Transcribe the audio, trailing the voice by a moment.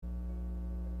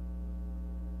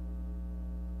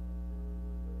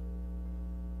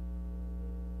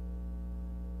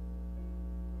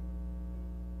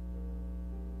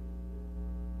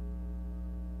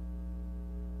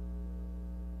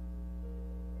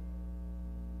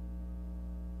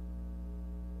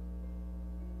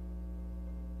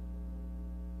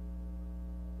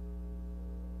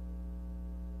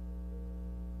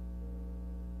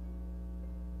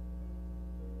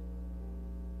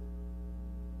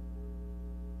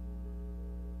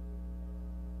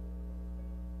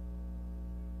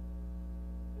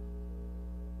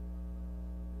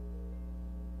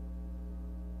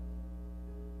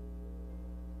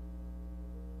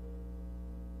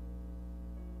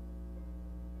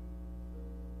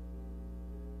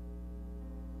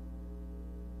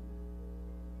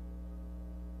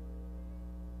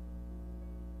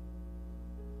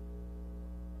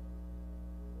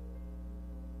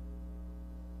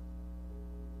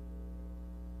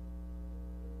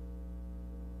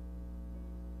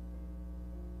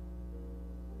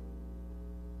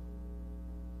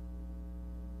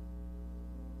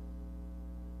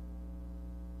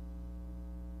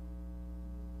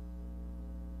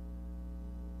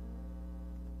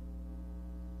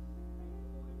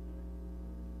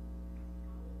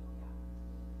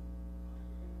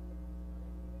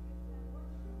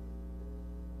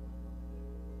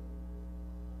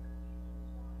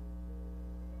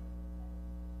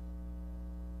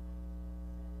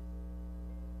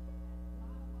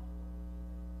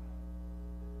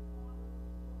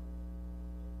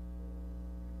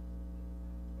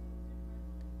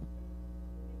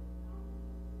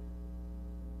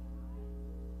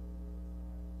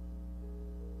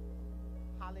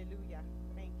Hallelujah.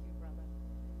 Thank you, brother.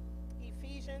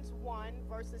 Ephesians 1,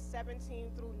 verses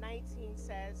 17 through 19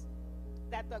 says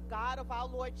that the God of our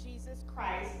Lord Jesus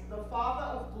Christ, the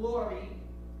Father of glory,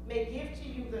 may give to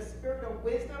you the spirit of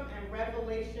wisdom and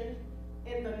revelation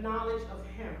in the knowledge of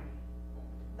him,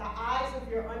 the eyes of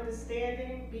your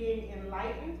understanding being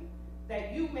enlightened,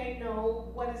 that you may know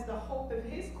what is the hope of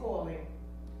his calling,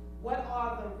 what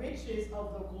are the riches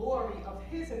of the glory of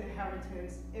his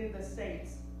inheritance in the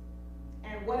saints,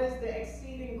 and what is the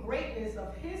exceeding greatness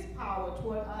of his power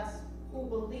toward us who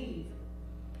believe,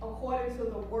 according to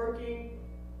the working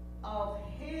of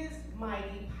his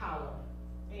mighty power.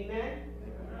 Amen?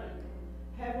 Amen.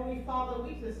 Heavenly Father,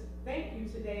 we just thank you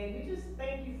today. We just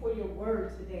thank you for your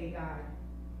word today, God.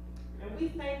 And we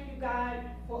thank you, God,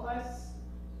 for us,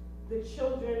 the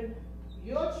children,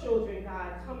 your children,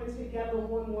 God, coming together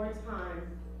one more time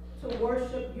to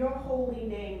worship your holy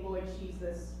name, Lord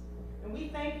Jesus. And we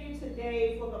thank you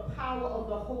today for the power of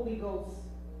the Holy Ghost,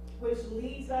 which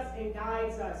leads us and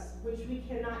guides us, which we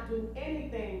cannot do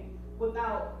anything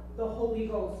without the Holy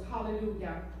Ghost.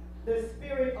 Hallelujah. The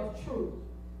Spirit of truth,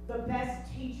 the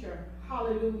best teacher.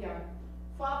 Hallelujah.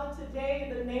 Father, today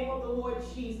in the name of the Lord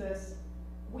Jesus,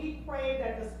 we pray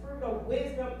that the spirit of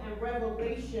wisdom and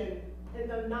revelation and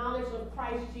the knowledge of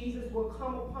Christ Jesus will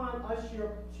come upon us,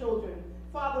 your children.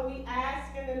 Father, we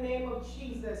ask in the name of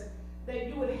Jesus that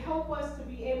you would help us to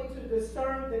be able to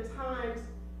discern the times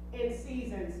and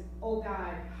seasons, oh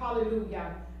God.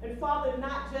 Hallelujah. And Father,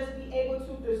 not just be able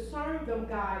to discern them,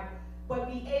 God, but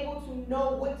be able to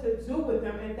know what to do with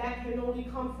them, and that can only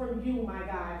come from you, my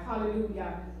God.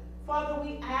 Hallelujah. Father,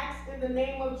 we ask in the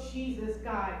name of Jesus,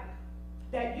 God,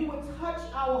 that you would touch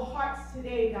our hearts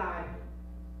today, God.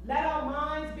 Let our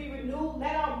minds be renewed.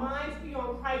 Let our minds be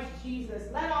on Christ Jesus.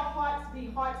 Let our hearts be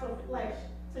hearts of flesh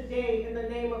today in the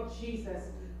name of Jesus.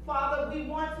 Father, we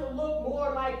want to look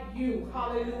more like you.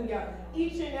 Hallelujah.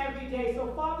 Each and every day.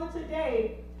 So, Father,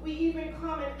 today, we even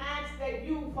come and ask that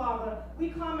you, Father, we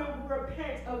come and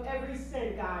repent of every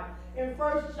sin, God. In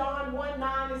 1 John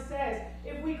 1:9, it says,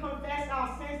 if we confess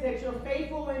our sins, that you're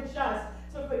faithful and just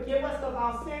to forgive us of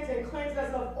our sins and cleanse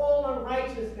us of all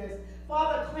unrighteousness.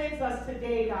 Father, cleanse us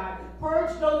today, God.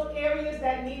 Purge those areas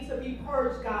that need to be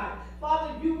purged, God.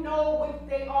 Father, you know what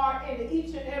they are in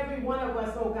each and every one of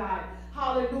us, oh God.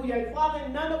 Hallelujah. Father,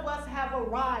 none of us have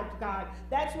arrived, God.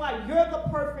 That's why you're the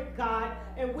perfect God,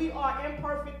 and we are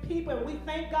imperfect people. And we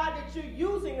thank God that you're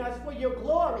using us for your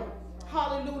glory.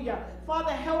 Hallelujah.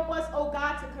 Father, help us, oh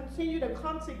God, to continue to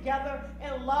come together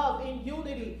in love, in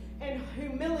unity, in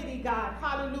humility, God.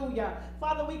 Hallelujah.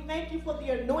 Father, we thank you for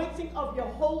the anointing of your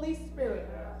Holy Spirit.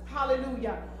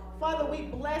 Hallelujah. Father, we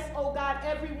bless, oh God,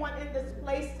 everyone in this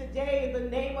place today in the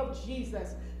name of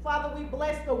Jesus. Father, we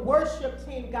bless the worship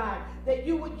team, God, that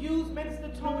you would use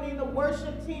Minister Tony and the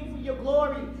worship team for your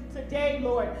glory today,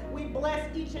 Lord. We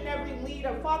bless each and every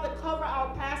leader. Father, cover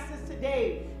our pastors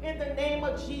today in the name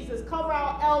of Jesus. Cover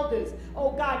our elders,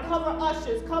 oh God. Cover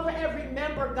ushers. Cover every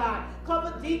member, God.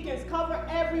 Cover deacons. Cover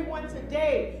everyone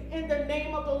today in the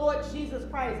name of the Lord Jesus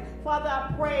Christ. Father,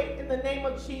 I pray in the name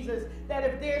of Jesus that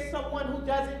if there's someone who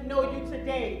doesn't know you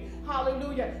today,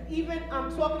 hallelujah, even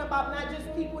I'm talking about not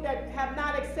just people that have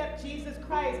not accepted Jesus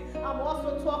Christ, I'm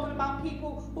also talking about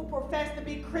people who profess to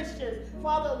be Christians.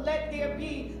 Father, let there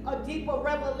be a deeper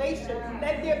revelation.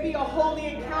 Let there be a holy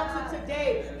encounter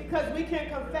today, because we can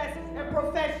confess and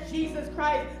profess Jesus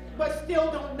Christ but still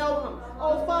don't know him.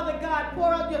 Oh, Father God, pour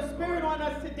out your spirit on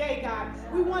us today, God.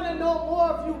 We want to know more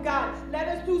of you, God. Let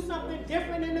us do something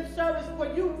different in the service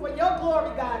for you, for your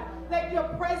glory, God. Let your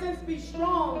presence be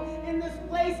strong in this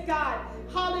place, God.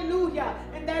 Hallelujah.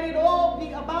 And that it all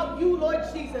be about you, Lord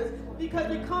Jesus, because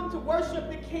we come to worship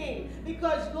the King.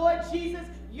 Because, Lord Jesus,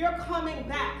 you're coming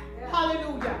back.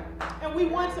 Hallelujah. And we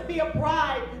want to be a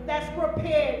bride that's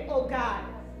prepared, oh God.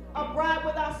 A bride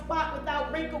without spot,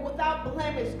 without wrinkle, without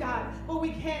blemish, God. But we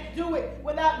can't do it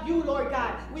without you, Lord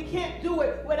God. We can't do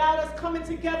it without us coming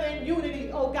together in unity,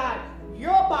 oh God.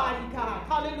 Your body, God.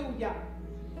 Hallelujah.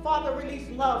 Father, release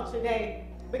love today,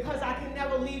 because I can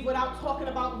never leave without talking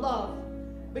about love,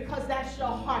 because that's your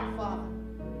heart, Father.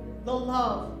 The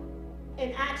love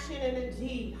in action and in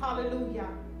deed. Hallelujah.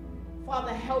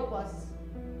 Father, help us.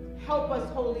 Help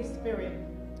us, Holy Spirit.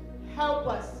 Help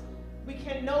us. We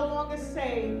can no longer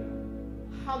say,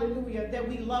 hallelujah, that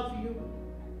we love you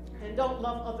and don't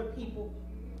love other people.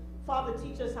 Father,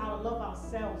 teach us how to love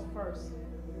ourselves first.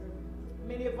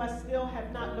 Many of us still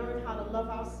have not learned how to love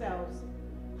ourselves.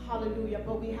 Hallelujah.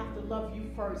 But we have to love you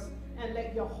first, and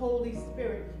let your Holy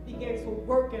Spirit begin to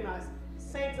work in us,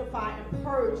 sanctify and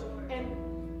purge and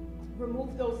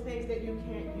remove those things that you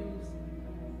can't use.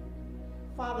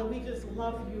 Father, we just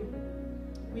love you.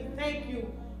 We thank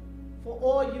you for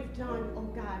all you've done, oh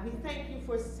God. We thank you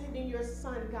for sending your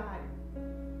Son, God,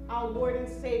 our Lord and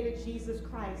Savior, Jesus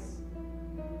Christ.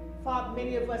 Father,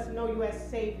 many of us know you as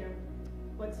Savior,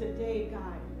 but today,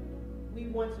 God, we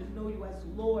want to know you as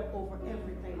Lord over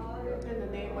everything. In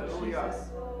the name of Jesus.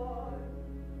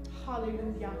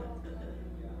 Hallelujah.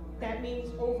 That means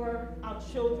over our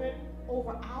children,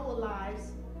 over our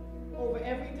lives, over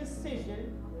every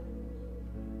decision,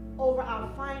 over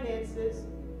our finances,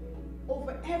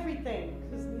 over everything,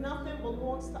 because nothing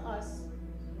belongs to us.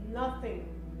 Nothing.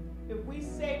 If we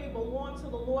say we belong to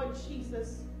the Lord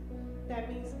Jesus, that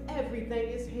means everything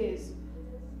is his.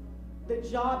 The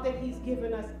job that he's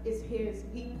given us is his.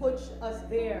 He puts us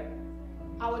there.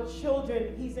 Our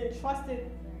children, he's entrusted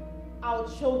our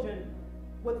children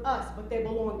with us, but they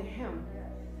belong to him.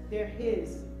 They're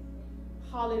his.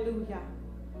 Hallelujah.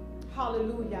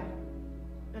 Hallelujah.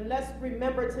 And let's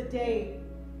remember today,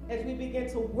 as we begin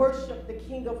to worship the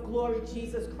King of Glory,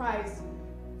 Jesus Christ,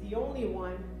 the only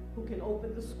one who can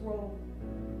open the scroll,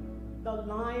 the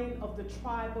Lion of the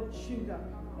tribe of Judah.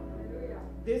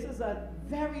 This is a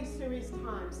very serious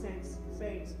time, saints.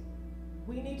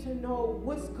 We need to know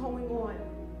what's going on.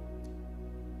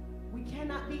 We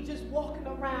cannot be just walking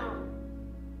around,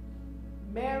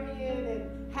 marrying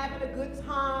and having a good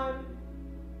time.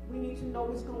 We need to know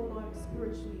what's going on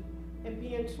spiritually and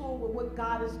be in tune with what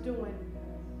God is doing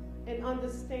and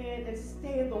understand and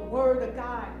stay in the Word of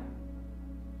God.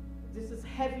 This is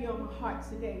heavy on my heart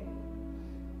today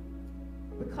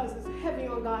because it's heavy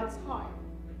on God's heart.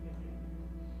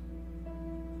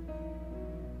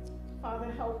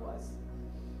 Father, help us.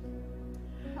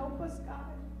 Help us,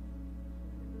 God.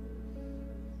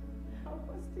 Help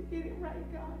us to get it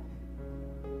right, God.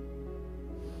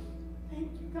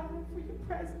 Thank you, God, for your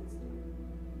presence.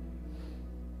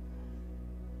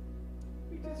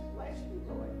 We just bless you,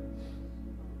 Lord.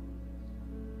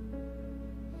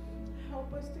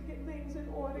 Help us to get things in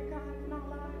order, God, in our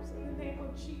lives, in the name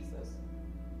of Jesus.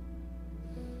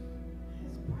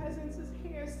 His presence is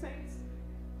here, saints.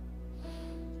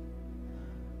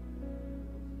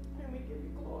 And we give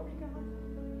you glory, God.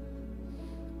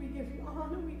 We give you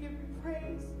honor, we give you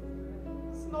praise.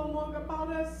 It's no longer about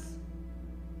us,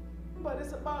 but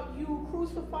it's about you,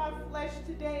 crucified flesh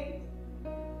today.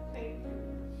 Thank you.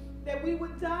 That we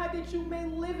would die, that you may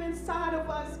live inside of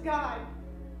us, God.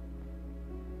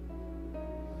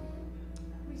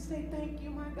 We say thank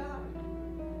you, my God.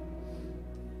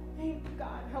 Thank you,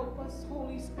 God. Help us,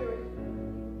 Holy Spirit.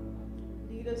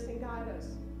 Lead us and guide us.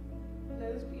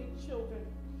 Let us be children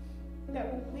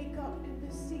that will wake up in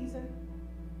this season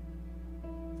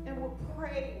and will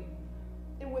pray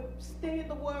and will stay in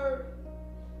the Word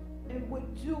and will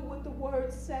do what the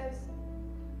Word says.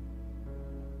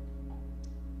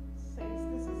 Saints,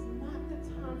 this is not the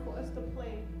time for us to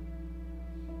play.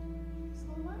 There's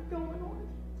a lot going on.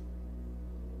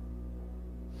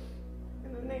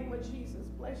 In the name of Jesus,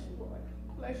 bless you, Lord.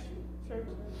 Bless you, church.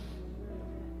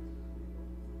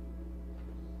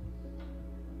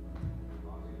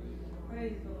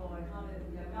 Praise the Lord.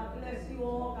 Hallelujah. God bless you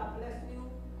all. God bless you.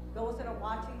 Those that are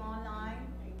watching online.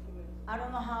 I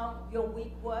don't know how your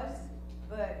week was,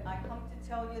 but I come to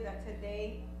tell you that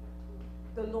today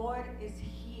the Lord is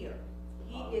here.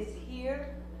 He is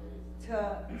here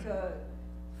to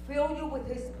fill you with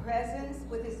his presence,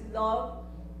 with his love.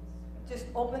 Just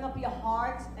open up your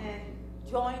hearts and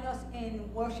join us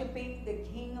in worshiping the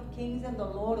King of Kings and the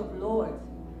Lord of Lords.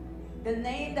 The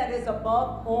name that is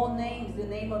above all names, the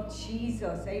name of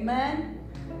Jesus. Amen?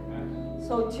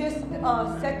 So just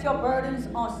set your burdens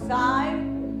aside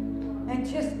and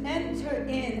just enter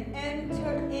in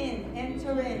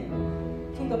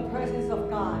to the presence of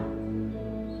God.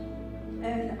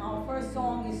 And our first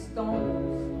song is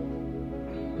Stones.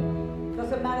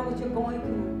 Doesn't matter what you're going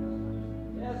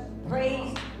through. Yes.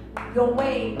 Praise your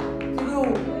way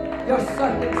through your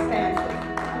circumstances.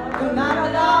 Do not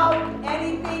allow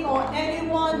anything or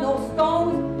anyone, no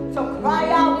stones, to cry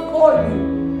out for you.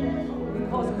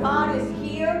 Because God is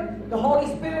here, the Holy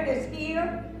Spirit is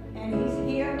here, and he's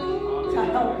here to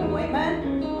help you.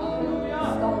 Amen?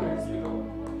 Stoners.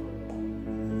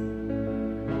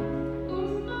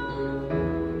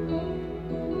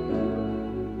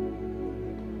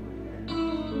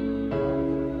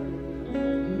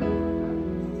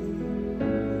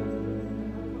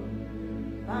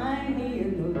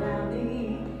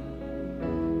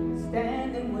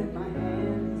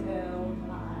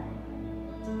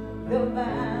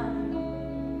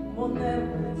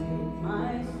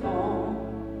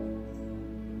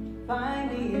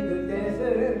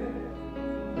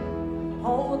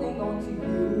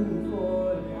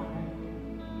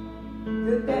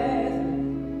 The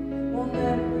desert will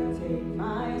never take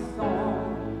my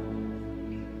song.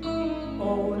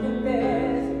 Oh, the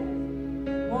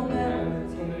desert will never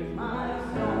take my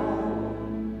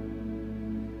song.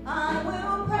 I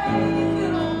will praise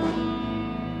you.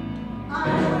 I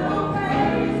will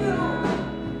praise you.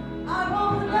 I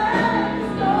won't let the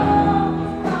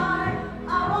storms cry.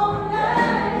 I won't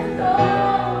let the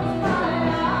storms cry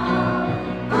out.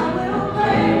 I will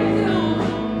praise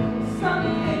you.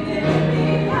 Something in me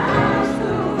has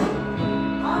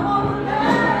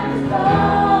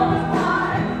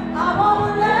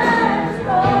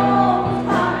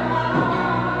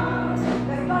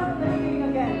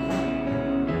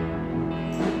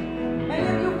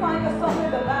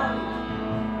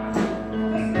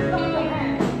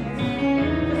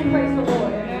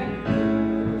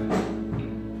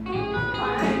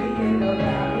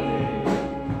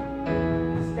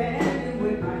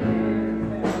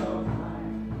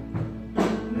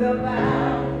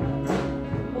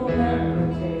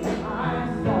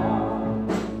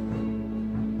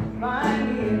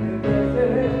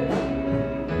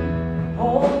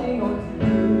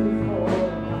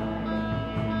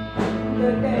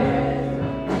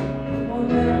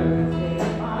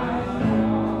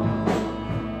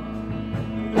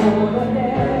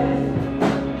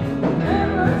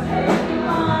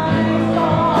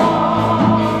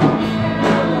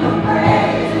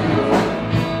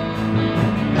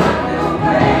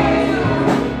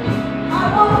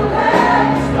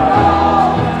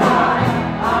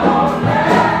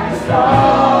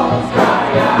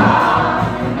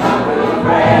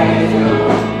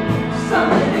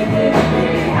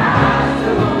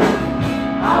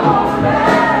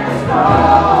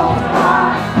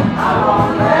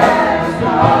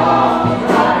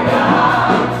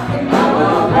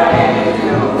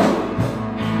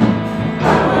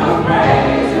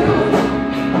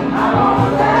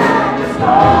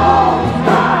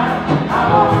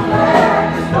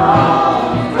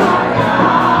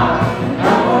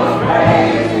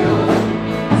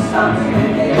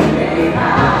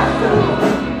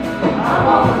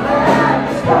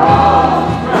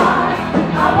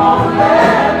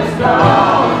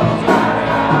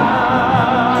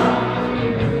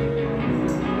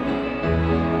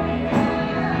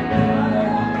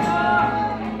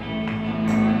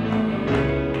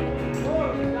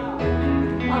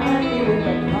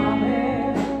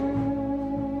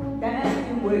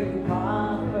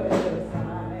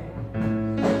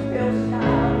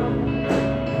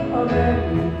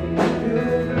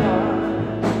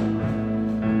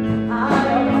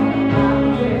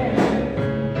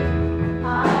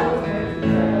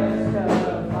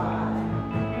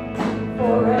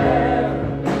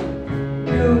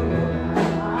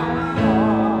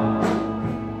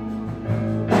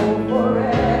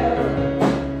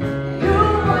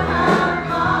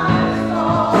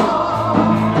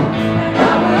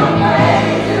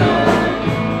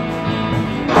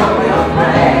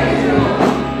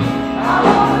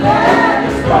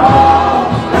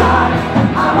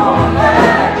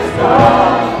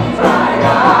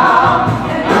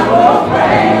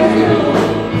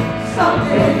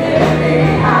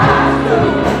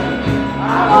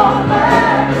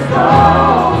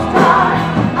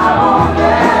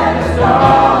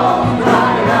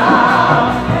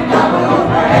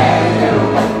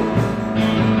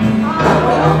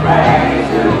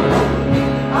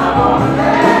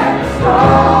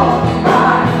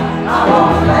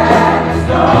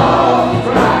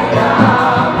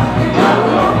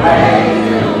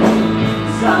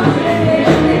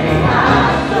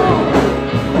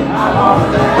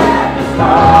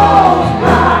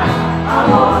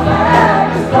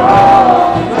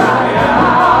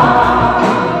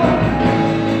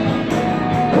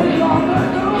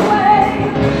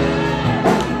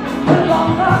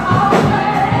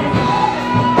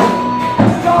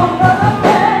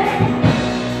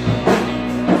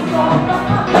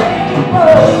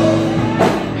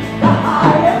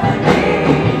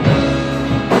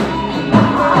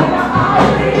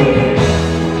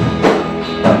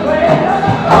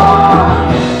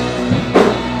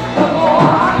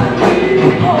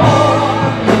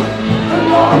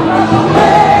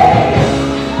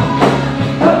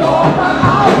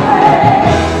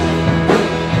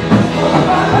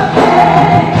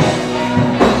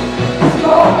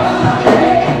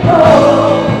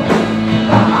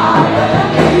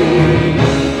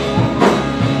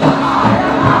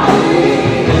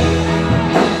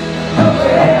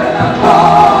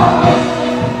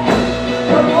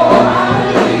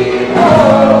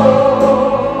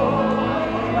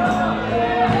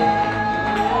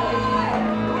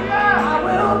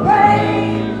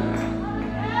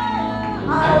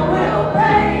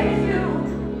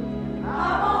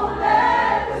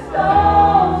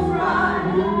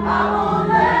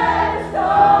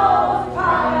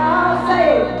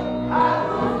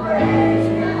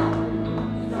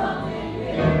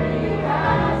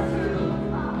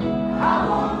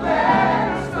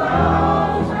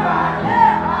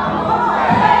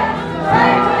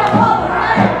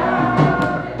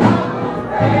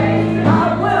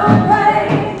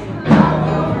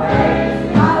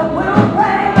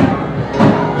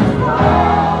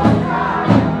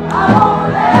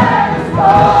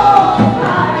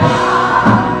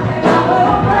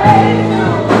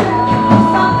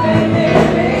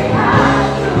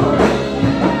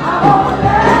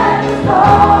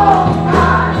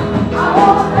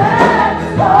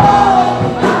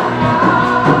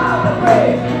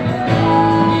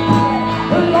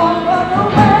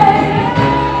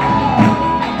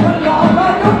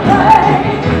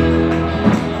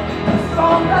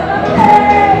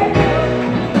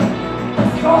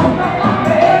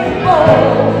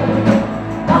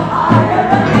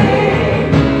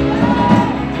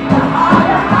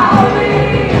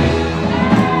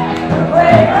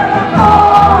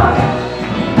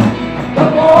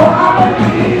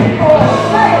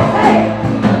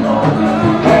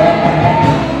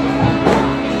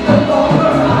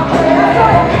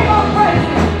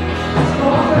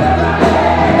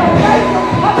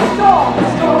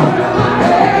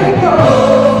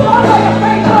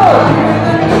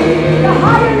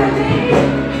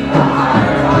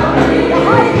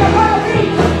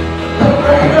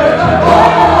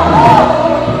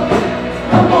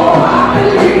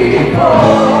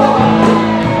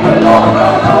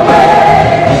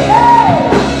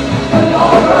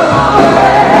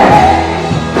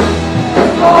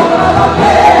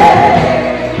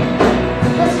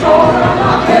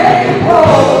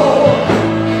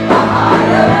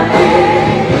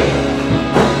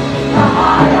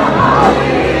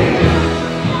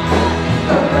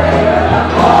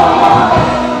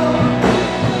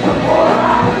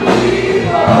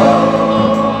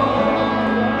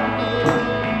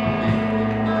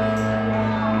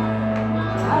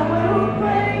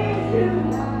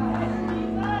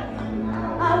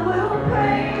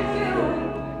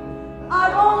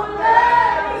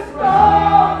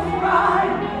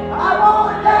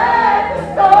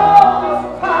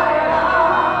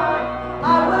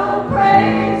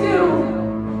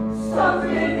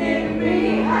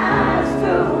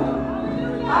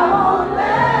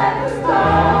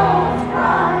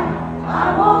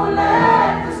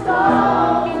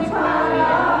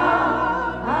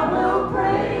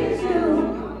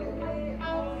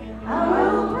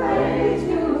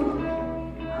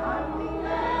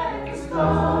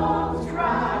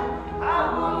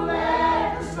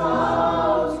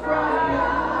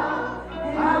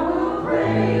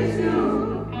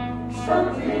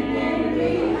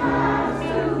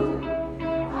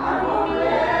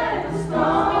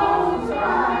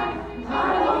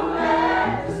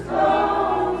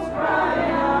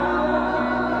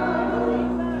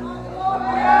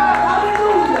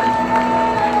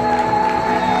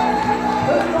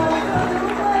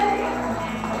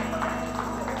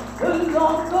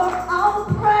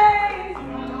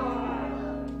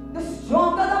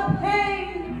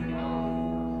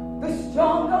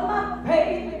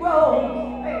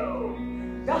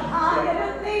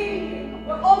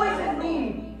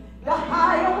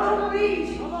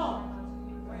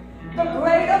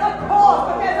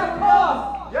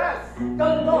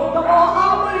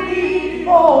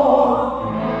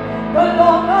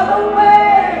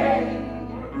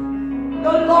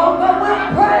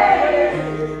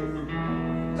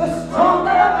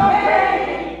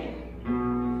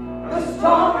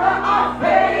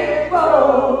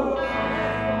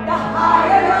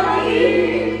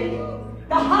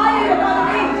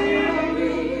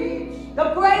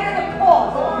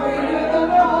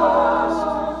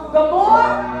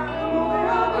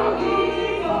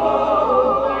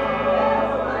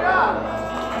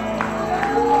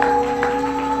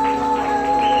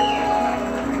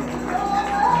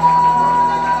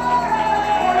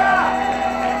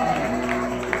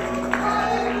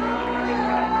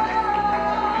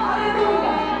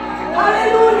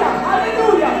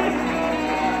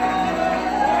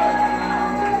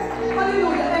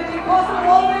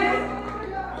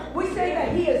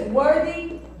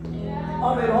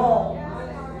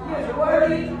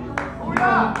worthy.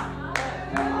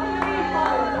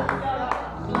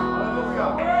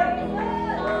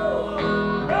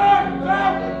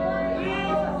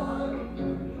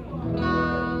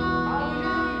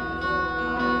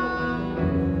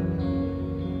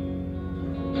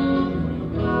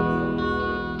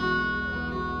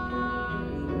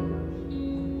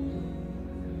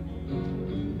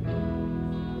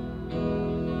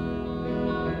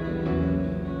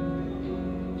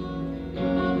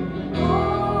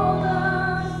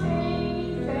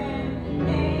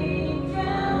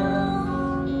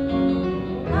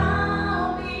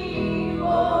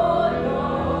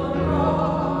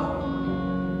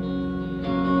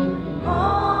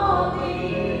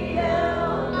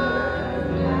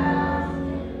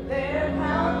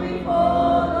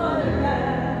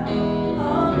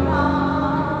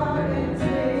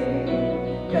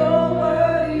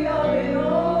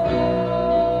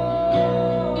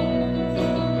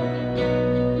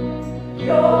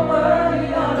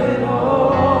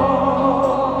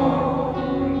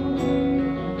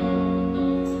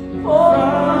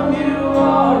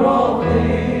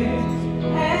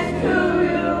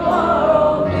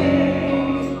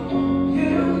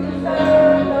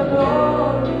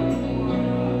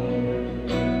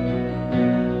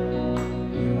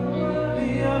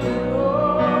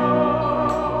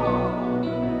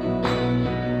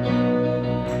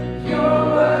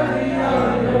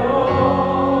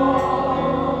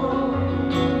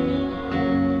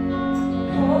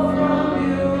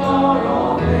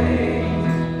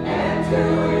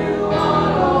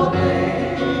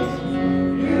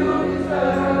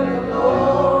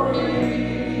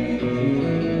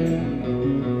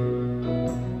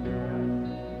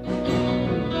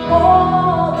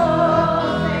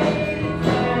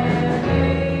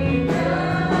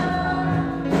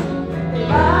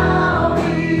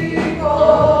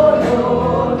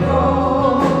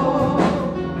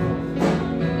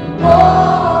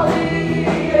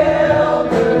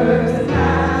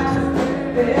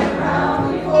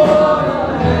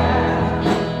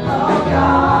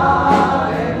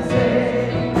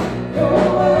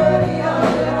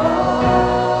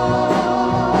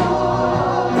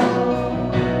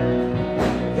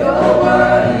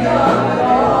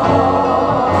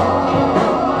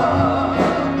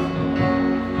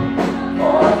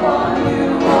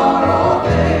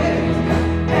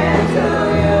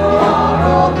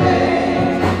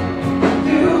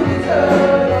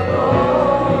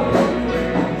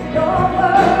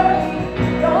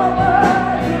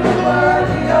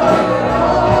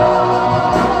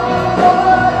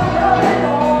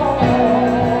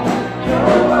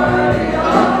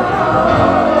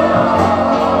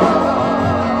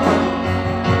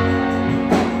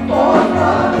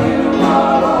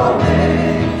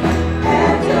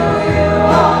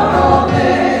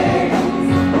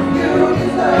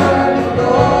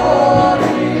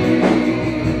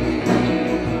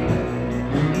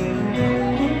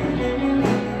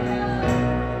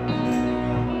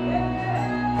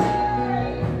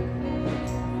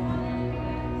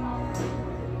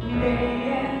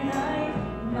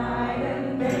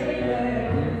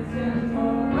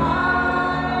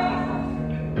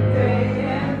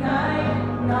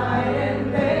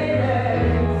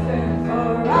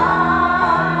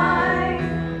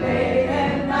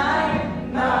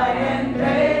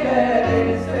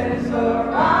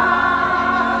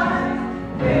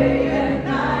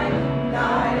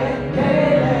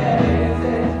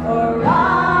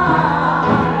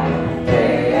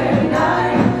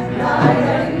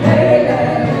 Day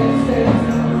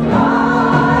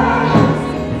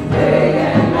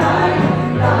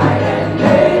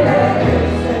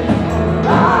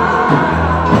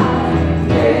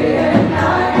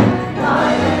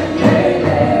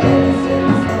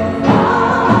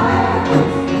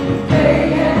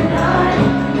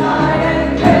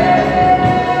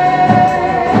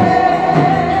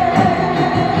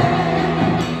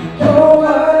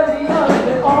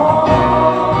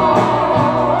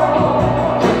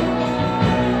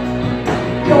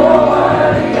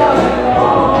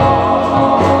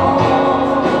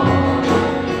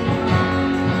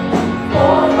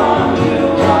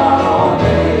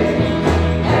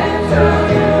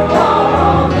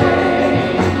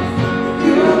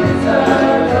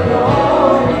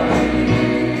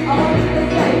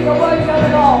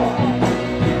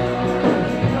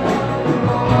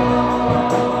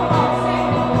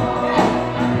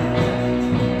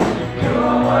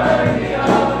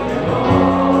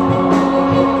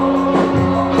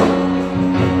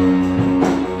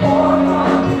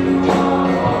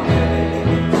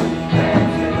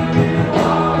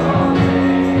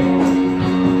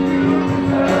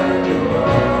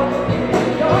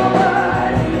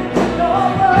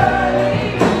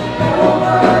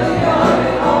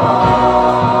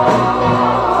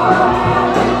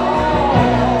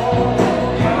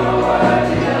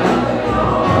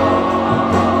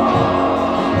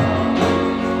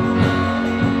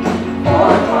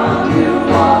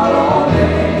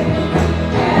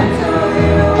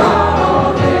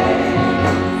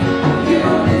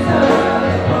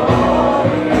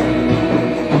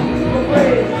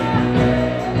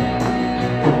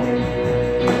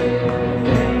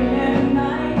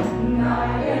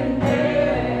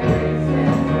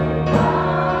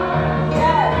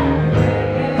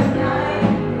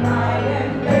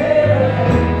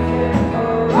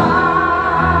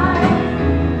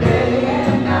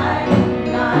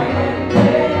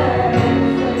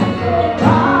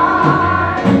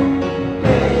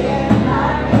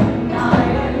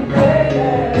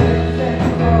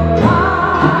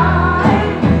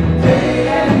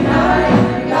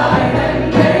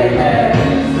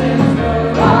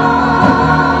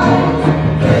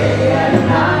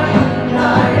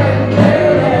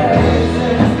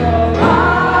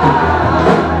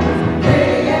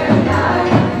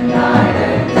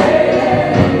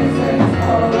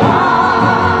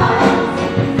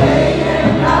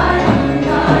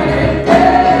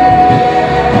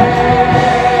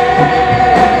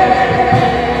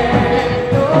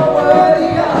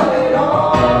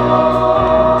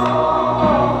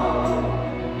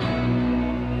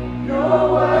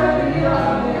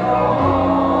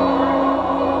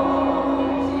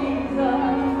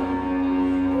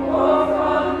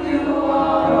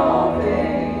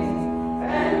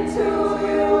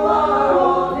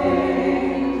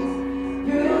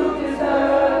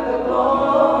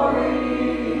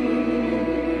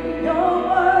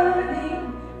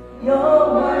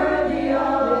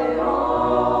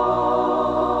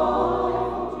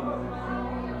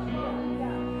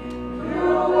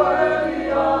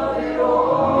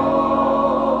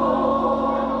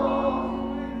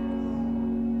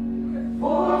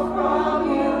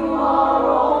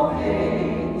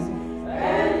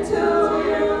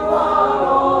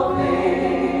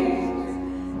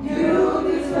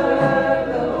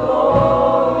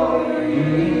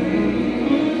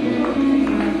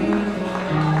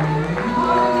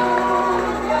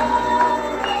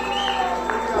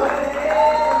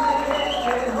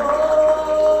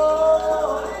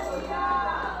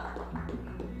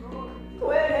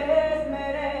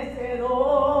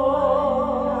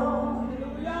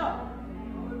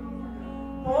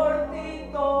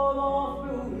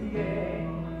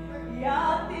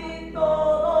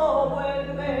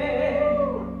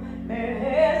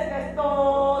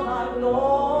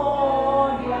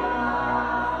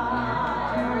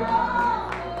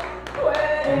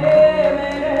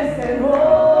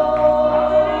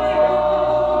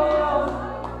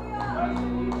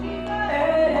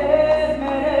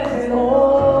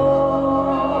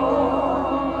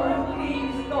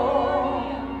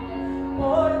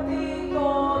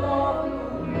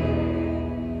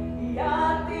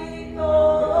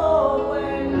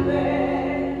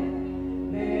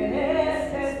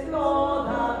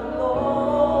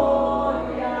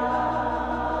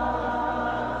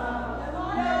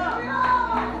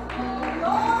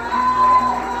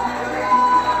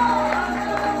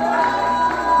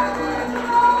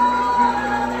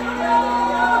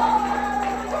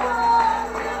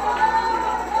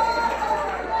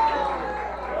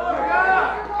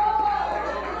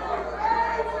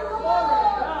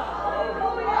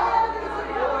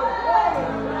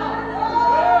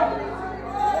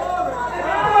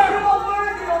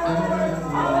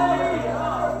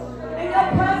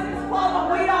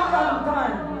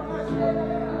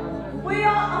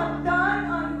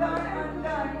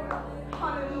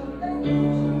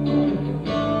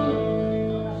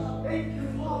Thank you,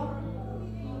 Father.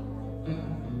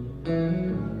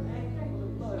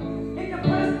 In your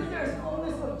presence there is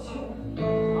fullness of joy.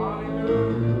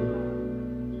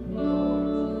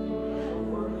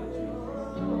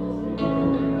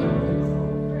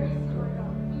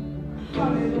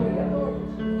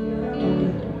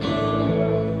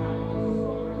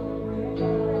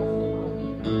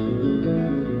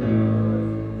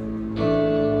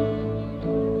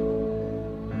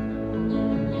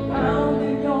 Found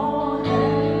in your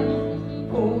hands,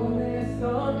 fullness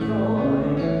of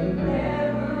joy.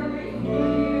 Every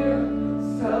fear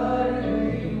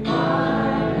suddenly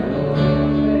wiped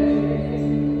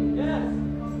away. Yes.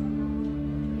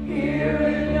 Here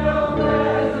in your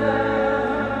presence,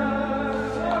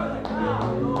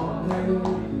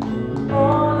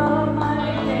 all of my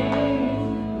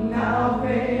pains now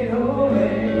fade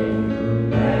away.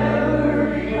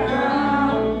 Every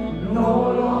crown no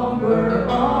longer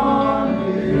on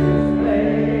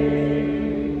display.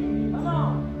 Come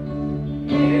on.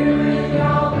 Here in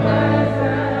your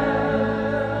presence,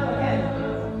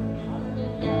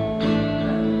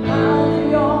 found in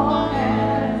your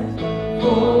hands,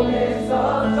 fullness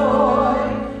of joy.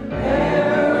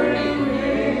 Every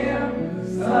fear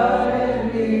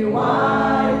suddenly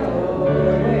wiped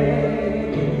away.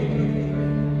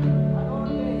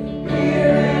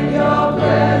 Here in your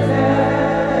presence,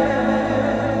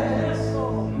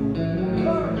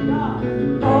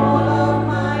 all of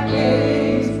my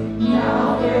cares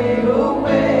now fade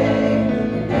away.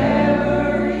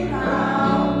 Every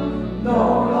crown no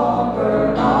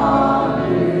longer on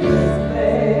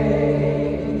display.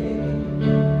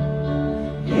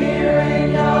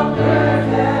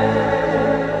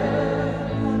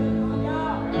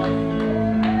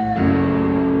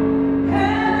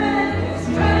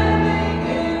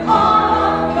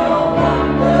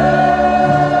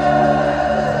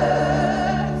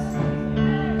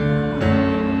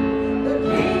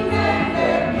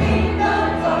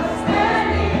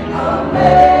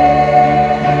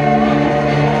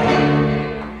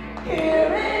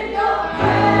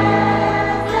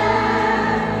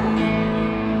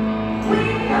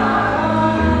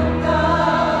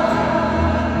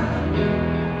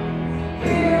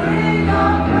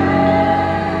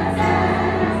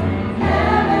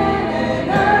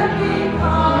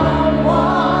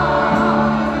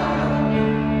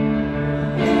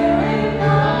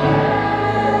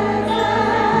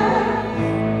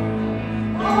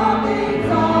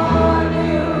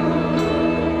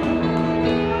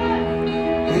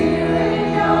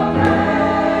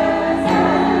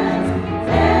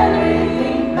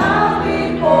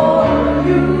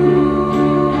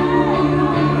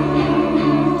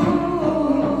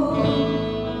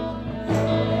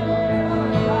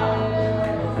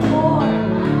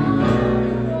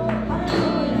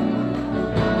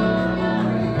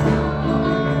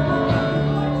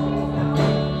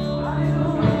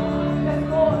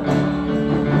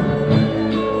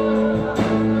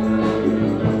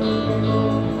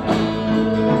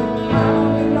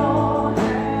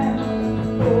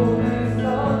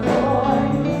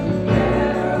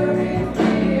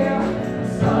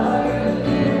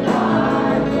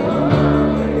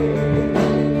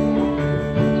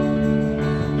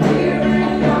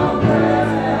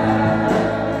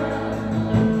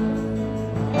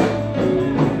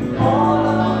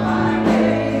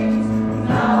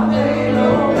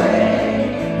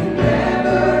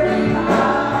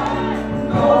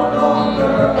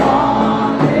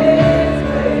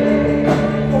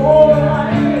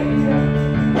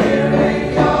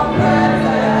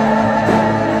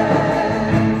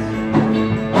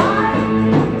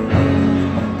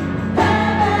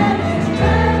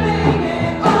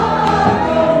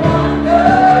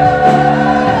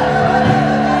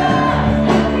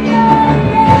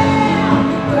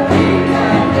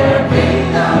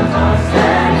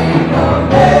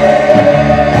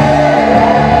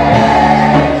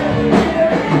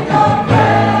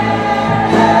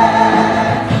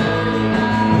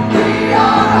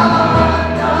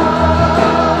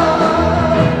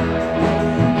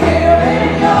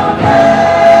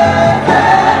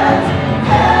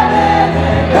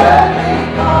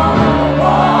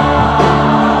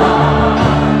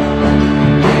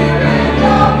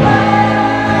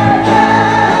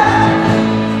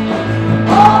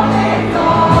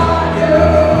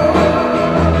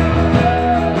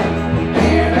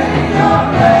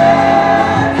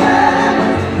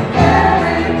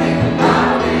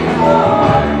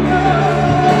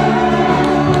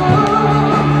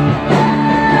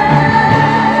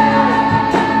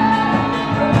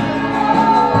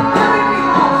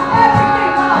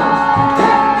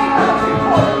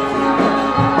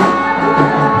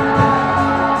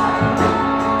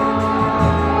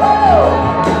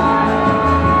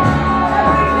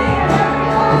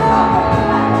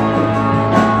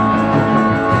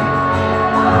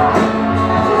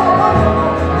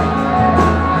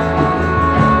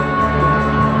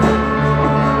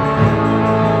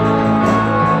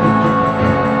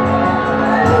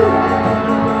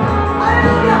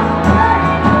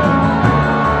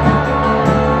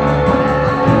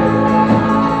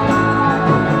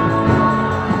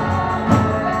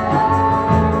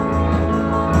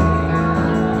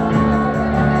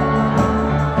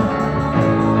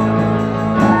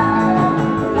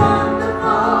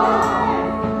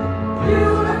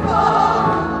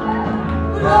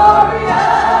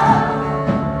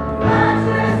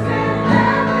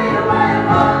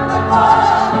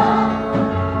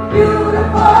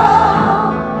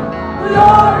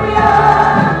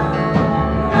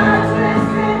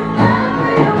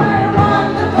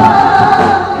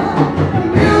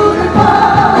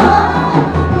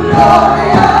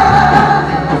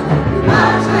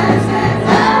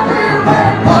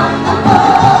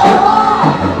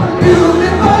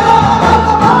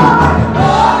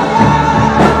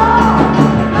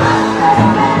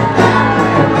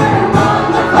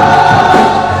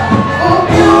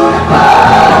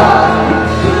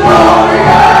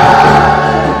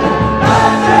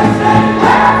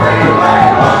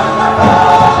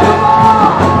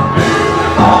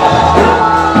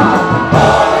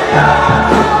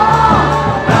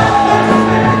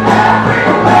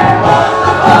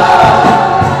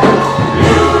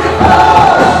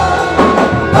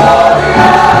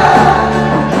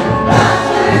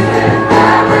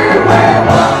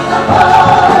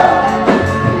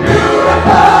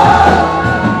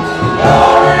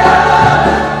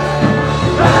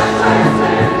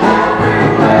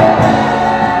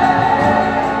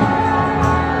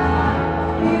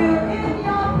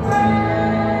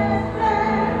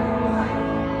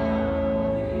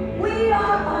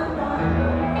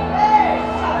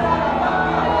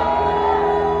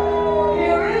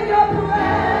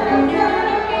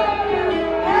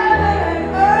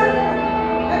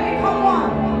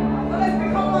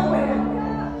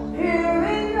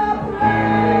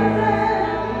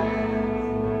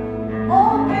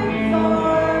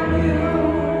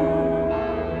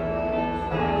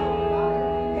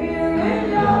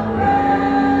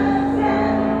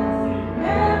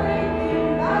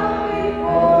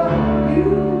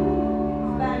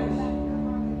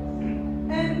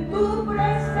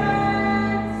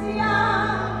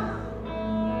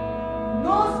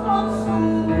 nos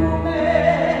consumes.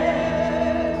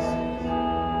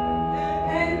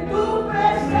 En tu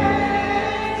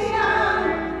presencia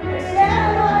el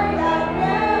cielo y la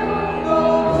tierra un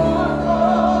gozo.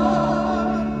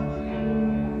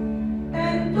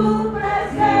 En tu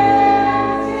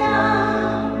presencia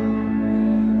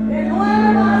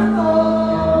renuevas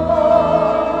todo.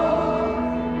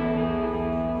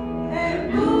 En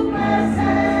tu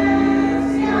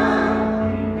presencia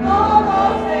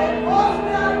todos se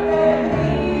postran de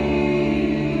ti.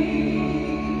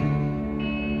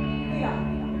 Mira,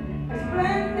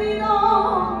 espléndido,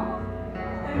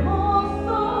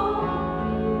 hermoso,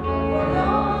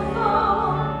 glorioso,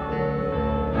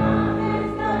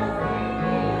 majestad sin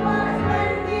igual.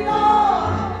 Espléndido,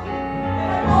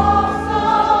 hermoso,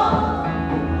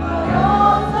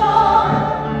 glorioso,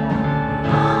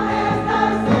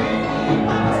 majestad sin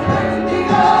igual.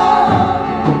 Espléndido,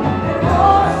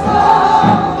 hermoso,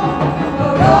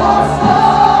 glorioso,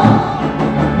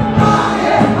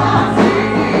 majestad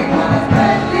sin igual.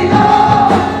 Espléndido,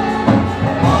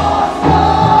 hermoso,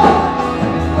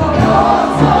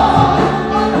 glorioso,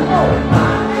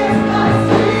 majestad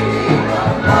sin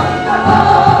igual.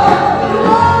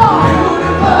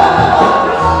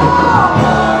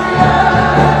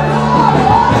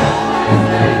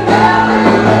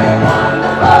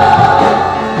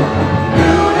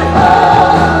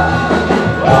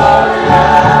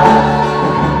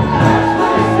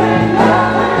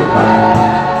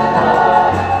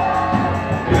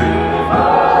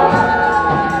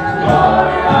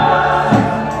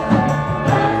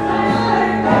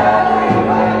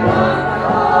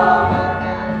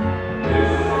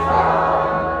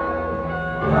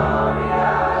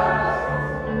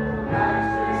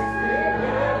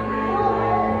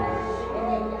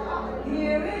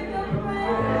 Here in your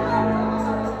presence,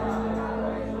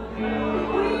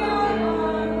 we are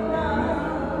one.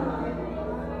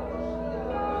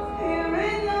 Here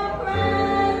in your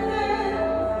presence,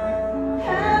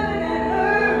 heaven and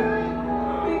earth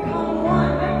become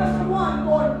one. Make us one,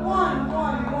 Lord, one.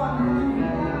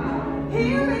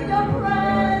 Here in your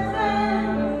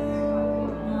presence,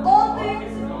 all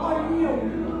things are new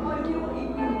in you,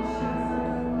 Jesus.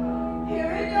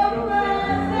 Here in your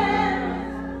presence,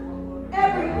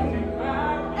 everything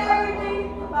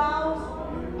bows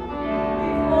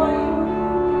before you.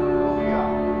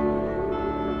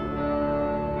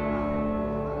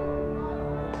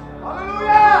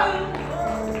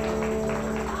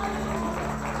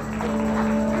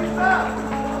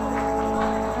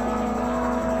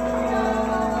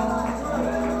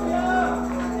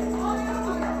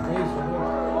 Praise the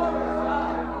Lord.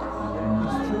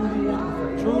 He's truly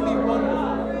wonderful. Truly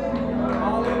wonderful.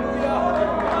 Hallelujah.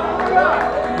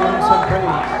 Give him some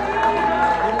praise.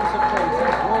 Give him some praise.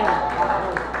 Give glory.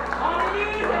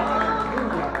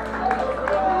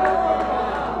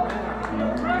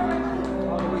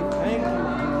 Father, we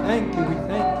thank you. We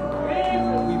thank you.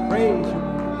 We praise you.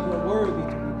 You are worthy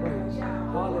to be praised.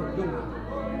 Hallelujah.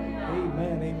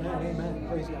 Amen.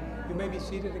 Praise God. You may be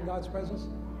seated in God's presence.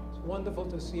 It's wonderful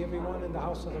to see everyone in the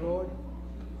house of the Lord.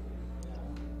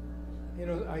 You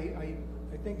know, I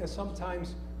think that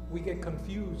sometimes we get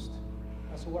confused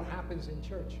as to what happens in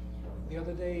church. The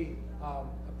other day, a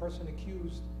person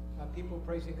accused people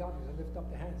praising God because they lift up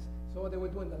their hands. So they were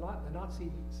doing the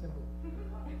Nazi symbol.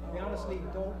 We honestly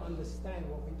don't understand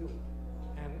what we do.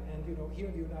 And you know, here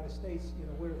in the United States, you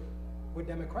know, we're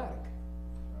democratic.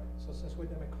 So since we're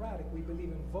democratic, we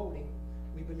believe in voting.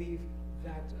 We believe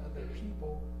that the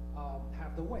people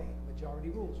have the way. Majority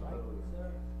rules, right?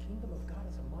 The kingdom of God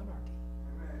is a monarchy.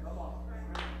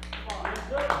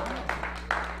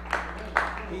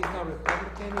 He's not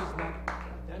Republican, he's not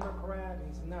Democrat,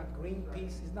 he's not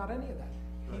Greenpeace, he's not any of that.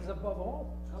 He's above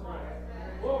all.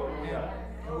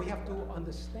 And we have to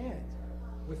understand,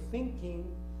 we're thinking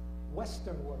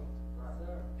Western world.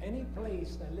 Any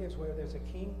place that lives where there's a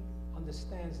king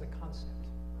understands the concept.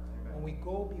 When we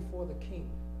go before the king,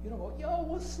 you don't go, yo,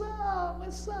 what's up?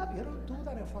 You don't do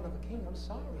that in front of a king. I'm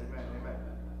sorry.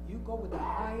 You go with the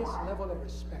highest level of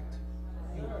respect.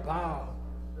 You bow.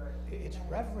 It's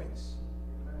reverence.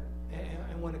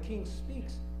 And when a king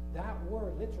speaks, that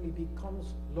word literally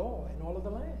becomes law in all of the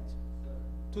lands.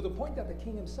 To the point that the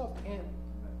king himself can't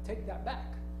take that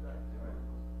back.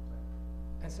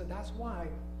 And so that's why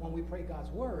when we pray God's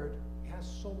word, it has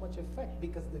so much effect,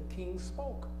 because the king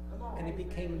spoke. And it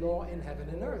became law in heaven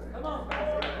and earth.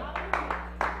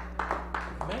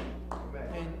 Amen.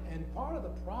 And part of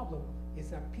the problem is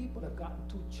that people have gotten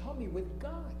too chummy with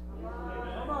God.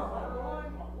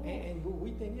 And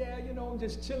we think, yeah, you know, I'm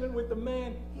just chilling with the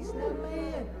man. He's not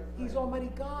man. He's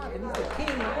Almighty God, and he's the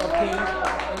King of kings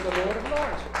and the Lord of lords.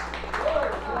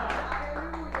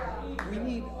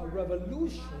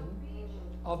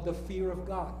 of the fear of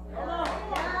God.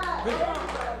 Yeah. Really.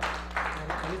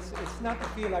 And it's not the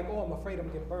fear like, oh, I'm afraid I'm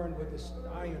going to get burned with this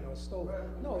iron or stove.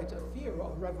 No, it's a fear, a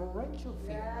reverential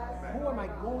fear. Who am I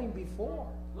going before?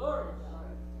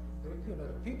 You know,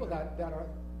 the people that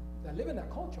live in that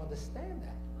culture understand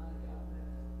that.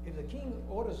 If the king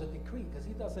orders a decree, because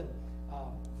he doesn't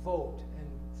vote and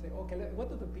say, okay, what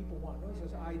do the people want? No, he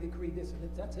says, I decree this, and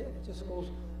that's it. It just goes,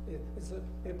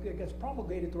 it gets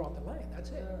promulgated throughout the land. That's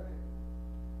it.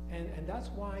 And that's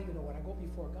why, you know, when I go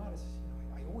before God, it's, you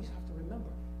know, I always have to remember,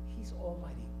 He's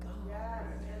Almighty God.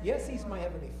 Yes, He's my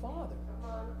Heavenly Father.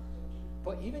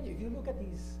 But even if you look at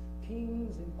these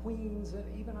kings and queens, and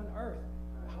even on earth,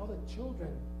 how the children,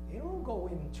 they don't go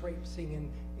in traipsing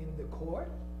in the court.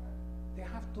 They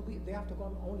have to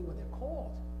go only when they're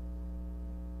called,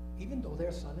 even though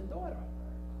they're son and daughter.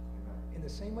 In the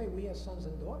same way, we as sons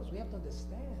and daughters, we have to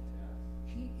understand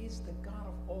He is the God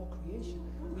of all creation.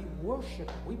 We worship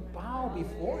Him. We bow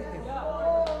before Him.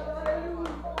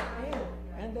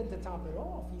 And then to top it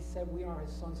off, He said we are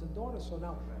His sons and daughters. So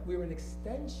now we're an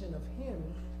extension of Him.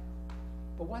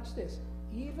 But watch this.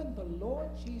 Even the Lord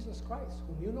Jesus Christ,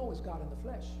 whom you know is God in the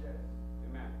flesh.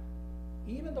 Amen.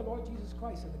 Even the Lord Jesus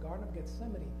Christ in the Garden of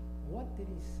Gethsemane, what did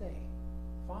He say?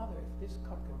 Father, if this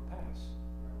cup can pass,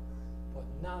 but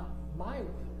not my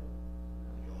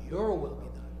will, your will be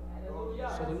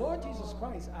done. So the Lord Jesus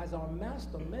Christ, as our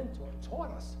master mentor,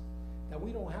 taught us that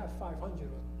we don't have 500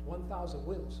 or 1,000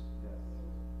 wills.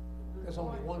 There's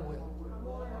only one will.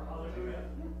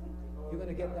 You're going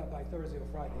to get that by Thursday or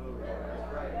Friday.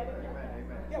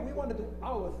 Yeah, we want to do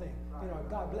our thing. You know,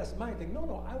 God bless my thing.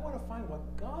 No, I want to find what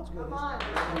God's will is.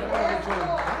 And then I want to join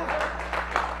God.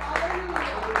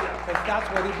 Because that's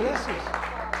what He blesses.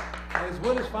 And His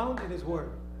will is found in His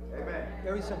Word. Amen.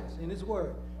 Very simple. In His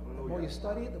Word. The more you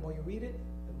study it, the more you read it,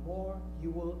 the more you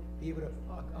will be able to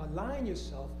align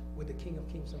yourself with the King of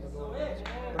Kings and the Lord of Lords.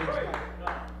 Praise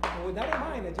God. And with that in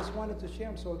mind, I just wanted to share.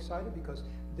 I'm so excited because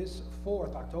this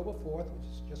 4th, October 4th, which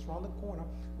is just around the corner,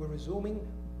 we're resuming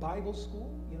Bible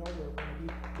school. You know, we're going to be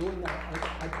doing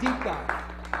a deep dive.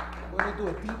 We're going to do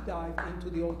a deep dive into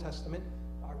the Old Testament.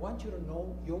 I want you to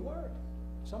know your word.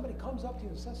 Somebody comes up to you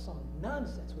and says some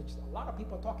nonsense, which a lot of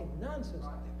people are talking nonsense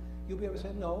out there. You'll be able to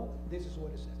say, no, this is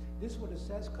what it says. This is what it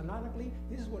says canonically.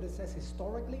 This is what it says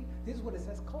historically. This is what it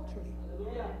says culturally.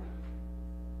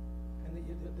 And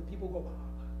the people go,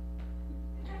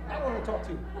 I don't want to talk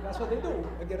to you. That's what they do.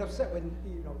 They get upset when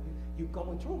you come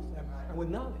with truth and with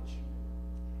knowledge.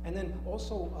 And then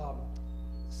also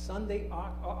Sunday,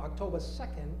 October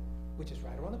 2nd, which is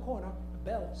right around the corner,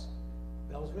 Bells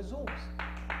resumes.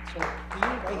 So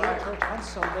right here at church on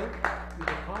Sunday, you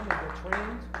can come and get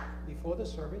trained before the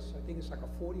service. I think it's like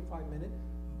a 45-minute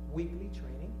weekly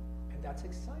training, and that's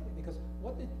exciting because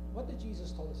what did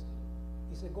Jesus tell us to do?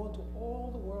 He said, "Go into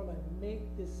all the world and make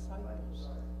disciples."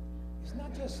 It's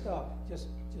not just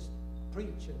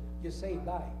preach and just say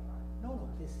bye. No,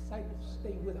 disciples.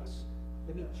 Stay with us.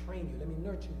 Let me train you. Let me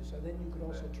nurture you, so then you could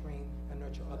also train and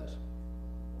nurture others.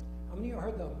 How many of you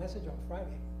heard the message on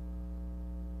Friday?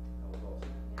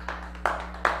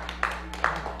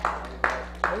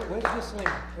 Where's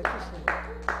Ghislaine?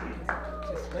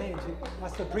 Ghislaine,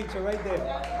 that's the preacher right there.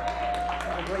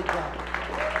 That's a great job.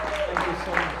 Thank you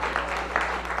so much.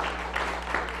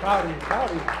 Proud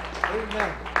of you.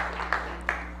 Amen.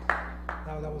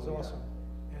 That was awesome.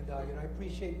 And I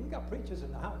appreciate, we got preachers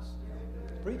in the house.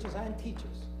 Preachers and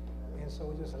teachers. And so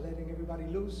we're just letting everybody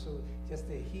loose, so just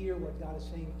to hear what God is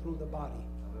saying through the body.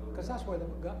 Because that's where the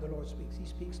Lord speaks. He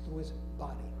speaks through His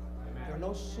body. There are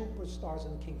no superstars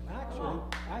in the kingdom.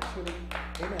 Actually,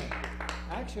 amen.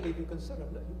 Actually, if you consider,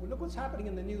 look what's happening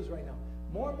in the news right now.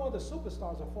 More and more the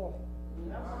superstars are falling.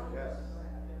 Yes.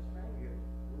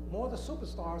 More the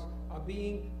superstars are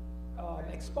being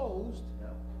exposed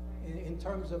in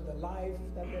terms of the life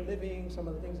that they're living, some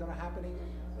of the things that are happening,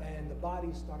 and the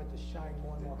body's started to shine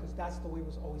more and more because that's the way it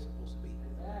was always supposed to be.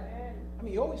 I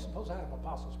mean, you're always supposed to have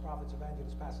apostles, prophets,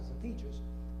 evangelists, pastors, and teachers,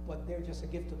 but they're just a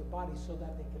gift to the body so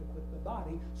that they can equip the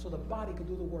body so the body can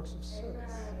do the works of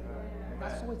service.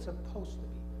 That's the way it's supposed to be.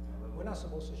 We're not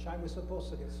supposed to shine. We're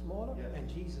supposed to get smaller, and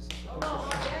Jesus is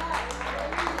supposed to shine.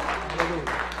 Hallelujah.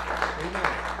 Amen.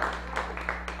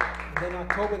 And then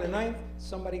October the 9th,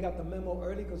 somebody got the memo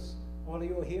early because all of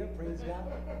you are here. Praise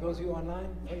God. Those of you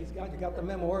online, praise God. You got the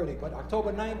memo early. But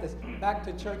October 9th is Back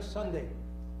to Church Sunday.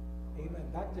 Amen.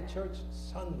 Back to Church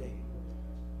Sunday.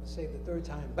 Let's say it the third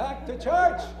time. Back to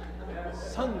church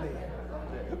Sunday.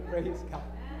 Praise God.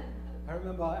 I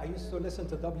remember I used to listen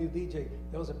to WDJ.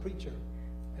 There was a preacher,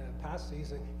 pastor. He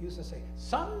used to say,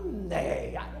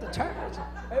 Sunday at the church.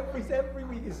 Every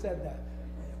week he said that.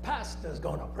 pastor's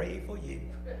gonna pray for you.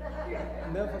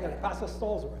 I'll never forget it. Pastor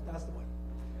Stallsworth, that's the one.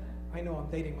 I know I'm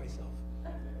dating myself.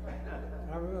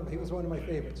 I remember he was one of my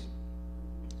favorites.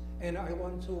 And I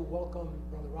want to welcome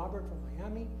Brother Robert from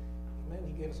Miami. Amen.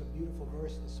 He gave us a beautiful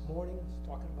verse this morning. He's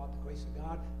talking about the grace of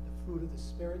God, the fruit of the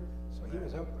Spirit. So he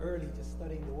was up early just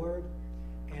studying the Word.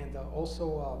 And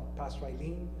also Pastor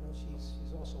Eileen,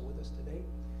 she's also with us today.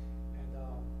 And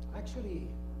actually,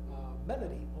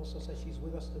 Melody also says she's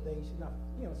with us today. She's not,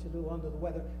 she's a little under the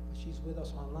weather, but she's with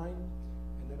us online.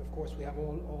 And then, of course, we have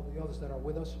all the others that are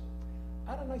with us.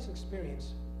 I had a nice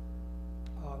experience.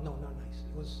 No, not nice.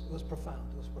 It was profound.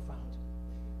 It was profound.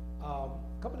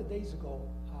 A couple of days ago,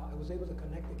 I was able to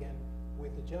connect again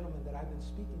with the gentleman that I've been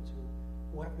speaking to,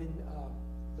 who have been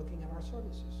looking at our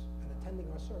services and attending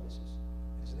our services.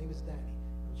 His name is Danny.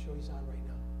 I'm sure he's on right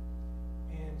now.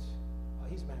 And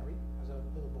he's married, has a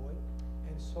little boy.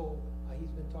 And so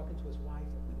he's been talking to his wife.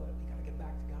 We got to get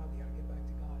back to God. We got to get back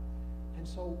to God. And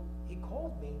so he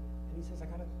called me and he says, I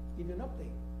got to give you an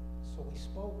update. So we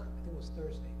spoke, I think it was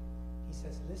Thursday. He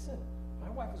says, listen,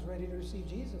 my wife is ready to receive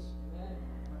Jesus. Amen.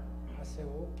 I said,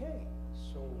 okay.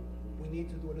 So we need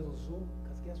to do a little Zoom,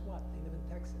 because guess what? They live in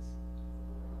Texas.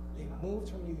 They moved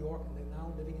from New York and they're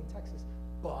now living in Texas.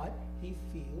 But he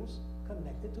feels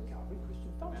connected to Calvary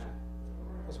Christian Fellowship.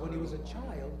 Because when he was a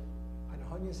child on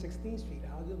 116th Street,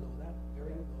 Al, you'll know that,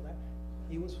 Mary, you'll know that,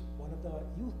 he was one of the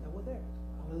youth that were there,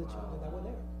 one of the children that were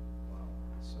there.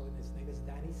 So his name is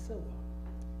Danny Silva.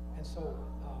 And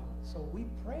so we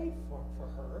prayed for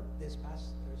her this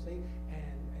past Thursday,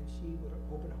 and she, with an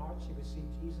open heart, she received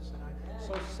Jesus, and I'm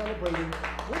so celebrating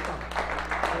with them.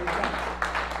 Praise God.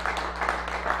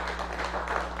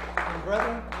 And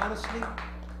brethren, honestly,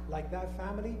 like that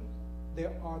family,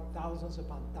 there are thousands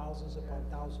upon thousands upon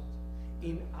thousands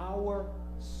in our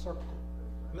circle.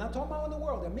 I'm not talking about in the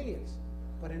world, there are millions.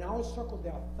 But in our circle,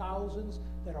 there are thousands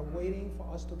that are waiting for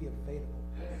us to be available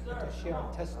and to share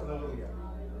our testimony.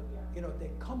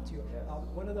 They come to you.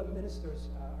 One of the ministers,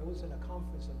 I was in a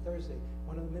conference on Thursday,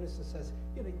 one of the ministers says,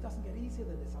 it doesn't get easier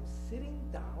than this. I'm sitting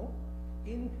down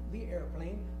in the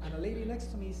airplane, and a lady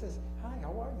next to me says, hi,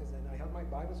 how are you? And I have my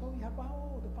Bible. So, you have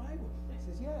the Bible. He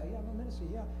says, yeah, I'm a minister.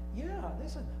 Yeah,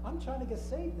 listen, I'm trying to get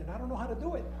saved, and I don't know how to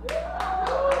do it.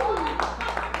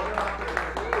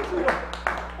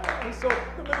 And so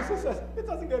the minister says, it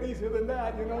doesn't get easier than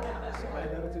that, So I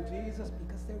led her to Jesus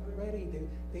because they're ready.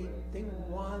 They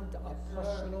want a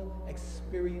personal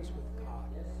experience with God.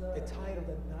 They're tired of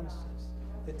the nonsense.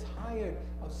 They're tired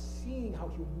of seeing how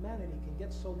humanity can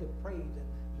get so depraved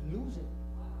and lose it.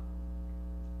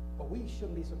 But we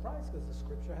shouldn't be surprised because the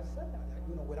scripture has said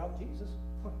that without Jesus,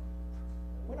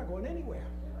 we're not going anywhere.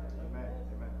 Amen.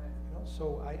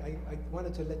 So I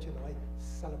wanted to let you know I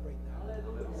celebrate that.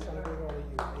 Celebrate all of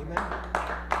you. Amen.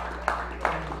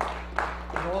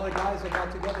 And all the guys that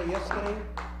got together yesterday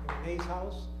in May's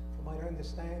house, from what I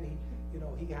understand,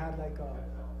 he had like a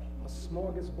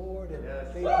smorgasbord, and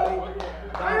they played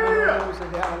dominoes, and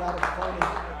they had a lot of fun.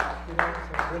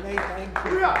 So Renee, thank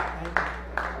you. Thank you.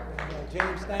 And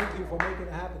James, thank you for making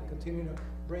it happen. Continue to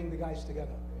bring the guys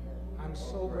together. I'm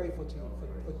so grateful to you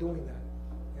for doing that.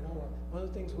 One of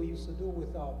the things we used to do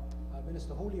with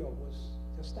Minister Julio was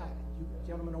just that. You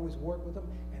gentlemen always work with him,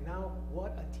 and now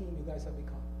what a team you guys have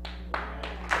become.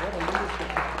 What a leadership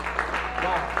team.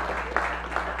 Wow.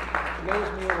 Blows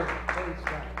me away. Praise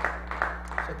God.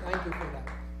 So thank you for that.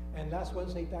 And last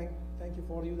Wednesday, thank you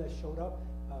for all of you that showed up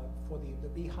for the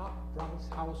B-Hop Bronx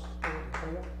House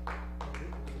prayer.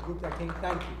 The group that came,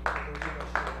 thank you for those of you that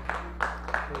showed up.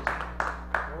 Praise God.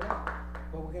 All right.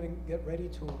 But we're going to get ready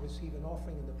to receive an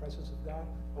offering in the presence of God.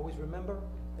 Always remember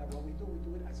that what we do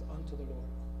it as unto the Lord.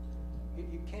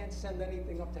 You can't send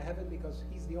anything up to heaven because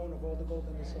he's the owner of all the gold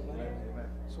and the silver. Amen.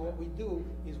 So what we do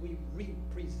is we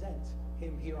represent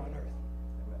him here on earth.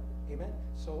 Amen.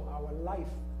 So our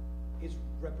life is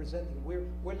representing. We're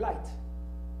light,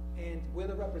 and we're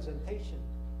the representation.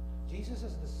 Jesus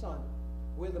is the sun.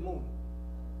 We're the moon.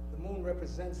 The moon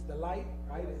represents the light,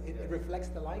 right? It reflects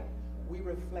the light. We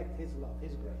reflect his love,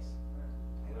 his grace.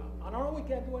 On our own, we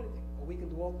can't do anything, but we can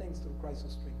do all things through Christ who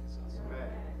strengthens us. Amen.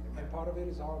 And part of it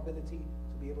is our ability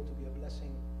to be able to be a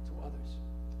blessing to others.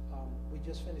 We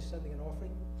just finished sending an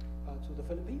offering to the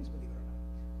Philippines, believe it or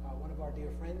not. One of our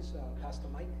dear friends, Pastor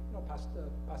Mike,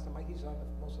 Pastor Mike, he's on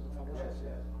most of the fellowships.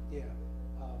 Yes. Yeah.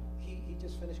 He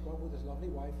just finished going with his lovely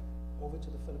wife over to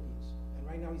the Philippines. And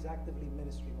right now he's actively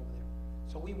ministering over there.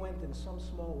 So we went in some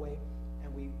small way,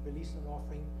 and we released an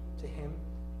offering to him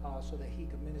so that he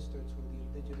could minister to the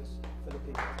indigenous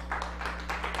Filipinos.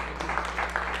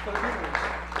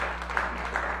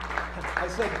 I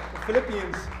said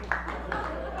Philippians.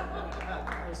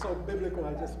 I was so biblical.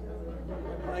 I just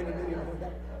reminded me of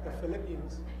the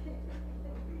Philippians.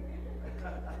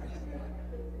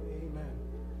 Amen.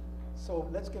 So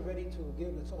let's get ready to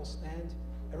give. Let's all stand.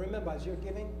 And remember, as you're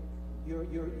giving, you're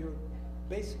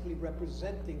basically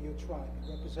representing your tribe.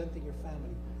 You're representing your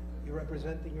family. You're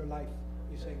representing your life.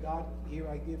 You say, God, here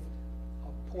I give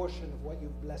a portion of what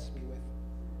you've blessed me with.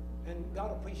 And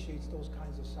God appreciates those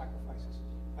kinds of sacrifices.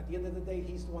 At the end of the day,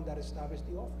 he's the one that established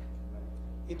the offering.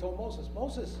 He told Moses,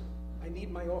 Moses, I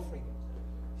need my offering.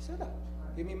 He said that.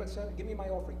 Give me my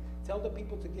offering. Tell the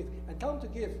people to give. And tell them to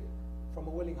give from a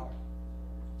willing heart.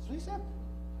 So he said,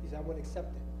 I will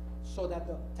accept it. So that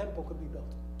the temple could be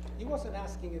built. He wasn't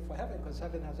asking it for heaven, because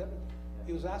heaven has everything.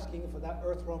 He was asking for that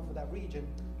earth realm, for that region,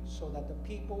 so that the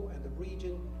people and the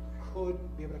region could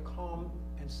be able to come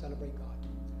and celebrate God.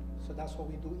 So that's what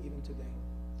we do even today.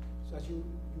 So as you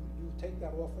take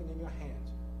that offering in your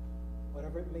hand,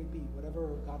 whatever it may be, whatever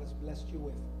God has blessed you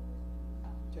with,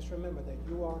 just remember that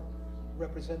you are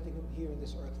representing him here in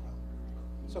this earth realm.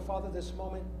 So Father, this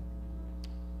moment,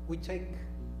 we take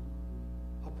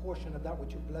a portion of that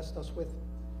which you blessed us with,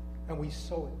 and we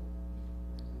sow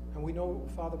it. And we know,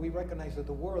 Father, we recognize that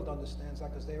the world understands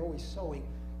that, because they're always sowing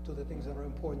to the things that are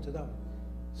important to them.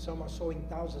 Some are sowing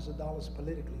thousands of dollars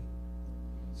politically.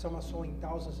 Some are sowing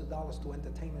thousands of dollars to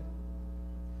entertainment.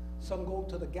 Some go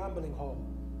to the gambling hall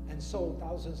and sow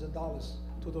thousands of dollars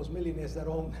to those millionaires that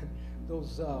own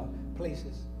those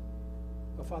places.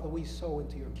 But Father, we sow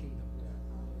into your kingdom,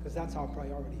 because that's our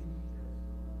priority.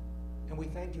 And we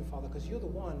thank you, Father, because you're the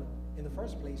one in the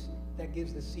first place that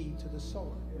gives the seed to the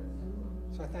sower.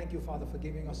 So I thank you, Father, for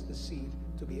giving us the seed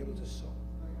to be able to sow.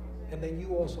 And then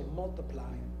you also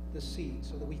multiply the seed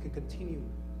so that we can continue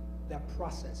that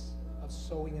process of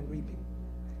sowing and reaping.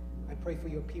 I pray for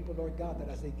your people, Lord God, that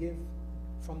as they give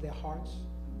from their hearts,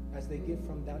 as they give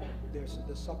from that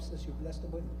the substance you blessed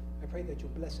them with, I pray that you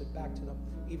bless it back to them,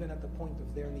 even at the point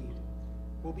of their need.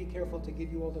 We'll be careful to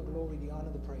give you all the glory, the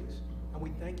honor, the praise. And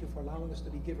we thank you for allowing us to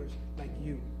be givers like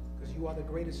you, because you are the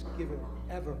greatest giver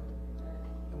ever.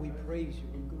 And we praise you,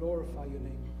 we glorify your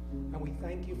name. And we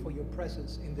thank you for your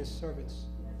presence in this service.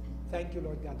 Thank you,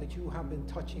 Lord God, that you have been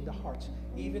touching the hearts.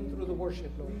 Even through the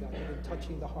worship, Lord God, you've been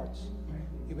touching the hearts.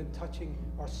 You've been touching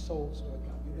our souls, Lord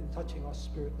God. You've been touching our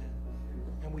spirit, man.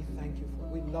 And we thank you for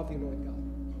it. We love you, Lord God.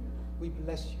 We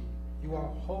bless you. You are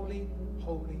holy,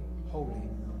 holy, holy.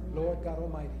 Lord God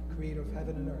Almighty, creator of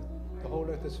heaven and earth. The whole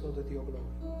earth is filled with your glory.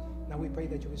 Now we pray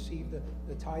that you receive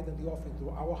the tithe and the offering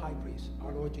through our high priest,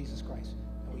 our Lord Jesus Christ.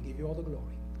 And we give you all the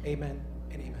glory. Amen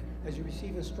and amen. As you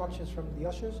receive instructions from the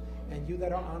ushers, and you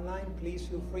that are online, please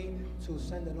feel free to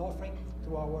send an offering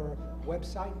through our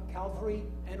website,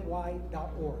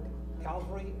 calvaryny.org.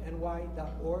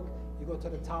 calvaryny.org. You go to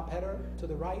the top header to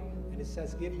the right, and it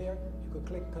says give there. You could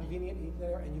click convenient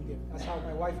there, and you give. That's how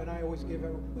my wife and I always give.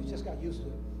 We just got used to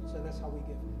it. So that's how we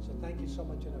give. So thank you so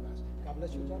much in advance. God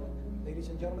bless you, gentlemen. Ladies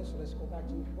and gentlemen, so let's go back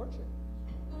to worship.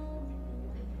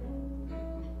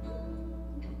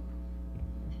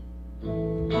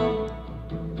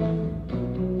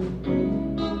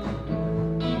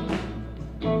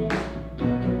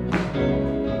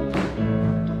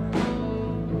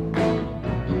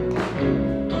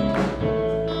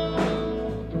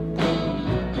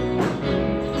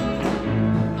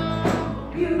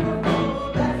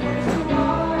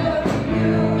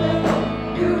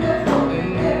 Beautiful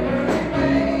in every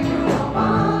way. You are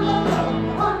wonderful.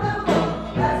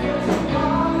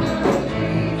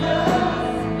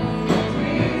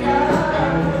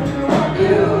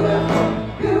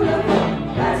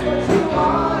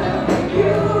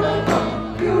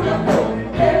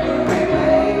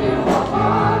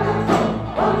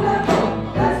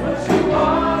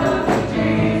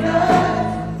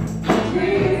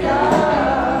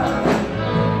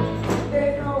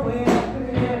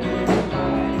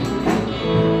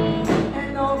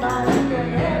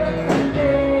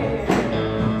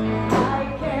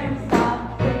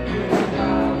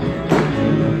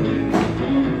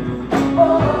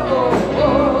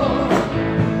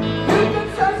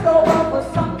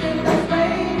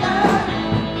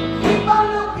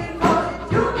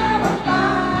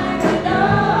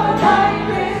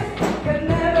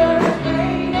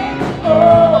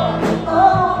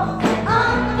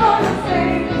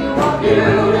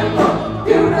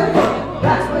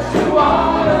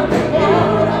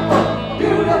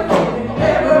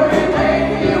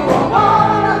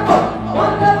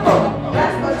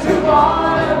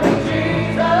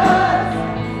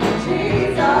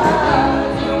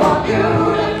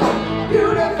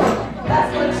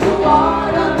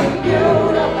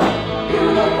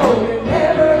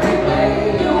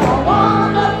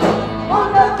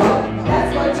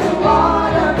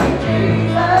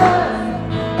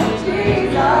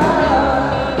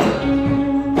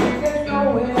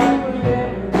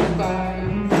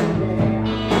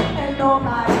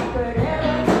 nobody could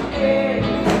ever forget.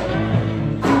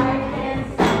 I can't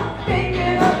stop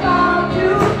thinking about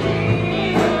you,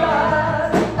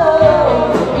 Jesus. Oh,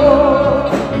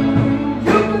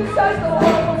 you could touch the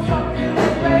world for something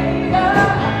that's greater.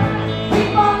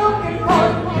 Keep on looking,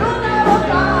 'cause you'll never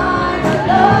find a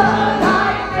love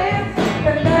like this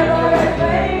that never is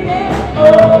fading.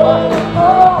 Oh,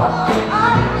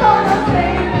 I'm gonna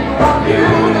sing. You're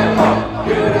beautiful,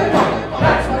 beautiful.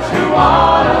 That's what you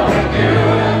ought to be,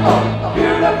 beautiful.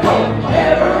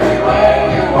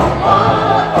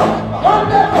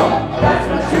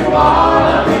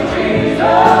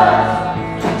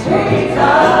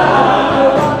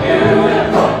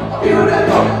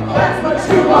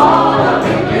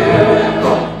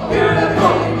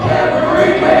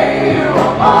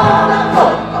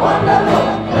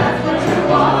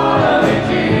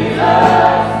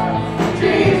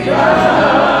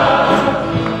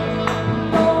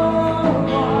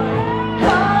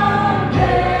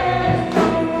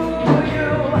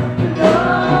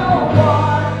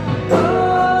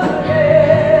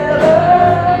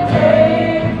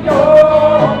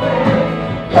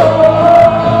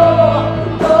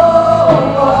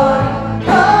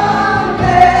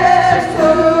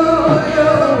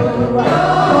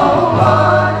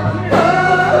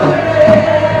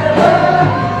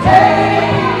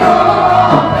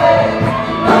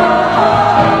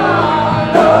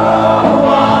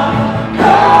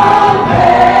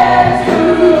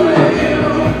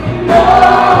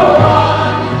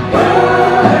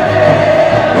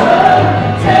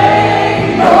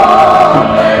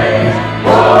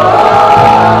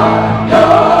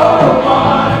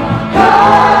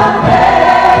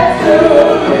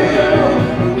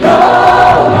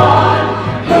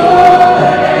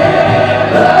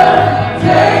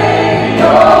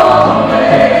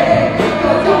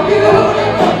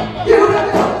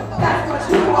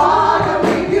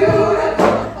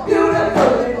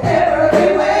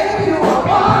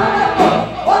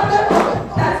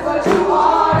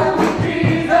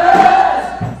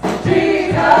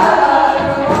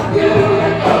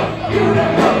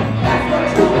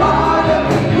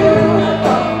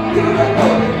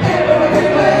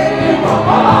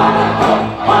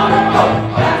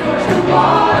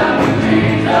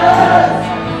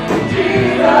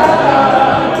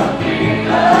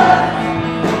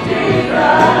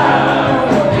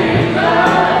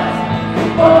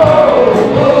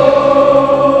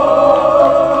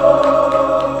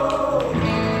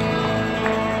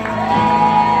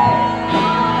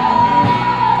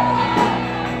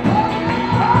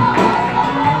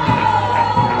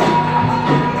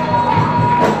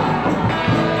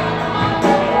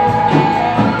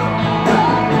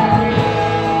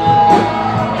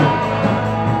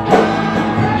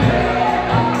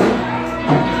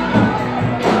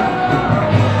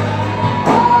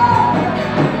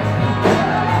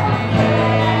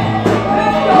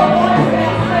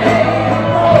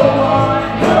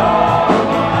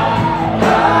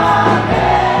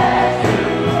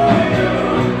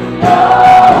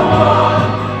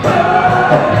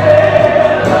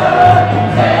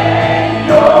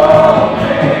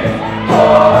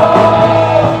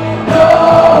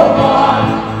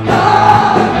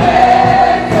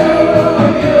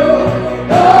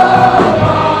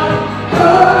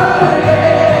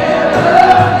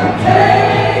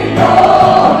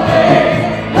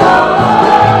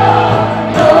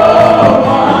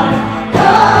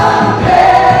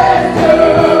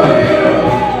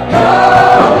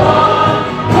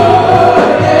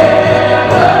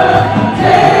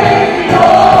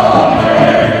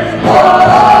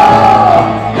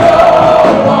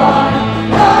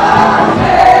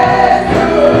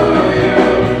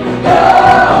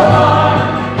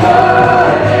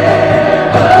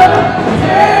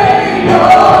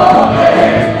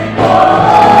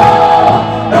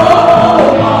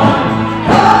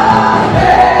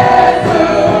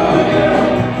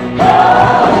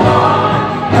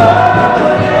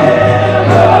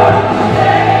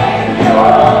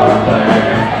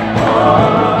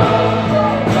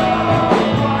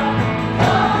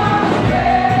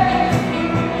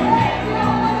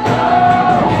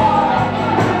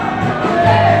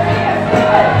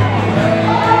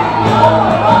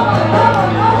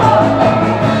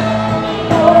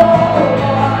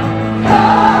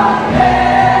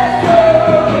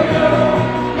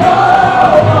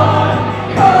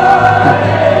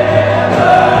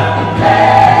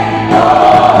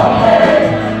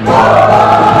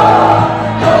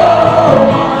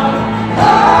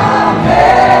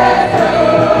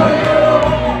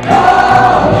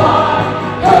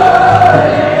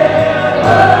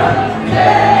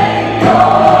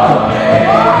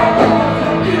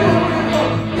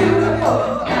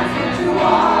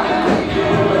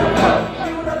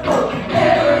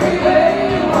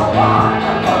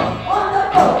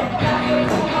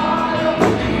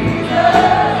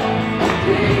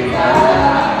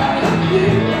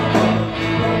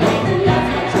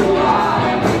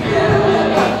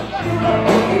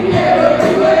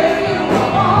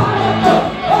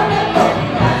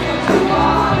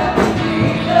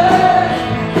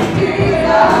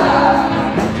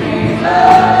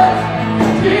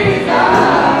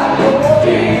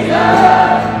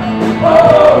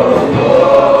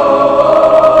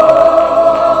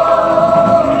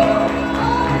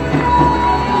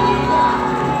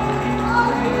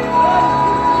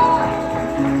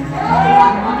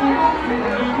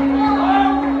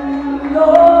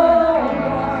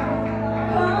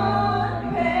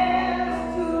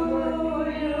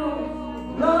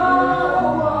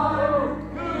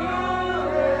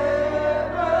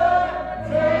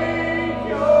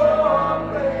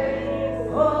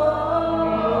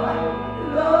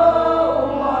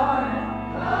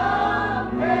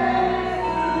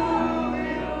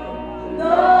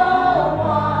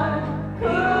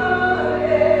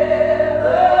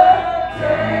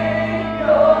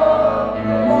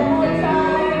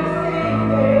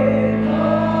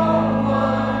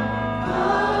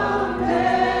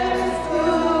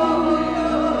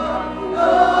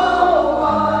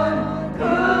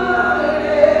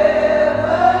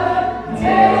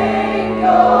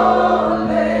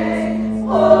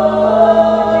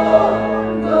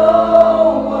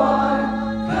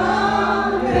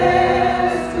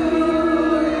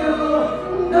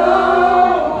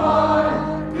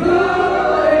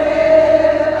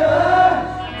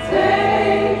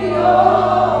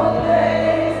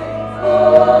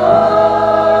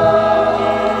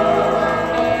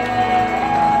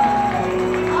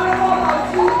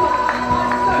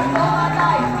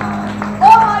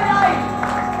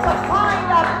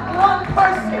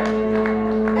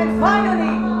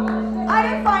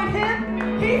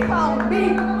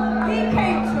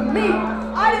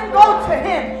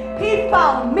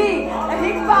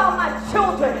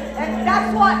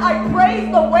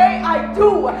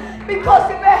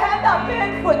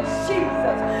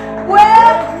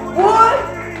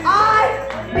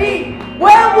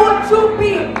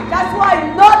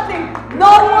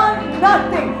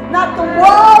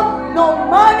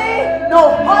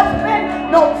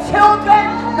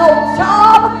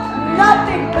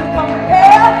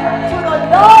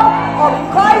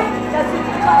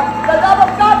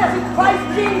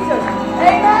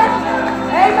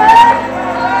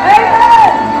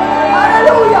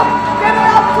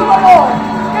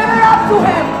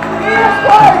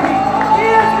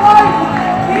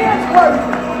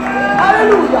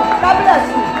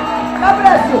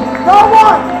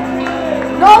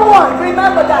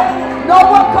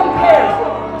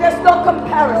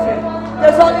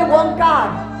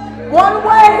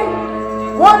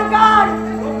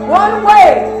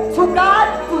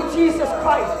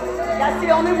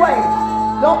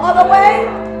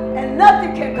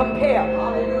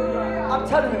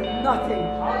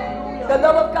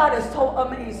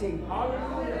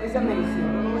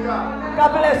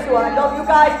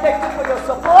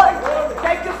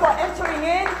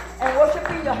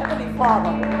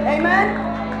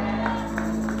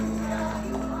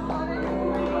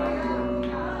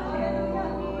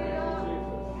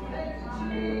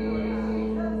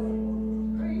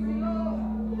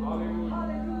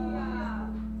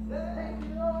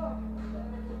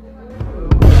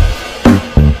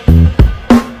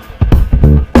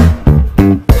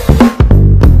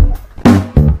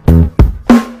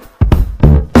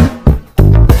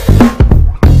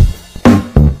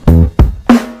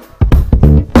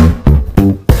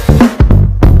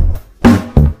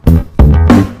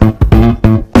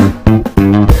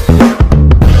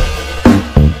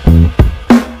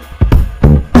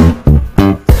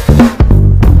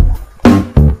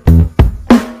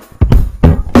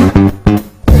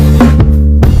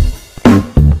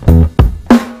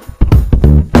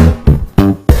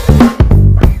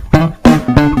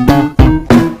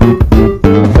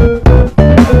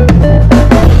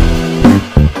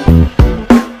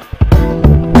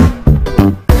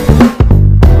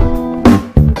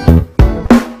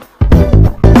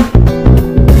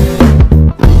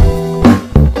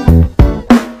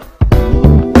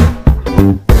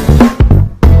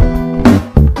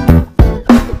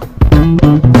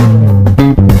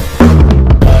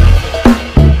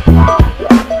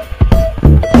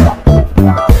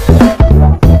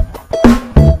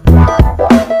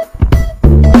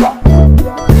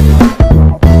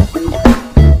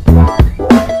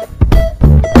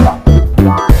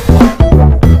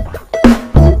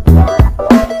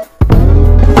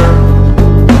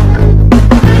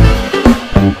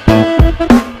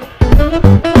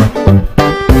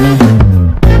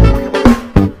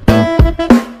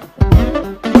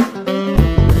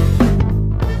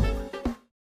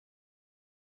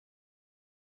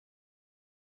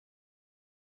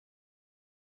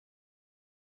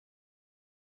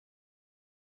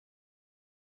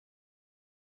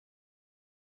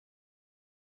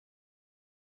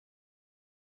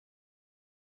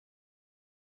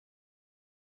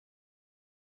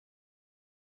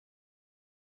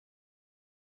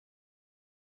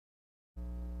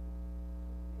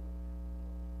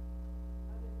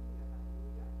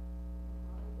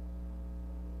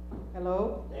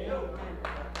 Hello?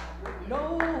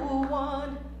 No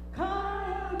one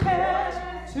compares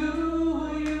to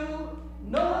you.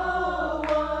 No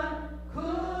one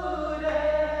could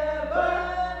ever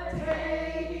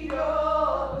take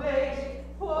your place.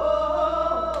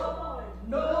 Oh,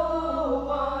 no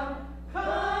one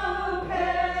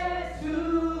compares to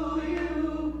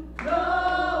you.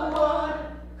 No one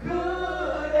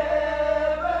could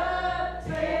ever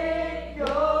take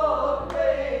your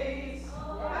place.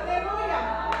 Hallelujah.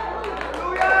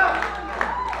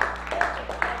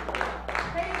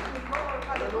 Praise the Lord.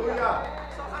 Hallelujah.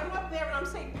 So I'm up there and I'm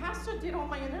saying, Pastor did all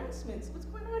my announcements. What's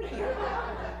going on here?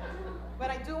 But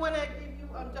I do want to give you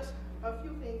just a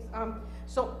few things.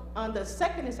 So on the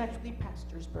 2nd is actually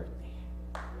Pastor's birthday.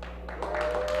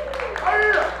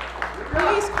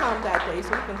 Please come that day so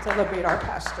we can celebrate our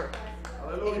pastor.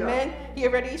 Hallelujah. Amen. He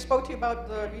already spoke to you about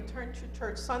the Return to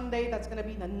Church Sunday. That's going to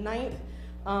be the 9th.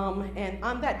 And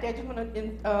on that day, I just want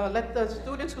to let the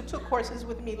students who took courses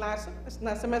with me last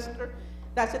semester,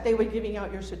 that's that they were giving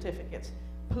out your certificates.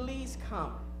 Please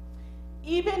come.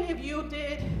 Even if you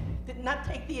did not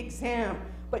take the exam,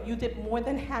 but you did more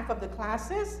than half of the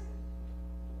classes,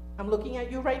 I'm looking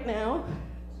at you right now,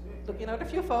 looking at a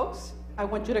few folks. I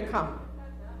want you to come.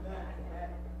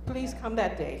 Please come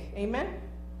that day. Amen.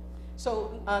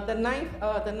 So the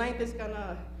 9th is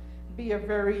gonna be a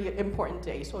very important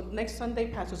day. So next Sunday,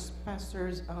 Pastor's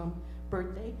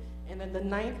birthday, and then the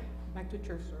 9th, back to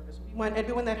church service. We want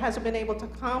everyone that hasn't been able to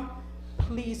come,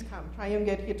 please come. Try and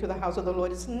get here to the house of the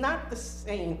Lord. It's not the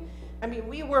same. I mean,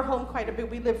 we were home quite a bit.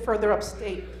 We lived further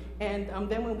upstate, and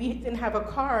then when we didn't have a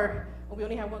car, we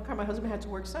only had one car. My husband had to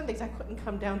work Sundays. I couldn't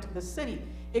come down to the city.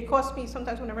 It cost me,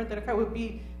 sometimes when I rented a car, would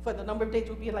be, for the number of days,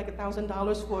 would be like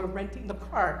 $1,000 for renting the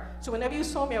car. So whenever you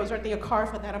saw me, I was renting a car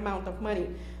for that amount of money.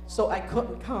 So I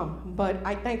couldn't come. But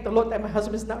I thank the Lord that my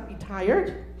husband is not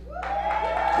retired.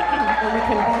 And we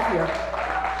can be here.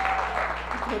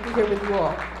 We can be here with you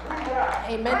all.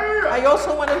 Amen. I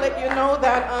also want to let you know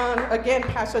that, again,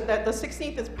 Pastor, that the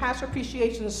 16th is Pastor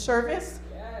Appreciation Service.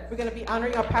 We're going to be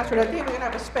honoring our pastor that day. We're going to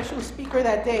have a special speaker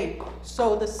that day.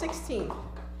 So the 16th.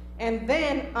 And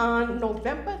then on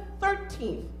November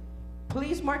 13th,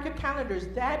 please mark your calendars.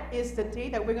 That is the day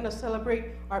that we're going to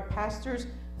celebrate our pastor's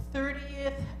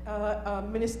 30th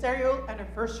ministerial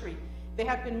anniversary. They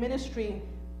have been ministering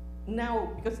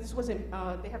now, because this wasn't,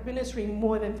 they have been ministering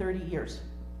more than 30 years.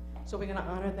 So we're going to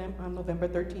honor them on November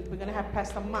 13th. We're going to have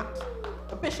Pastor Mott,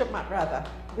 Bishop Mott rather,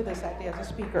 with us that day as a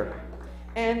speaker.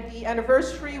 And the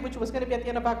anniversary, which was going to be at the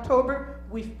end of October,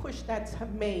 we've pushed that to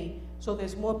May. So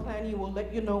there's more planning. We'll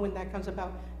let you know when that comes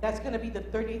about. That's going to be the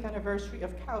 30th anniversary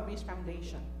of Calvary's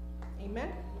Foundation.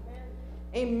 Amen?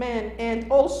 Amen. And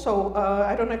also,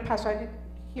 I don't know if Pastor, I didn't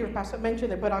hear Pastor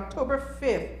mention it, but October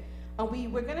 5th,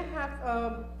 we're going to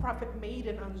have Prophet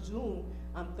Maiden on Zoom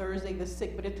on Thursday the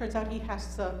 6th, but it turns out he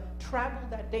has to travel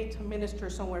that day to minister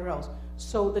somewhere else.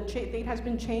 So the date has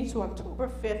been changed to October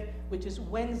 5th, which is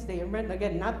Wednesday. And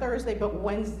again, not Thursday, but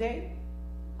Wednesday,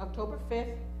 October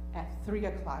 5th at 3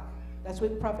 o'clock. That's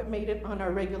with Prophet Maiden on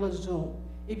our regular Zoom.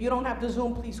 If you don't have the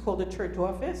Zoom, please call the church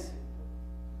office.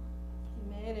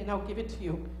 Amen, and I'll give it to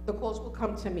you. The calls will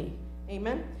come to me.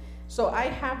 Amen. So I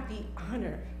have the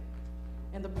honor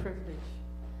and the privilege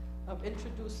of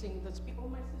introducing the speaker. Oh,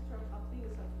 my sister, I'll clean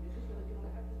this up for you, just so that you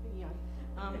don't have to be on.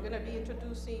 I'm going to be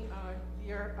introducing our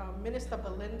dear Minister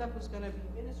Belinda, who's going to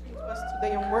be ministering to us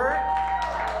today in word.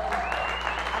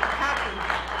 I'm happy.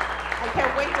 I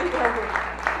can't wait to hear her word.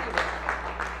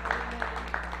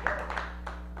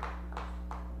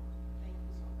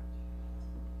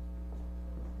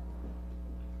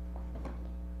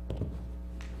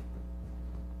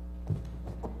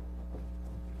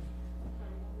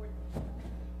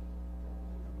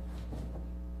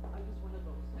 Thank you so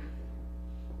much.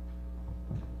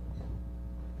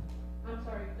 I'm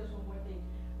sorry, just one more thing.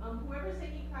 Whoever's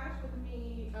taking class with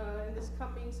me in this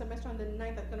coming semester on the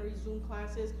 9th, that's going to resume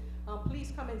classes,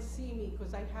 please come and see me,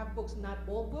 because I have books, not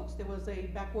all books. There was a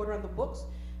back order on the books,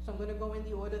 so I'm going to go in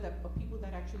the order that of people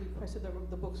that actually requested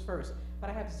the books first. But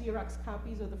I have Xerox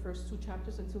copies of the first 2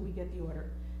 chapters until we get the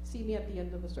order. See me at the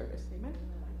end of the service. Amen?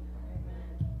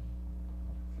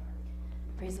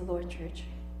 Praise the Lord, church.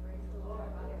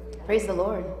 Praise the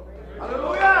Lord.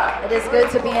 Hallelujah. It is good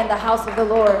to be in the house of the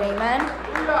Lord. Amen.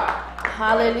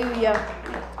 Hallelujah.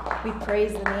 Hallelujah. We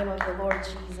praise the name of the Lord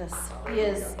Jesus. He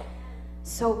is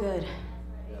so good.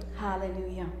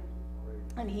 Hallelujah.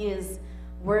 And He is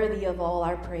worthy of all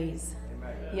our praise.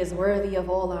 He is worthy of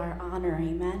all our honor.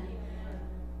 Amen.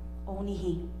 Only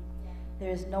He.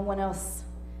 There is no one else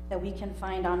that we can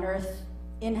find on earth,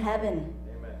 in heaven,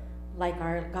 like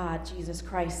our God, Jesus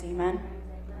Christ. Amen.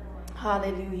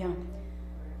 Hallelujah.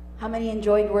 How many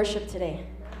enjoyed worship today?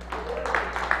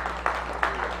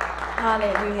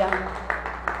 Hallelujah.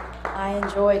 I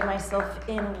enjoyed myself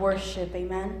in worship.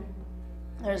 Amen.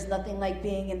 There's nothing like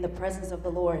being in the presence of the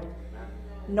Lord,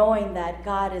 knowing that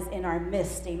God is in our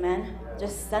midst. Amen.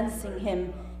 Just sensing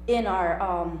Him in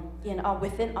our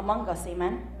within among us.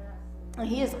 Amen. And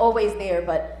He is always there,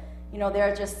 but you know,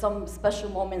 there are just some special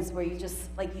moments where you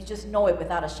just know it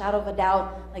without a shadow of a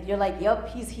doubt. Like you're like, yep,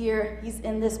 He's here. He's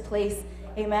in this place.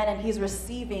 Amen. And He's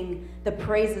receiving the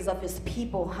praises of His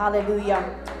people.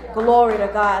 Hallelujah. Glory to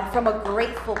God from a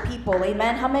grateful people.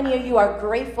 Amen. How many of you are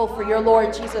grateful for your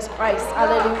Lord Jesus Christ?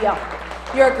 Hallelujah.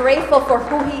 You're grateful for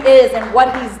who He is and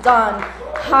what He's done.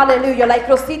 Hallelujah. Like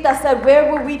Rosita said, where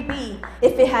would we be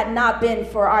if it had not been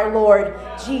for our Lord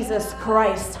Jesus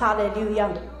Christ?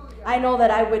 Hallelujah. I know that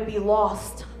I would be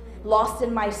lost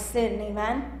in my sin.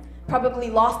 Amen. Probably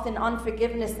lost in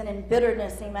unforgiveness and in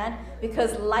bitterness. Amen.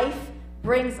 Because life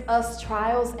brings us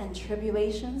trials and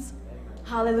tribulations.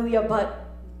 Hallelujah. But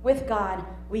with God,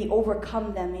 we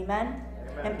overcome them. Amen.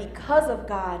 And because of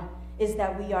God is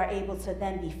that we are able to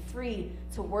then be free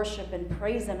to worship and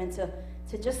praise Him and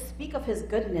to just speak of His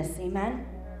goodness. Amen.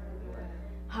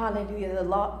 Hallelujah. The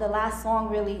last song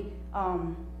really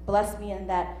blessed me in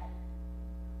that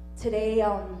today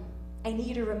I need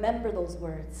you to remember those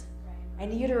words. I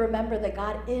need you to remember that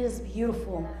God is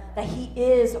beautiful, that He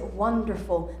is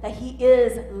wonderful, that He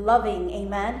is loving.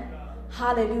 Amen.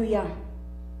 Hallelujah.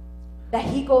 That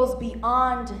He goes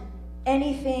beyond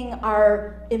anything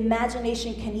our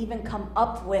imagination can even come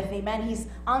up with. Amen. He's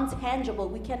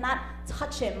untangible. We cannot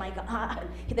touch Him, my God.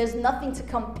 There's nothing to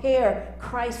compare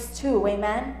Christ to.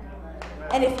 Amen.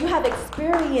 And if you have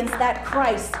experienced that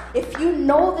Christ, if you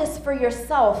know this for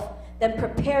yourself, then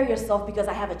prepare yourself, because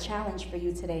I have a challenge for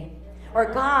you today.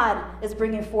 Or God is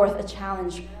bringing forth a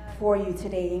challenge for you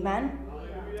today. Amen.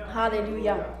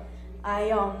 Hallelujah.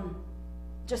 I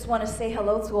just want to say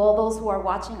hello to all those who are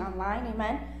watching online.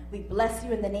 Amen. We bless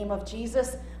you in the name of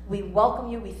Jesus. We welcome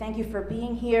you. We thank you for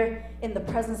being here in the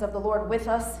presence of the Lord with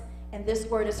us. And this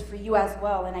word is for you as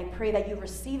well. And I pray that you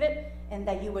receive it and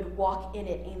that you would walk in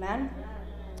it. Amen.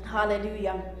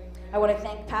 Hallelujah. I want to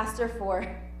thank Pastor for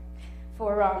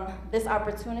this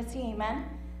opportunity. Amen.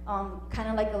 Kind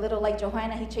of like a little like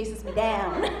Johanna, he chases me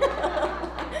down.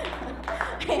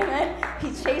 Amen.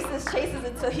 He chases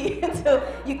until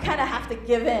you kind of have to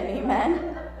give in.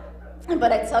 Amen.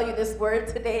 But I tell you, this word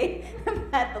today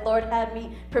that the Lord had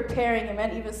me preparing,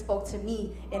 amen, even spoke to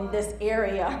me in this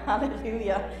area.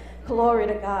 Hallelujah. Glory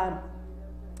to God.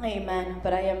 Amen.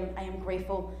 But I am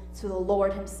grateful to the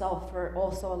Lord Himself for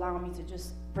also allowing me to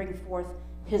just bring forth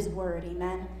His word.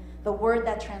 Amen. The word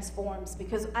that transforms,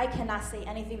 because I cannot say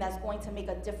anything that's going to make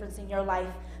a difference in your life.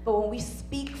 But when we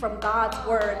speak from God's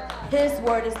word, His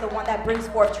word is the one that brings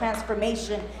forth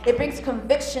transformation. It brings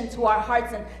conviction to our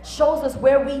hearts and shows us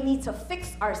where we need to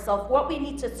fix ourselves, what we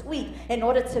need to tweak in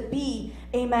order to be,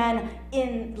 amen,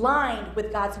 in line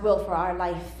with God's will for our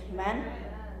life. Amen.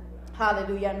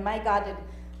 Hallelujah. And my God,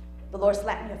 the Lord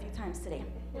slapped me a few times today.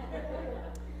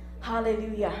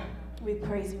 Hallelujah. We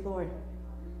praise you, Lord.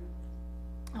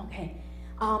 Okay,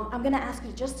 I'm going to ask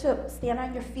you just to stand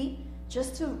on your feet,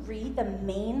 just to read the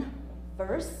main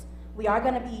verse. I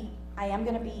am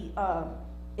going to be,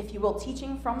 if you will,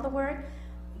 teaching from the word,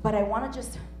 but I want to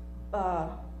just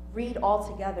read all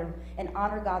together and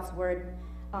honor God's word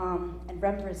and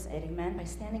reverence it, amen, by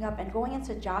standing up and going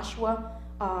into Joshua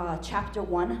chapter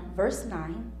 1, verse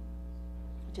 9,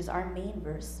 which is our main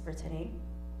verse for today.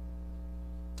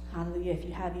 Hallelujah. If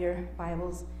you have your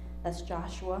Bibles, that's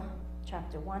Joshua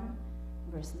chapter 1,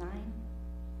 verse 9.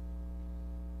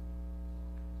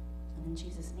 And in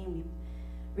Jesus' name,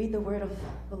 we read the word of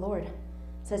the Lord. It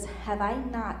says, "Have I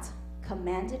not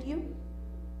commanded you?"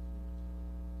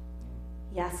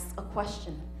 He asks a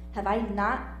question. Have I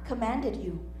not commanded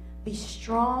you? Be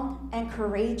strong and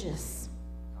courageous.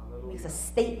 He makes a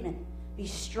statement. Be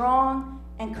strong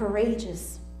and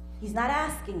courageous. He's not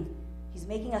asking. He's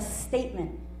making a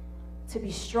statement. To be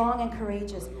strong and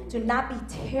courageous. Do not be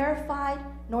terrified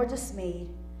nor dismayed,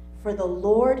 for the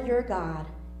Lord your God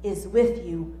is with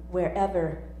you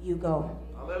wherever you go.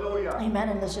 Hallelujah. Amen.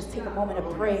 And let's just take a moment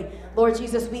to pray. Lord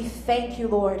Jesus, we thank you,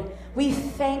 Lord. We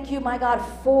thank you, my God,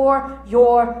 for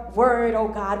your word, oh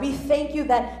God. We thank you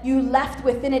that you left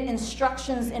within it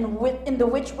instructions in the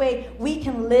which way we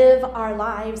can live our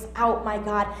lives out, my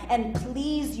God, and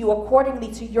please you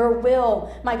accordingly to your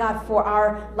will, my God, for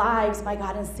our lives, my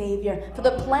God and Savior. For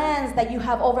the plans that you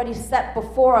have already set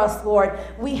before us, Lord,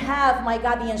 we have, my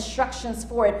God, the instructions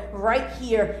for it right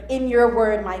here in your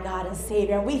word, my God and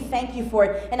Savior. And we thank you for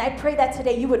it. And I pray that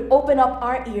today you would open up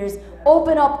our ears,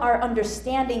 open up our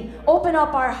understanding, open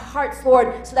up our hearts,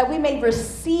 Lord, so that we may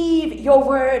receive your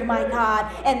word, my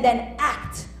God, and then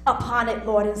act upon it,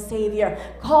 Lord and Savior.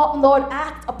 Lord,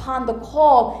 act upon the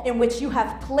call in which you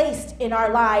have placed in our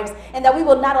lives, and that we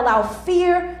will not allow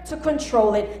fear to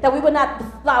control it, that we will not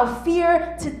allow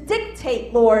fear to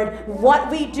dictate, Lord,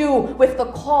 what we do with the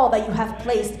call that you have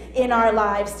placed in our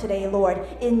lives today, Lord.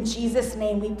 In Jesus'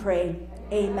 name we pray.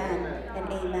 Amen and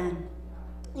amen.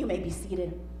 You may be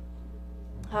seated.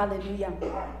 Hallelujah.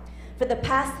 For the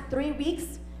past 3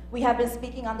 weeks, we have been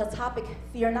speaking on the topic,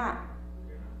 fear not.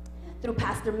 Through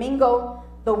Pastor Mingo,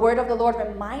 the word of the Lord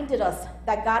reminded us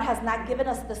that God has not given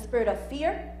us the spirit of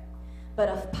fear, but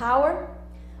of power,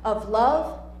 of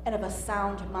love, and of a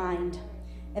sound mind.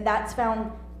 And that's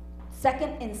found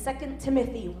in 2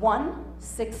 Timothy 1,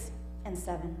 6, and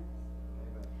 7.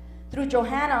 Through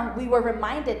Johanna, we were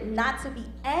reminded not to be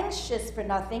anxious for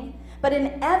nothing, but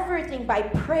in everything by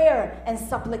prayer and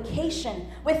supplication,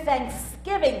 with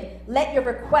thanksgiving, let your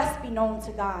requests be known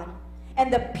to God.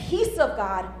 And the peace of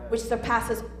God, which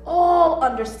surpasses all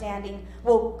understanding,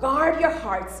 will guard your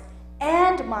hearts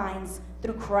and minds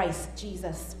through Christ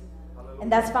Jesus.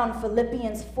 And that's found in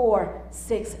Philippians 4,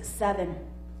 6, 7.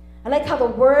 I like how the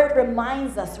word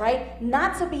reminds us, right?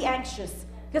 Not to be anxious.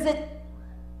 Because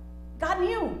God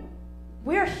knew.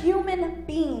 We're human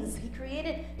beings. He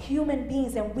created human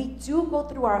beings. And we do go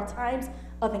through our times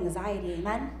of anxiety.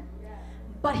 Amen?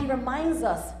 But he reminds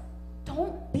us,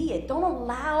 don't be it. Don't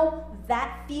allow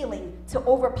that feeling to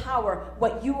overpower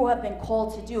what you have been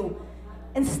called to do.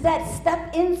 Instead,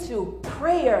 step into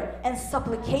prayer and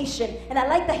supplication. And I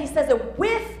like that he says it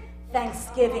with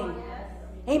thanksgiving.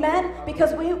 Amen?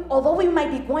 Because although we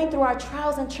might be going through our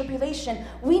trials and tribulation,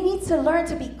 we need to learn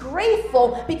to be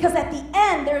grateful, because at the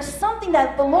end, there is something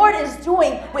that the Lord is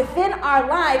doing within our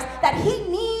lives that he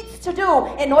needs to do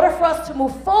in order for us to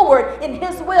move forward in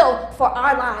his will for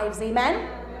our lives. Amen?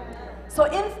 So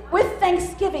with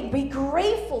thanksgiving, be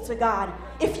grateful to God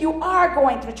if you are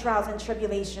going through trials and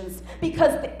tribulations,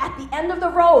 because at the end of the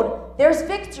road, there's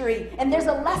victory and there's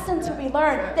a lesson to be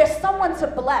learned. There's someone to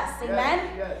bless. Amen?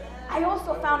 Yes. I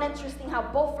also found interesting how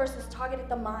both verses targeted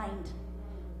the mind.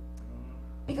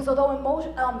 Because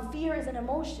although fear is an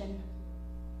emotion,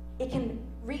 it can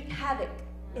wreak havoc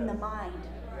in the mind.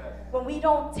 When we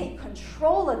don't take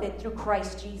control of it through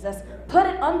Christ Jesus, put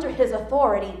it under his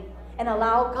authority, and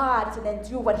allow God to then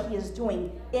do what he is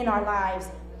doing in our lives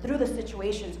through the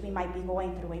situations we might be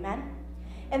going through. Amen?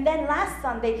 And then last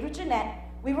Sunday, through Jeanette,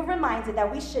 we were reminded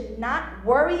that we should not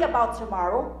worry about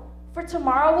tomorrow, for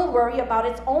tomorrow will worry about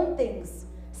its own things.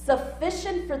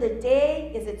 Sufficient for the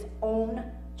day is its own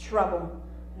trouble.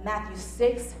 Matthew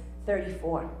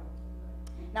 6:34.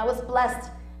 Now, I was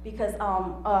blessed because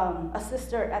a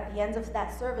sister at the end of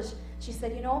that service, she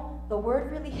said, the word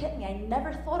really hit me. I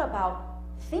never thought about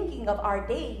thinking of our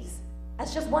days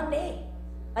as just one day.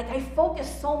 Like, I focus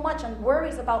so much on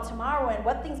worries about tomorrow and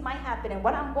what things might happen and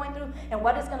what I'm going through and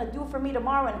what it's going to do for me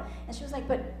tomorrow. And she was like,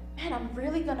 but man, I'm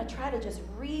really going to try to just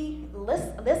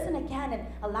listen again and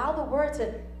allow the word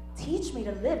to teach me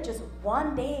to live just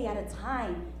one day at a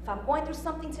time. If I'm going through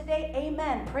something today,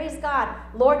 amen. Praise God.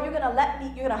 Lord, you're going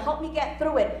to help me get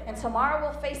through it. And tomorrow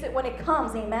we'll face it when it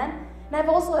comes. Amen. And I've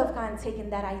also kind of taken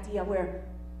that idea where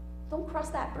don't cross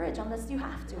that bridge unless you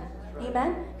have to.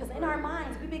 Amen? Because in our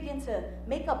minds, we begin to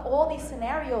make up all these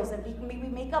scenarios and we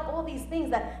make up all these things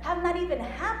that have not even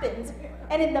happened.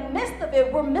 And in the midst of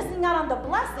it, we're missing out on the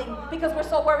blessing because we're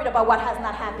so worried about what has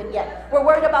not happened yet. We're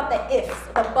worried about the ifs,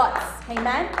 the buts.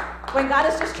 Amen? When God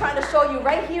is just trying to show you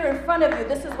right here in front of you,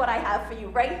 this is what I have for you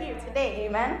right here today.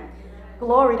 Amen?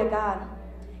 Glory to God.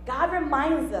 God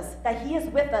reminds us that he is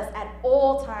with us at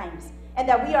all times and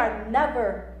that we are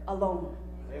never alone.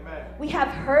 Amen. We have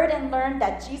heard and learned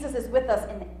that Jesus is with us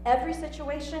in every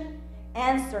situation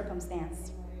and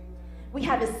circumstance. We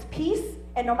have his peace,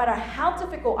 and no matter how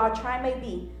difficult our trial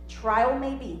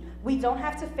may be, we don't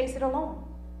have to face it alone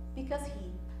because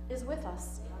he is with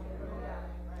us.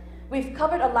 We've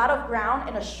covered a lot of ground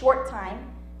in a short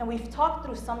time, and we've talked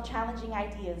through some challenging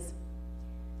ideas,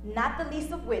 not the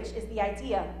least of which is the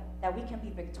idea that we can be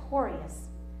victorious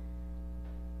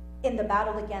in the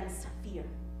battle against fear.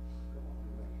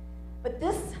 But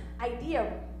this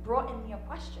idea brought in me a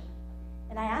question.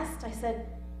 And I said,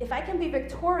 if I can be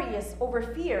victorious over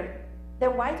fear,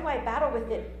 then why do I battle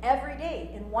with it every day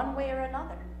in one way or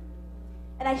another?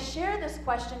 And I share this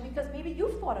question because maybe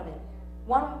you've thought of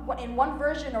it in one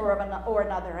version or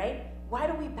another, right? Why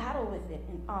do we battle with it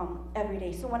every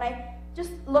day? So when I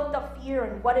just looked up fear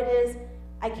and what it is,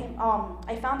 I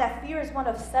found that fear is one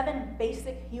of 7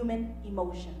 basic human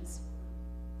emotions.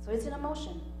 So it's an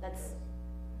emotion that's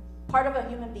part of a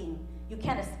human being. You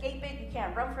can't escape it, you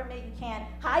can't run from it, you can't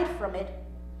hide from it,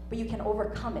 but you can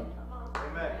overcome it.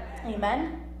 Amen.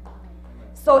 Amen?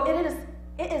 So it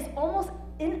is almost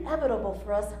inevitable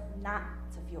for us not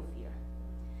to feel fear.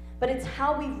 But it's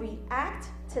how we react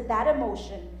to that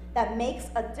emotion that makes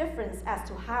a difference as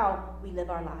to how we live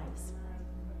our lives.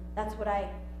 That's what I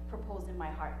proposed in my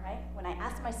heart, right? When I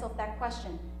asked myself that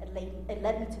question, it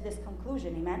led me to this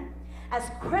conclusion, amen? As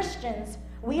Christians,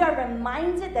 we are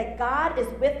reminded that God is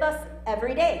with us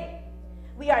every day.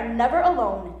 We are never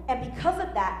alone, and because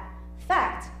of that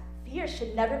fact, fear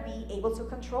should never be able to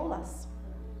control us.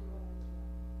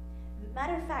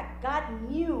 Matter of fact, God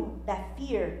knew that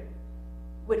fear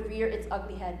would rear its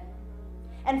ugly head.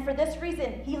 And for this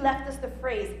reason, he left us the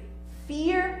phrase,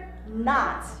 fear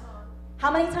not.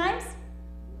 How many times?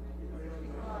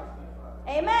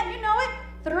 Amen. You know it.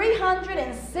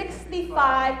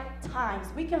 365 times.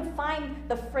 We can find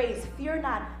the phrase, fear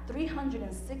not,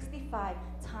 365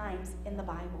 times in the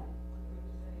Bible.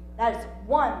 That is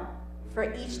one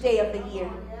for each day of the year.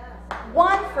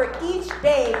 One for each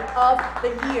day of the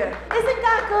year. Isn't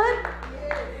God good?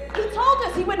 He told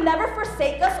us he would never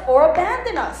forsake us or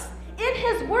abandon us. In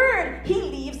his word, he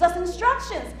leaves us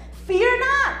instructions. Fear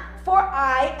not, for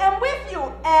I am with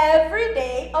you every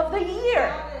day of the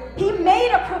year. He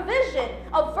made a provision,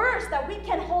 a verse that we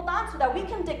can hold on to, that we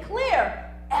can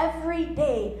declare every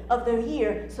day of the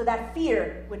year so that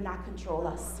fear would not control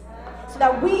us. So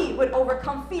that we would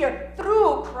overcome fear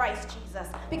through Christ Jesus.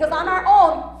 Because on our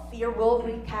own, fear will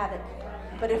wreak havoc.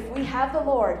 But if we have the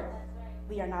Lord,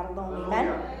 we are not alone.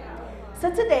 Amen? So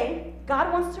today,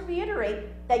 God wants to reiterate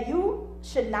that you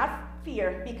should not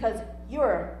fear because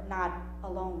you're not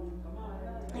alone.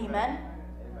 Amen?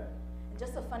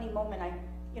 Just a funny moment. I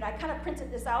kind of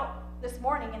printed this out this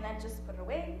morning and then just put it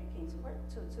away, came to work,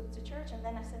 to church, and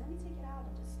then I said, let me take it out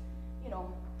and just,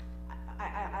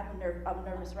 I'm a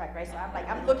nervous wreck, right? So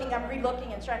I'm looking, I'm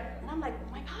re-looking and trying, and I'm like,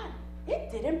 oh my God,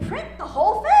 it didn't print the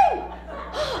whole thing.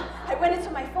 I went into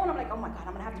my phone, I'm like, oh my God,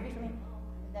 I'm gonna have to read from it.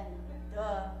 And then, it's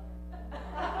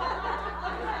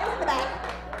in the back.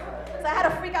 So I had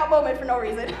a freak out moment for no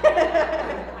reason.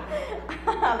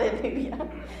 Hallelujah.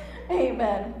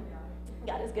 Amen.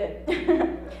 God is good.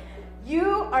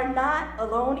 You are not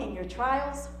alone in your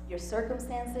trials, your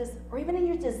circumstances, or even in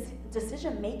your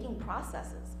decision-making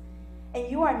processes. And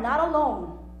you are not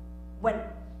alone when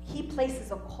he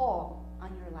places a call on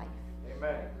your life.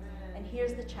 Amen. And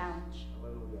here's the challenge.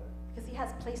 Hallelujah. Because he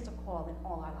has placed a call in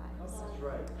all our lives. That's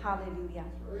right. Hallelujah.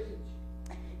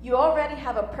 You already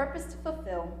have a purpose to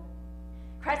fulfill.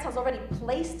 Christ has already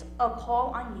placed a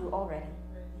call on you already.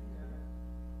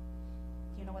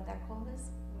 You know what that call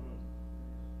is?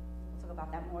 We'll talk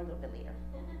about that more a little bit later.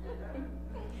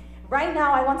 Right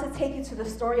now, I want to take you to the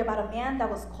story about a man that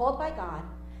was called by God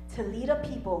to lead a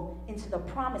people into the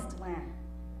promised land.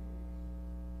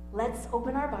 Let's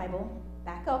open our Bible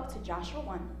back up to Joshua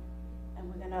 1, and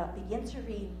we're going to begin to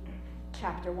read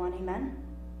chapter 1, amen?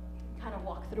 Kind of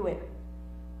walk through it.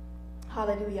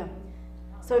 Hallelujah.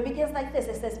 So it begins like this.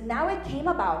 It says, now it came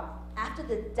about after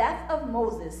the death of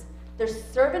Moses, the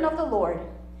servant of the Lord,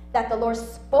 that the Lord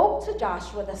spoke to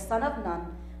Joshua, the son of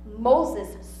Nun,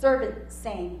 Moses' servant,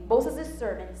 saying, Moses,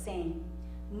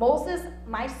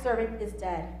 my servant, is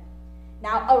dead.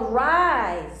 Now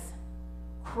arise,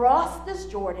 cross this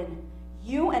Jordan,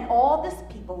 you and all this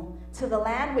people, to the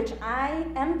land which I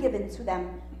am given to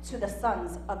them, to the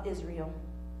sons of Israel.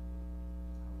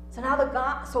 So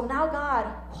now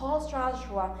God calls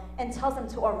Joshua and tells him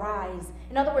to arise.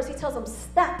 In other words, he tells him,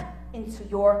 step into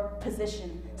your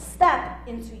position. Step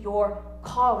into your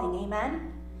calling.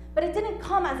 Amen? But it didn't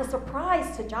come as a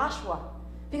surprise to Joshua.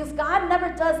 Because God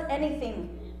never does anything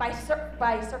by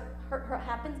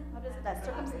happens. What is that?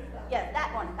 Circumstance? Yeah,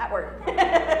 that word.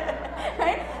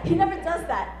 Right? He never does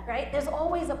that, right? There's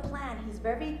always a plan. He's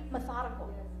very methodical.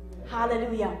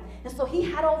 Hallelujah. And so he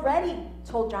had already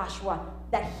told Joshua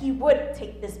that he would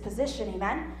take this position,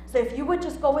 amen? So if you would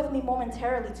just go with me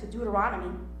momentarily to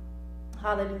Deuteronomy.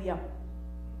 Hallelujah.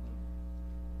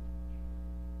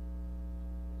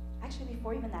 Actually,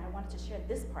 before even that, I wanted to share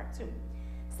this part too.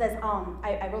 It says,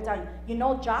 I wrote down,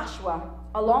 Joshua,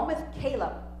 along with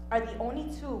Caleb, are the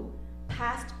only two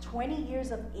past 20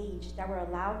 years of age that were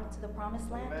allowed into the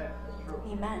promised land.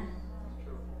 Amen.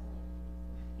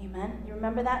 Amen. You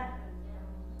remember that?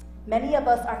 Many of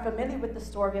us are familiar with the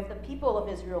story of the people of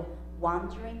Israel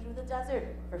wandering through the desert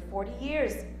for 40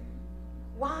 years.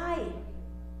 Why?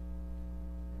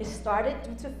 It started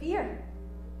due to fear.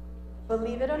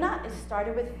 Believe it or not, it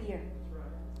started with fear.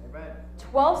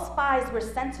 12 spies were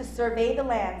sent to survey the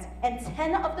land, and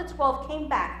 10 of the 12 came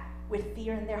back with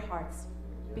fear in their hearts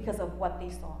because of what they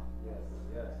saw.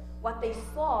 What they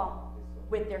saw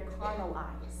with their carnal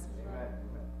eyes.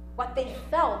 What they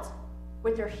felt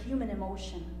with their human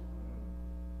emotion.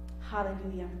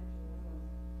 Hallelujah.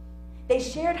 They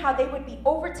shared how they would be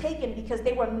overtaken because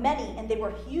they were many and they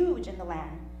were huge in the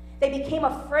land. They became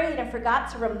afraid and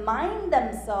forgot to remind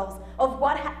themselves of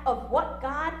what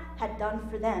God had done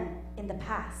for them in the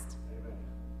past. Amen.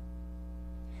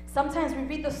 Sometimes we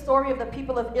read the story of the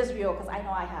people of Israel, because I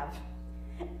know I have,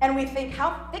 and we think,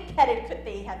 how thick-headed could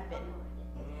they have been?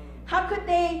 How could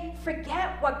they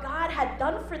forget what God had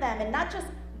done for them? And not just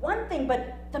one thing,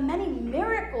 but the many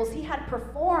miracles he had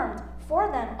performed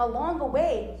for them along the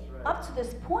way up to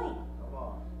this point.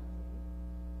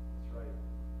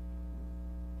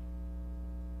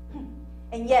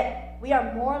 And yet, we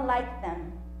are more like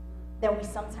them than we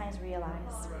sometimes realize.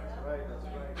 That's right.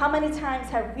 How many times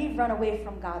have we run away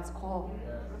from God's call?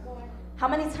 How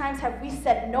many times have we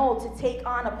said no to take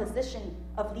on a position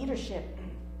of leadership?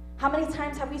 How many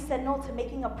times have we said no to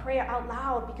making a prayer out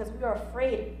loud because we are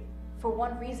afraid for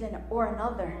one reason or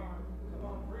another?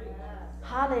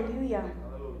 Hallelujah.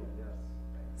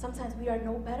 Sometimes we are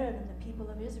no better than the people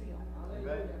of Israel.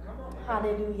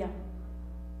 Hallelujah.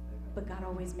 But God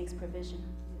always makes provision.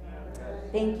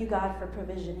 Thank you, God, for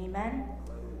provision. Amen.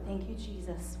 Thank you,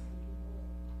 Jesus.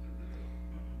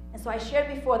 And so I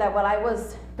shared before that while I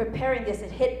was preparing this,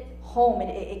 it hit home.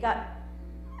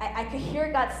 I could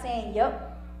hear God saying,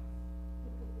 yep.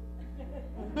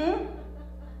 Mm-hmm.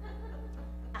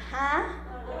 Uh-huh.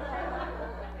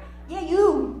 Yeah,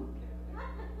 you.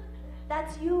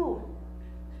 That's you.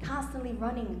 Constantly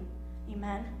running.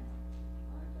 Amen.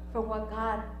 For what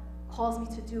God calls me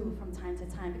to do from time to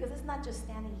time, because it's not just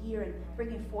standing here and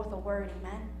bringing forth a word,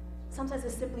 amen. Sometimes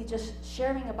it's simply just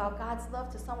sharing about God's love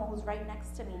to someone who's right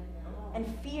next to me, and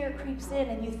fear creeps in,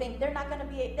 and you think they're not going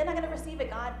to receive it,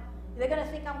 God. They're going to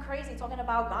think I'm crazy talking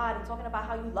about God and talking about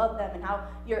how you love them and how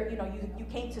you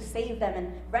came to save them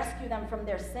and rescue them from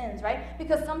their sins, right?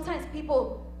 Because sometimes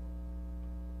people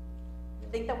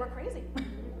think that we're crazy,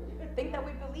 think that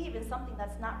we believe in something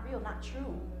that's not real, not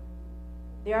true.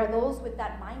 There are those with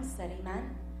that mindset,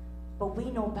 amen? But we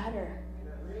know better.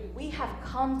 We have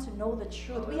come to know the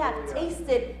truth. We have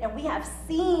tasted and we have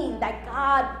seen that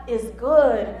God is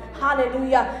good.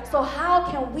 Hallelujah. So how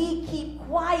can we keep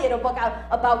quiet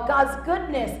about God's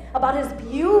goodness, about his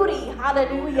beauty?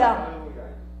 Hallelujah.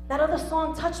 That other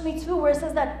song touched me too, where it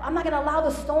says that I'm not going to allow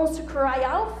the stones to cry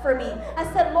out for me.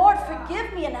 I said, Lord,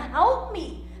 forgive me and help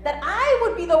me, that I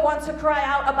would be the one to cry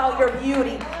out about your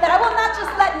beauty. That I will not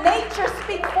just let nature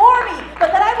speak for me,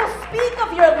 but that I will speak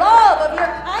of your love, of your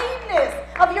kindness,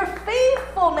 of your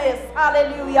faithfulness.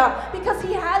 Hallelujah. Because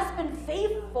he has been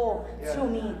faithful to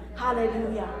me.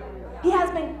 Hallelujah. He has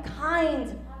been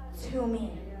kind to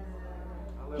me.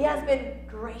 He has been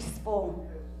graceful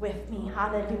with me.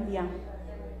 Hallelujah.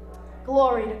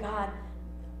 Glory to God.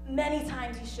 Many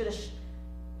times he should have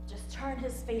just turned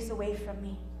his face away from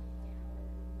me.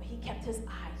 He kept his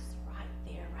eyes right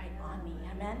there, right on me.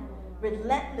 Amen.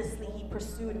 Relentlessly, he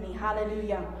pursued me.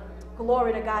 Hallelujah.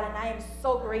 Glory to God. And I am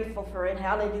so grateful for it.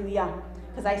 Hallelujah.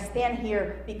 Because I stand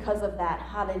here because of that.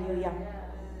 Hallelujah.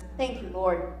 Thank you,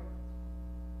 Lord.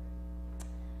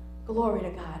 Glory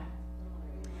to God.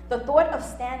 The thought of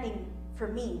standing for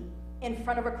me in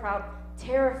front of a crowd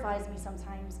terrifies me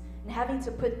sometimes. And having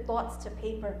to put thoughts to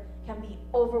paper can be an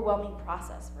overwhelming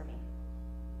process for me.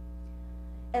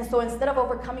 And so instead of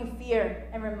overcoming fear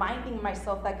and reminding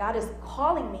myself that God is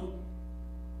calling me,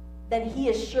 then he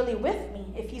is surely with me.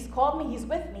 If he's called me, he's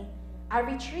with me. I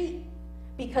retreat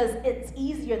because it's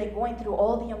easier than going through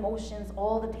all the emotions,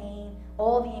 all the pain,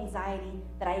 all the anxiety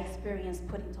that I experienced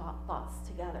putting thoughts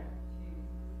together.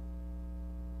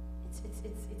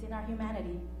 It's in our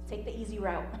humanity. Take the easy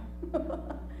route.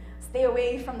 Stay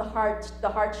away from the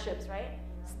hardships, right?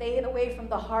 Stay away from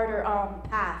the harder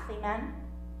path. Amen.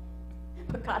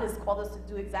 But God has called us to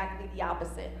do exactly the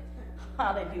opposite.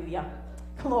 Hallelujah.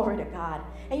 Glory to God.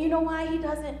 And you know why he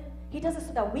does it? He does it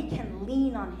so that we can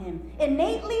lean on him.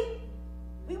 Innately,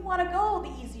 we want to go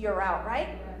the easier route,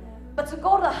 right? But to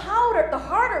go the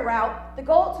harder route, to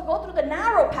go through the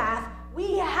narrow path,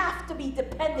 we have to be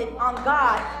dependent on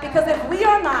God. Because if we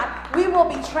are not, we will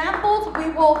be trampled, we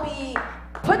will be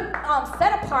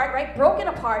set apart, right? Broken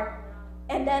apart,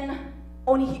 and then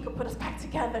only he could put us back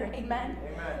together. Amen?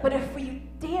 But if we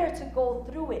dare to go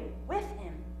through it with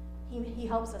him, he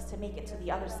helps us to make it to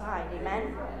the other side.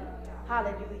 Amen?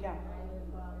 Hallelujah.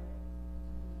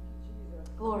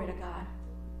 Glory to God.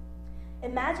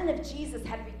 Imagine if Jesus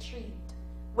had retreated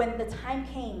when the time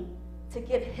came to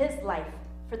give his life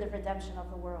for the redemption of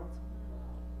the world.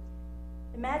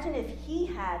 Imagine if he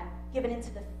had given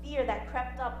into the fear that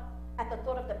crept up at the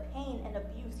thought of the pain and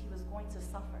abuse he was going to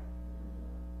suffer.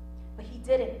 But he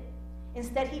didn't.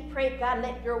 Instead, he prayed, God,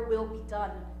 let your will be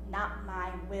done, not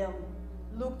my will.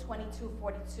 Luke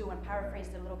 22:42, and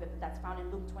paraphrased it a little bit, but that's found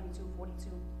in Luke 22:42.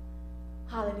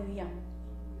 Hallelujah.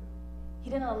 He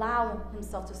didn't allow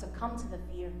himself to succumb to the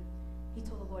fear. He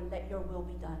told the Lord, let your will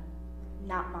be done,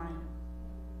 not mine.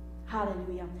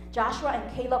 Hallelujah. Joshua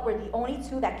and Caleb were the only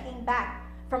two that came back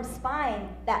from spying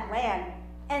that land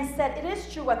and said, it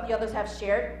is true what the others have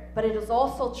shared, but it is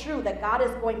also true that God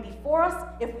is going before us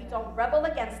if we don't rebel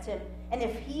against him, and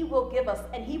if he will give us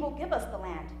the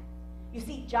land. You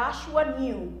see, Joshua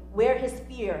knew where his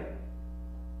fear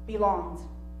belonged.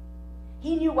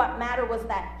 He knew what mattered was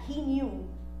that he knew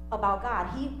about God.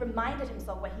 He reminded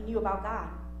himself what he knew about God.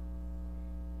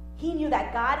 He knew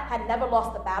that God had never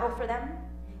lost the battle for them.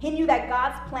 He knew that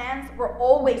God's plans were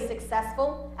always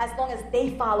successful as long as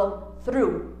they followed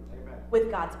through with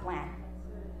God's plan.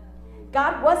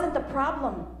 God wasn't the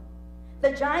problem.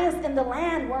 The giants in the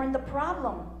land weren't the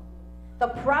problem. The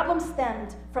problem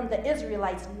stemmed from the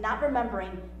Israelites not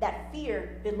remembering that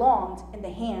fear belonged in the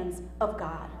hands of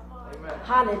God. Amen.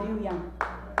 Hallelujah.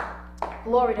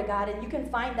 Glory to God. And you can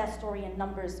find that story in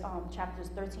Numbers chapters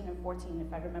 13 and 14,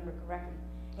 if I remember correctly.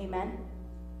 Amen.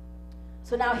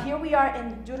 So now here we are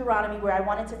in Deuteronomy where I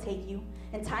wanted to take you.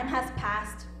 And time has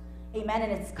passed. Amen.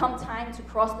 And it's come time to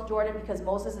cross the Jordan because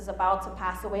Moses is about to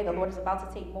pass away. The Lord is about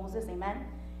to take Moses. Amen.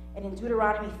 And in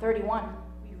Deuteronomy 31,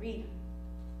 we read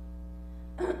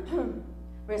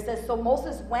where it says, so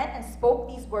Moses went and spoke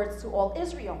these words to all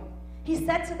Israel. He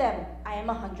said to them, I am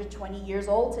 120 years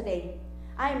old today.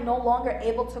 I am no longer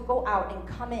able to go out and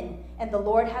come in, and the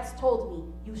Lord has told me,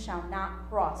 you shall not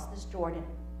cross this Jordan.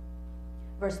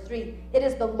 Verse 3, it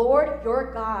is the Lord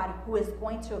your God who is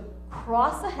going to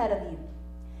cross ahead of you.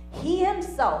 He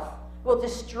himself will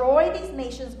destroy these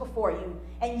nations before you,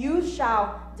 and you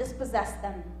shall dispossess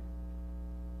them.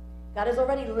 God is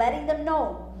already letting them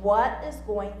know what is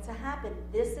going to happen.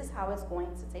 This is how it's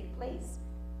going to take place.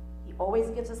 He always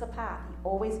gives us a path. He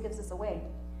always gives us a way.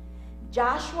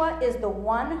 Joshua is the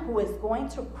one who is going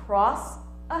to cross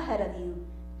ahead of you,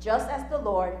 just as the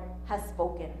Lord has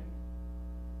spoken.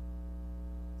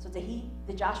 So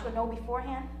did Joshua know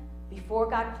beforehand? Before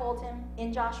God called him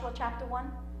in Joshua chapter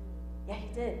 1? Yeah, he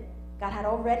did. God had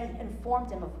already informed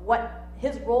him of what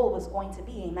his role was going to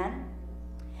be. Amen?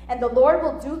 And the Lord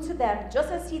will do to them just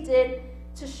as he did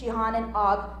to Sihon and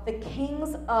Og, the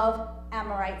kings of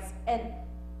Amorites. And,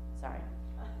 sorry,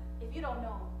 if you don't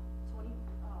know, Tony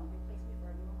replaced me for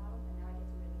a new model, and now I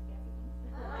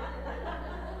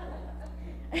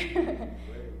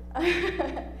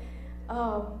get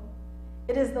to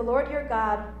it is the Lord your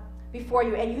God before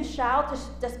you, and you shall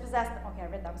dispossess them. Okay, I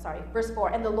read that, I'm sorry. Verse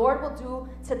 4, and the Lord will do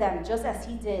to them just as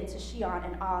he did to Sihon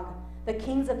and Og, the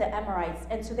kings of the Amorites,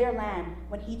 and to their land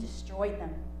when he destroyed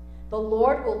them. The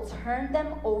Lord will turn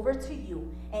them over to you,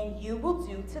 and you will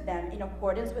do to them in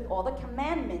accordance with all the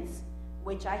commandments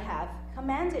which I have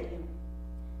commanded you.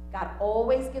 God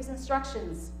always gives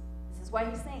instructions. This is why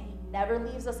he's saying he never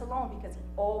leaves us alone, because he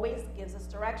always gives us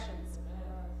directions.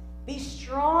 Be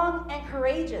strong and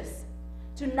courageous.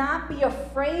 Do not be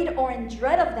afraid or in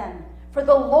dread of them, for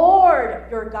the Lord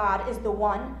your God is the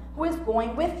one who is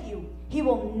going with you. He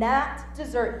will not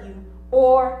desert you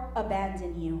or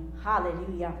abandon you.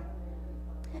 Hallelujah.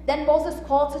 Then Moses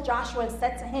called to Joshua and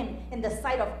said to him in the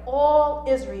sight of all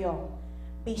Israel,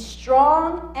 be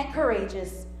strong and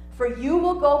courageous, for you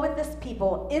will go with this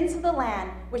people into the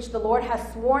land which the Lord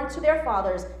has sworn to their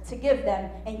fathers to give them,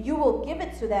 and you will give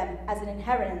it to them as an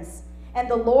inheritance. And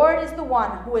the Lord is the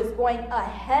one who is going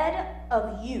ahead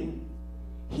of you.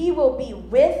 He will be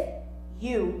with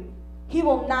you. He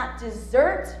will not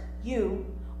desert you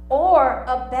or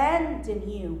abandon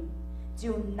you.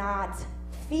 Do not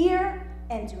fear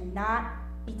and do not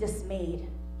be dismayed.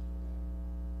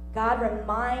 God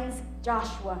reminds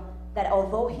Joshua that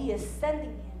although he is sending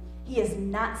him, he is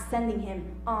not sending him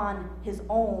on his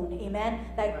own. Amen.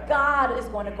 That God is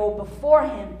going to go before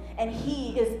him and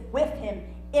he is with him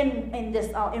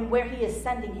in where he is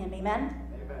sending him. Amen.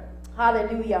 Amen.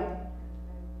 Hallelujah.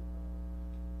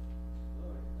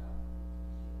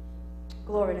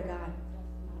 Glory to God.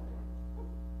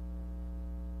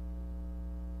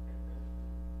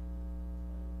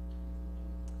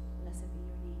 Blessed be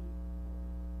your name.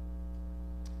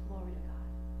 Glory to God.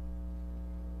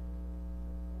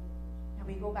 Now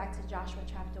we go back to Joshua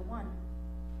chapter 1,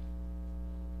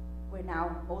 where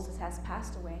now Moses has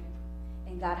passed away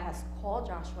and God has called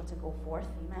Joshua to go forth.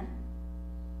 Amen.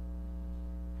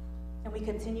 And we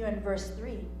continue in verse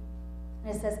 3.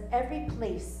 And it says, every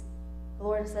place, the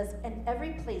Lord says, and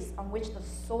every place on which the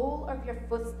sole of your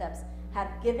footsteps have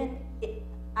given it,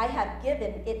 I have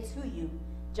given it to you,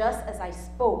 just as I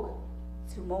spoke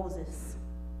to Moses.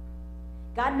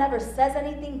 God never says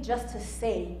anything just to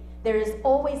say. There is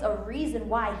always a reason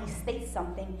why he states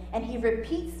something, and he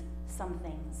repeats some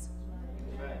things.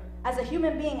 Amen. As a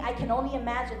human being, I can only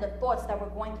imagine the thoughts that were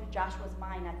going through Joshua's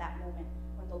mind at that moment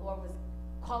when the Lord was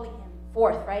calling him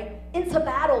forth, right? Into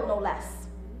battle, no less.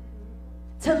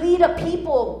 To lead a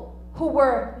people who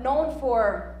were known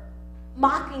for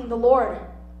mocking the Lord,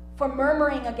 for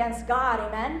murmuring against God,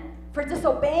 amen? For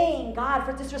disobeying God,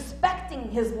 for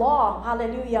disrespecting his law,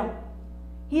 hallelujah.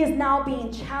 He is now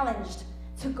being challenged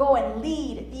to go and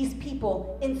lead these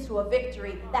people into a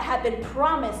victory that had been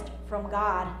promised from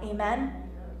God, amen?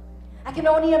 I can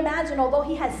only imagine, although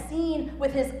he has seen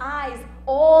with his eyes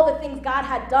all the things God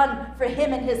had done for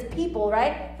him and his people,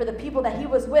 right? For the people that he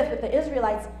was with the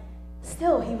Israelites,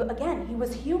 still, he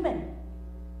was human.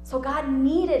 So God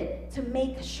needed to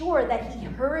make sure that he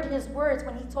heard his words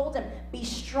when he told him, be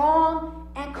strong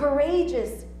and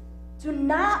courageous. Do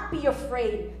not be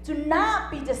afraid. Do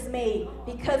not be dismayed,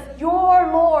 because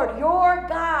your Lord, your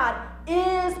God,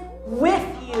 is with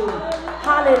you.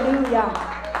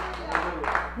 Hallelujah.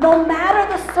 No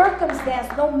matter the circumstance,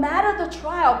 no matter the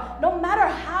trial, no matter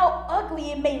how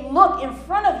ugly it may look in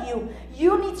front of you,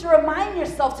 you need to remind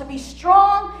yourself to be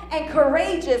strong and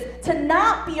courageous, to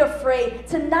not be afraid,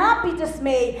 to not be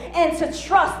dismayed, and to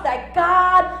trust that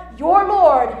God, your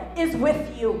Lord, is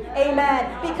with you.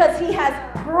 Amen. Because he has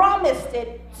promised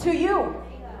it to you.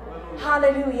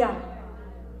 Hallelujah.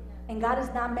 And God is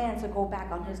not man to go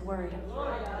back on his word.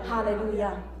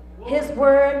 Hallelujah. His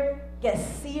word gets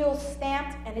sealed,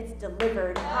 stamped, and it's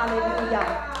delivered.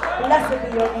 Hallelujah.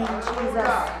 Blessed be your name,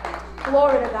 Jesus.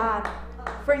 Glory to God.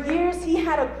 For years, he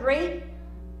had a great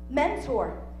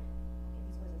mentor.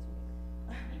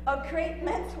 A great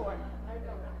mentor.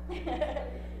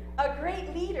 A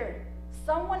great leader.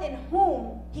 Someone in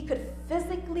whom he could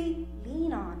physically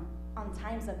lean on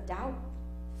times of doubt,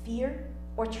 fear,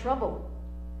 or trouble.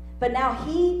 But now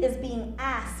he is being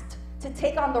asked to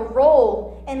take on the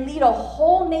role and lead a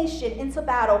whole nation into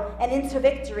battle and into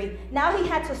victory. Now he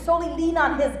had to solely lean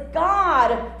on his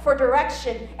God for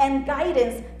direction and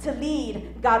guidance to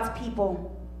lead God's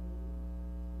people.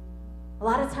 A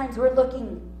lot of times we're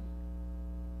looking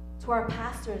to our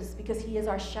pastors because he is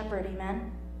our shepherd,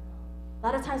 amen? A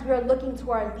lot of times we are looking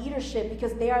to our leadership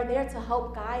because they are there to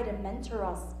help guide and mentor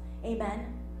us,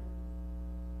 amen?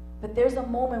 But there's a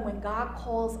moment when God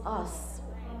calls us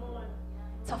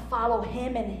to follow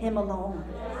him and him alone.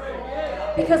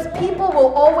 Because people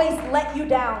will always let you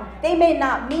down. They may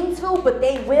not mean to, but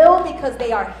they will, because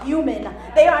they are human.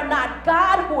 They are not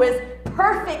God, who is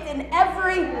perfect in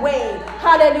every way.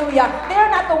 Hallelujah. They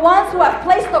are not the ones who have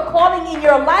placed the calling in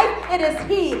your life. It is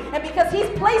he. And because he's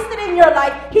placed it in your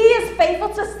life, he is faithful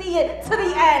to see it to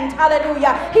the end.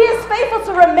 Hallelujah. He is faithful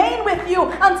to remain with you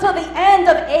until the end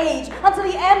of age, until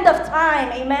the end of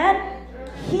time. Amen.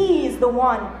 He's the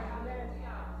one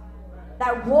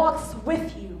that walks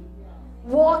with you,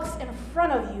 walks in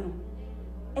front of you,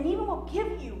 and even will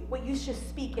give you what you should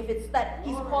speak if it's that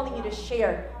he's calling you to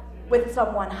share with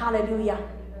someone. Hallelujah.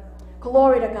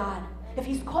 Glory to God. If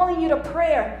he's calling you to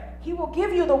prayer, he will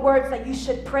give you the words that you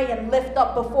should pray and lift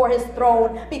up before his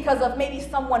throne because of maybe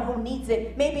someone who needs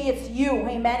it. Maybe it's you,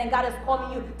 amen, and God is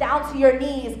calling you down to your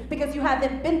knees because you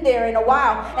haven't been there in a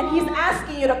while, and he's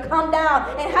asking you to come down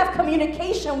and have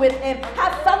communication with him,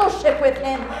 have fellowship with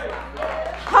him.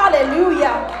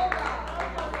 Hallelujah.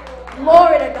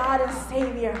 Glory to God and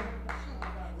Savior.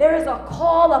 There is a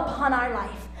call upon our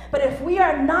life, but if we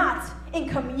are not in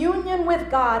communion with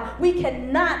God, we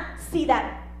cannot see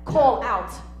that call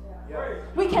out.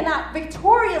 We cannot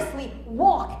victoriously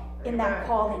walk in that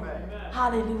calling.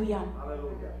 Hallelujah.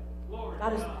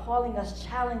 God is calling us,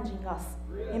 challenging us,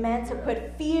 amen, to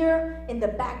put fear in the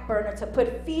back burner, to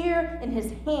put fear in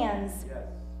his hands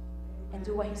and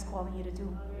do what he's calling you to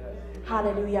do.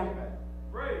 Hallelujah.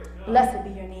 Blessed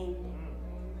be your name.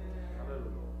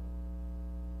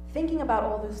 Thinking about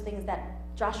all those things that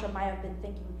Joshua might have been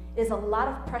thinking is a lot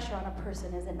of pressure on a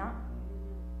person, is it not?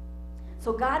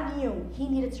 So God knew he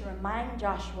needed to remind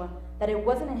Joshua that it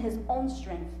wasn't in his own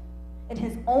strength, in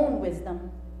his own wisdom,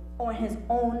 or in his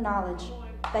own knowledge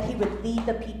that he would lead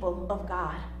the people of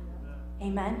God.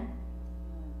 Amen?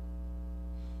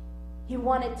 He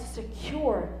wanted to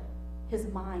secure his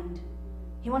mind.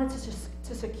 He wanted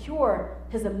to secure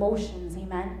his emotions.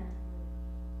 Amen?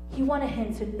 He wanted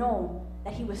him to know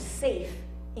that he was safe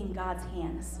in God's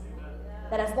hands.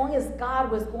 That as long as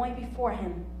God was going before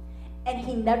him, and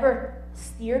he never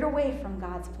steered away from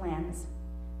God's plans,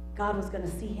 God was going to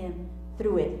see him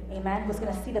through it. Amen. Was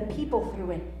going to see the people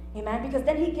through it. Amen. Because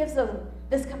then he gives them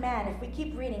this command. If we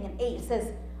keep reading in 8, it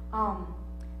says,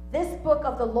 this book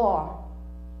of the law,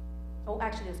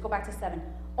 let's go back to 7.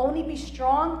 Only be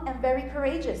strong and very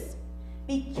courageous.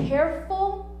 Be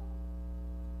careful.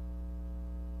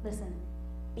 Listen.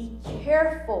 Be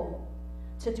careful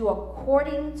to do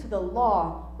according to the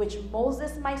law which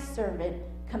Moses my servant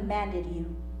commanded you.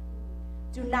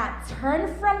 Do not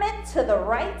turn from it to the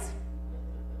right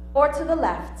or to the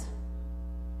left,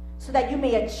 so that you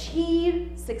may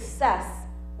achieve success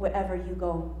wherever you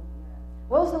go.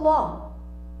 What was the law?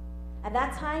 At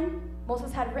that time,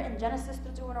 Moses had written Genesis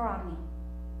through Deuteronomy.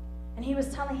 And he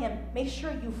was telling him, make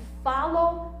sure you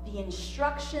follow the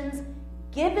instructions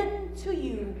given to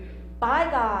you by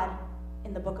God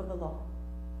in the book of the law.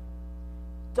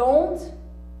 Don't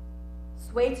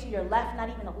sway to your left, not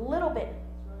even a little bit.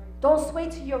 Don't sway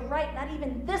to your right, not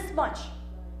even this much.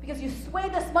 Because you sway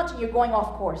this much and you're going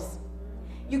off course.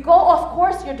 You go off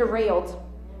course, you're derailed.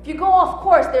 If you go off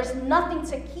course, there's nothing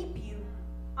to keep you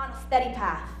on a steady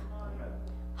path. Amen.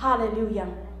 Hallelujah.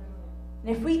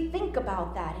 And if we think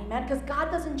about that, amen, because God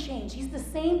doesn't change. He's the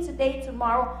same today,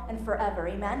 tomorrow, and forever,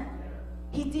 amen.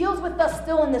 He deals with us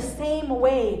still in the same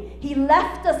way. He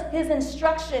left us his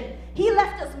instruction. He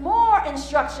left us more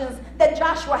instructions than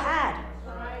Joshua had.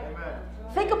 Amen.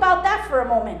 Think about that for a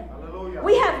moment. Hallelujah.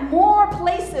 We have more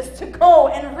places to go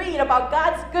and read about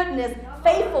God's goodness,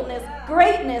 faithfulness,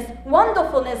 greatness,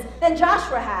 wonderfulness than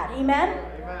Joshua had. Amen?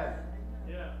 Amen.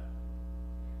 Yeah.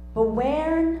 But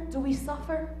where do we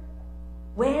suffer?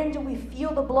 When do we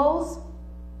feel the blows?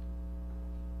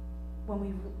 When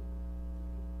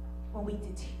we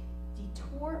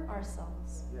detour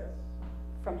ourselves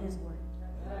from his word,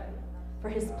 for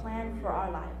his plan for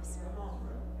our lives.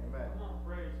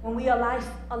 When we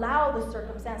allow the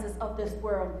circumstances of this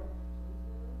world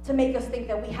to make us think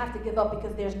that we have to give up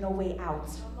because there's no way out.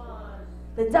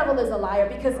 The devil is a liar,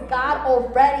 because God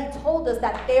already told us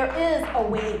that there is a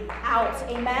way out.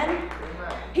 Amen?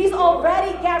 He's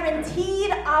already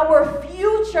guaranteed our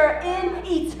future in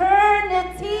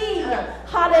eternity.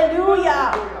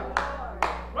 Hallelujah.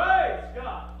 Praise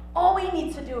God. All we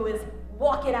need to do is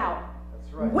walk it out.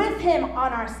 Right. With him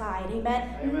on our side,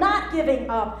 amen? Amen. Not giving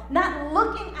up, not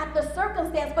looking at the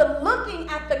circumstance, but looking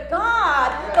at the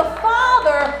God, the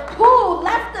Father, who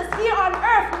left us here on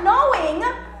earth, knowing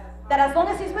that as long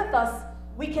as he's with us,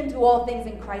 we can do all things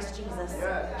in Christ Jesus.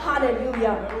 Yes.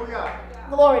 Hallelujah. Hallelujah.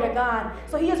 Glory to God.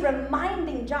 So he is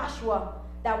reminding Joshua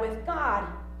that with God,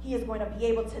 he is going to be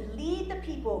able to lead the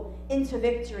people into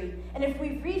victory. And if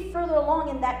we read further along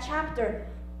in that chapter,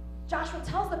 Joshua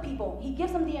tells the people, he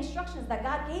gives them the instructions that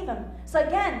God gave him. So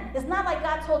again, it's not like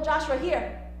God told Joshua,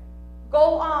 here,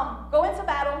 go into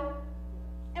battle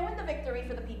and win the victory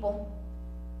for the people.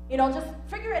 You know, just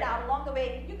figure it out along the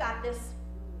way. You got this.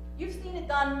 You've seen it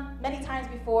done many times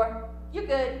before. You're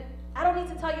good. I don't need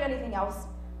to tell you anything else.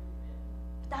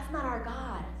 But that's not our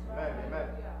God. Amen. Amen.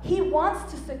 He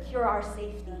wants to secure our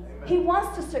safety. Amen. He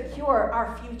wants to secure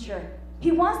our future.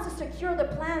 He wants to secure the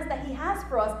plans that he has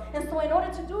for us. And so in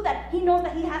order to do that, he knows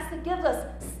that he has to give us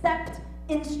stepped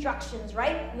instructions,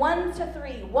 right? 1 to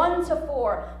 3, 1 to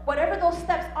 4, whatever those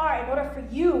steps are in order for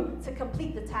you to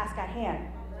complete the task at hand.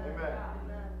 Amen.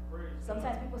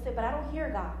 Sometimes people say, but I don't hear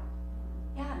God.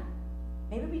 Yeah,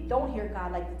 maybe we don't hear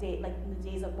God like in the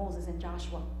days of Moses and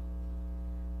Joshua.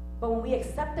 But when we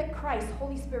accepted Christ,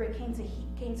 Holy Spirit came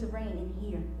to reign in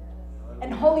here.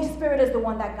 And Holy Spirit is the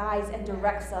one that guides and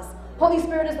directs us. Holy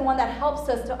Spirit is the one that helps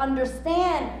us to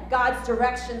understand God's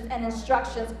directions and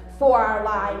instructions for our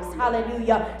lives.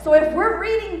 Hallelujah. So if we're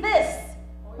reading this,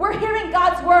 we're hearing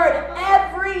God's word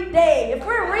every day. If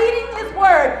we're reading his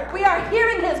word, we are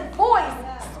hearing his voice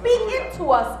speak into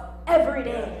us every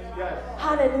day.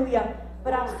 Hallelujah.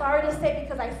 But I'm sorry to say,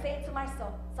 because I say it to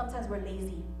myself, sometimes we're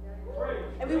lazy.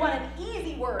 And we want an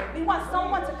easy word. We want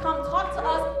someone to come talk to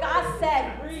us. God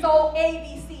said, so A,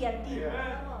 B, C, and D.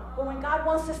 But when God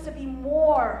wants us to be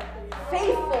more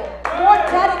faithful, more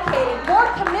dedicated, more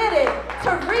committed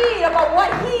to read about what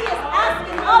he is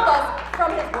asking of us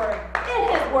from his word, in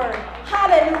his word.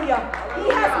 Hallelujah.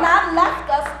 He has not left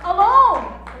us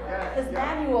alone. His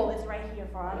manual is right here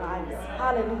for our lives.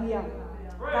 Hallelujah.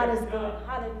 God is good.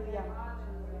 Hallelujah.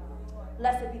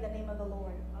 Blessed be the name of the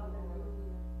Lord.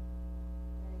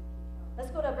 Let's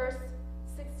go to verse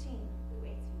 16 through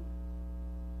 18.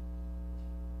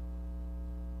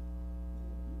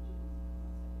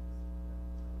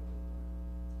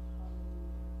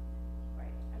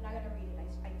 Right. I'm not going to read it.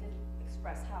 I did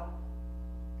express how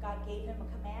God gave him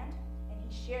a command, and he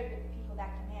he shared with the people that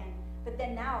command. But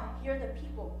then now, hear the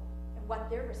people and what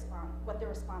their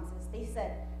response is. They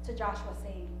said to Joshua,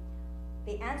 saying,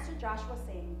 they answered Joshua,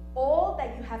 saying, all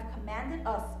that you have commanded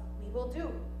us, we will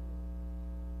do.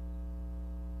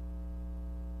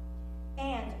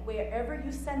 And wherever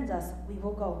you send us, we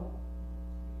will go.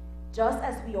 Just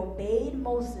as we obeyed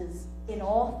Moses in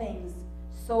all things,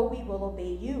 so we will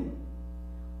obey you.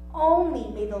 Only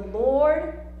may the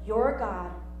Lord your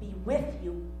God be with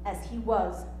you as he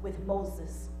was with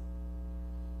Moses.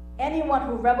 Anyone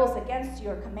who rebels against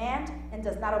your command and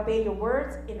does not obey your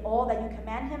words in all that you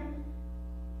command him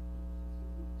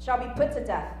shall be put to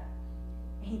death.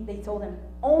 They told him,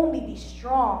 only be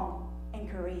strong and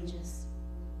courageous.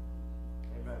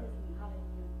 Amen.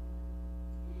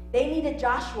 They needed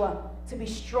Joshua to be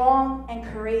strong and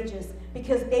courageous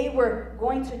because they were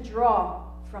going to draw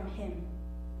from him.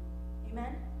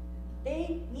 Amen?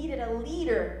 They needed a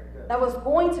leader that was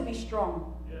going to be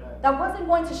strong, that wasn't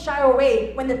going to shy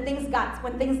away when things got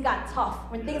tough,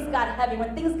 when things got heavy,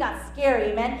 when things got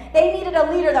scary, amen? They needed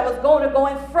a leader that was going to go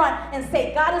in front and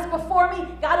say, God is before me,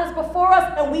 God is before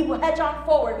us, and we will hedge on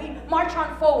forward. We march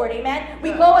on forward, amen?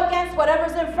 We go against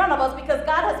whatever's in front of us because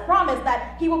God has promised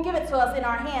that he will give it to us in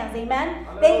our hands, amen?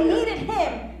 They needed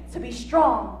him to be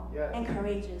strong and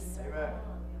courageous. Amen.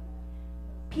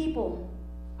 People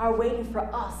are waiting for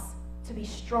us to be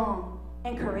strong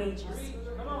and courageous.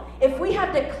 If we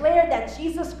have declared that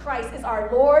Jesus Christ is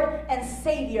our Lord and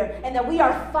Savior and that we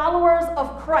are followers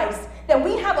of Christ, then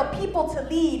we have a people to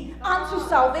lead unto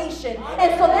salvation.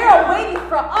 And so they are waiting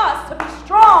for us to be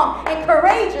strong and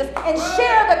courageous and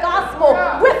share the gospel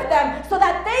with them so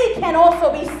that they can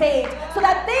also be saved, so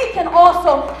that they can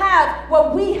also have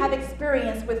what we have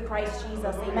experienced with Christ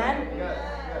Jesus. Amen?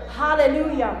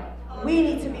 Hallelujah. We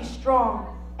need to be strong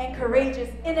and courageous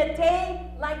in a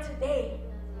day like today.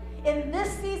 In this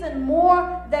season,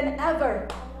 more than ever,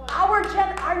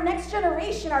 our next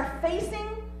generation are facing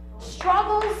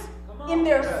struggles in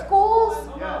their schools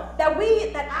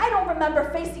that I don't remember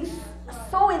facing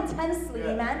so intensely.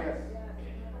 Amen.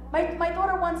 My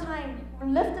daughter one time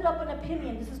lifted up an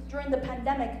opinion. This is during the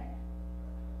pandemic.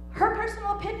 Her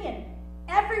personal opinion,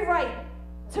 every right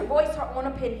to voice her own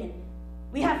opinion.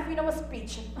 We have freedom of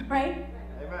speech, right?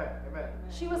 Amen. Amen.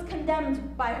 She was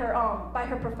condemned by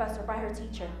her professor, by her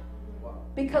teacher,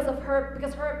 because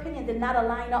her opinion did not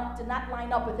line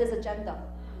up with his agenda,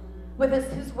 with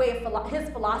his way of his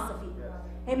philosophy.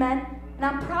 Amen. And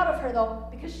I'm proud of her though,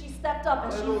 because she stepped up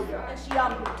and she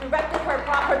directed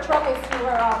her troubles to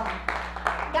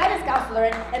her guidance counselor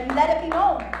and let it be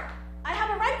known. I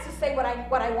have a right to say what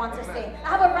I want to say. I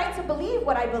have a right to believe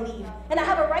what I believe. And I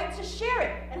have a right to share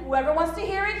it. And whoever wants to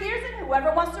hear it, hears it. And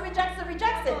whoever wants to reject it,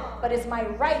 rejects it. But it's my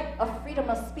right of freedom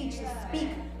of speech to speak,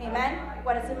 amen,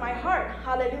 what is in my heart.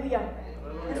 Hallelujah.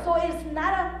 And so it's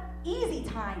not an easy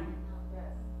time.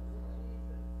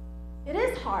 It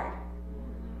is hard.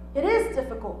 It is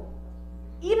difficult.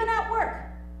 Even at work.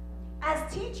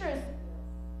 As teachers,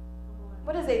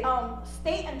 what is it?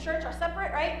 State and church are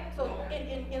separate, right? So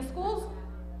in schools,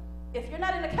 if you're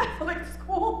not in a Catholic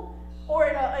school or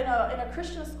in a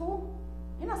Christian school,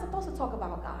 you're not supposed to talk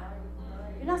about God.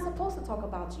 You're not supposed to talk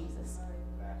about Jesus.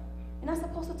 You're not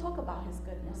supposed to talk about his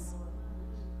goodness.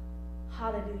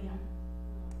 Hallelujah.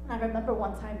 And I remember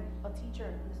one time a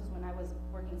teacher, this is when I was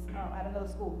working at another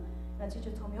school, and a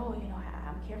teacher told me,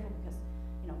 I'm careful because,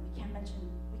 we can't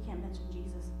mention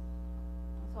Jesus.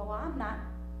 So, well, I'm not.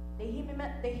 They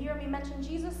hear me mention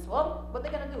Jesus. Well, what they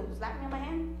gonna do? Slap me on my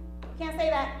hand? You can't say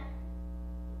that.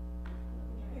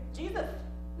 Jesus.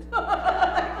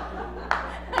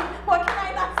 What can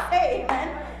I not say,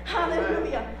 man?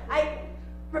 Hallelujah. I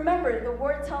remember the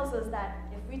word tells us that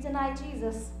if we deny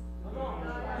Jesus,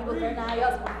 he will deny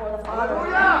us before the Father.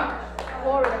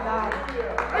 Glory to God. We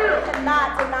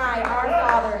cannot deny our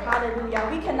Father. Hallelujah.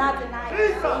 We cannot deny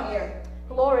our Savior.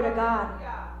 Glory to God.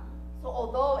 So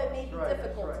although it may be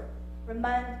difficult,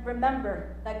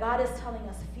 remember that God is telling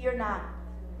us, fear not.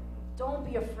 Don't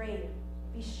be afraid.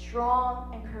 Be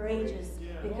strong and courageous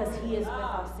because he is with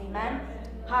us. Amen?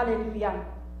 Hallelujah.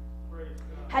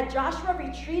 Had Joshua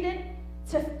retreated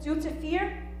due to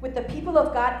fear, would the people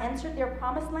of God enter their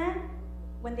promised land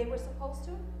when they were supposed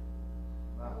to?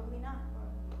 Probably not.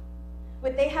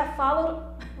 Would they have followed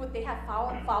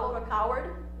a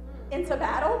coward into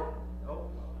battle?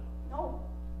 No.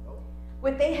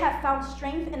 Would they have found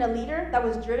strength in a leader that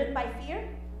was driven by fear?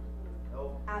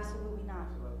 No. Absolutely not.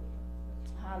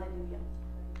 Hallelujah.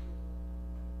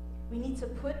 We need to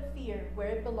put fear where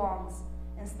it belongs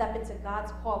and step into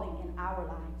God's calling in our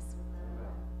lives.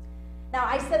 Now,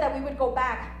 I said that we would go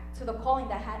back to the calling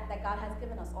that God has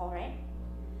given us all, right?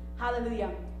 Hallelujah.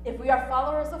 If we are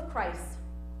followers of Christ,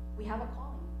 we have a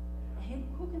calling. And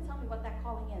who can tell me what that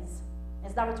calling is?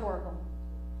 It's not rhetorical.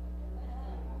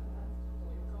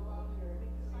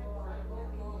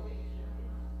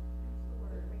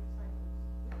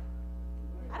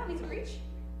 I don't need to preach.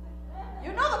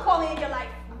 You know the calling in your life.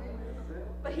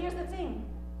 But here's the thing.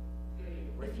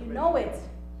 If you know it,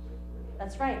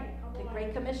 that's right, the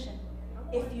Great Commission.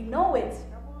 If you know it,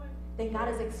 then God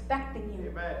is expecting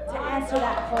you to answer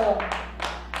that call.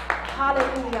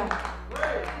 Hallelujah.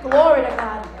 Glory to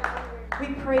God.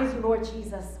 We praise you, Lord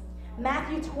Jesus.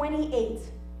 Matthew 28,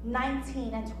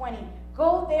 19 and 20.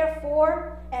 Go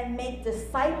therefore and make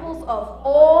disciples of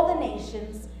all the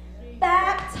nations,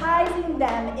 baptizing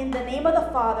them in the name of the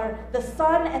Father, the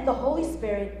Son, and the Holy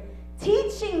Spirit,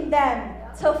 teaching them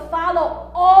to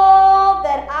follow all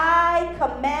that I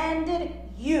commanded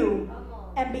you.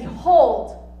 And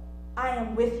behold, I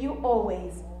am with you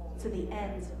always to the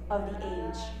end of the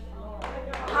age.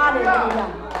 Hallelujah.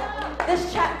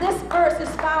 This verse is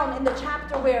found in the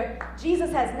chapter where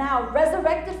Jesus has now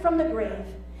resurrected from the grave,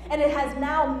 and it has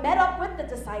now met up with the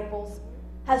disciples,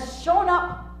 has shown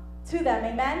up to them,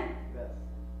 amen? Yes.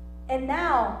 And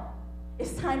now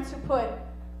it's time to put,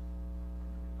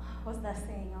 what's that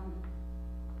saying?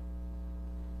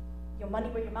 Your money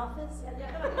where your mouth is?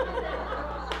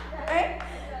 Right?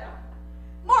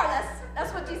 More or less.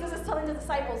 That's what Jesus is telling the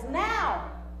disciples. Now,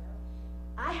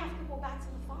 I have to go back to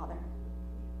the Father.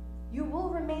 You will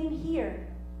remain here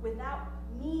without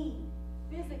me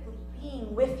physically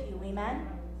being with you. Amen?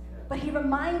 But he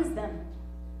reminds them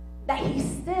that he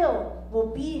still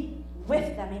will be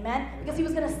with them, amen? Because he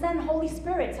was going to send Holy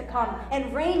Spirit to come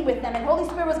and reign with them, and Holy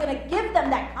Spirit was going to give them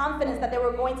that confidence that they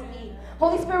were going to need.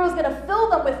 Holy Spirit was going to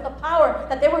fill them with the power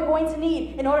that they were going to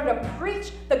need in order to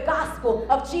preach the gospel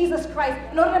of Jesus Christ,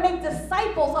 in order to make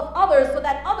disciples of others so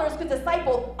that others could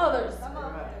disciple others.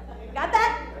 Got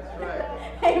that? That's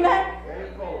right. Amen?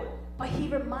 Very forward. But he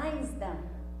reminds them.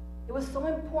 It was so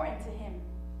important to him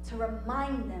to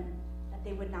remind them that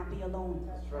they would not be alone.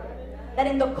 That's right. That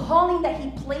in the calling that he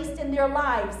placed in their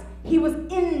lives, he was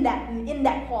in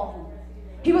that calling.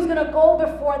 He was going to go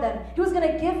before them. He was going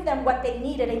to give them what they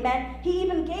needed, amen? He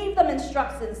even gave them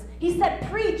instructions. He said,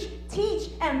 preach, teach,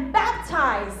 and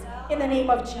baptize in the name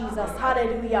of Jesus.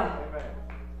 Hallelujah. Amen.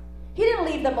 He didn't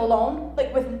leave them alone,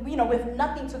 like with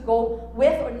nothing to go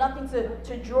with or nothing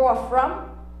to draw from.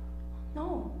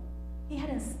 No. He had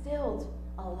instilled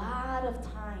a lot of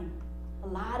time, a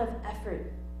lot of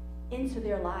effort into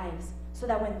their lives so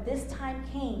that when this time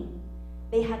came,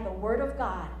 they had the Word of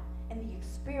God and the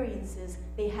experiences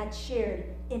they had shared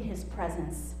in his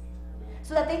presence.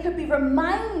 So that they could be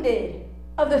reminded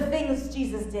of the things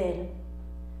Jesus did.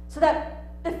 So that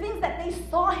the things that they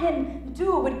saw him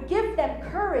do would give them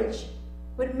courage,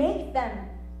 would make them,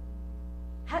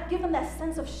 give them that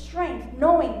sense of strength,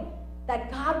 knowing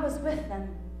that God was with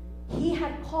them. He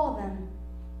had called them,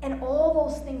 and all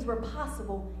those things were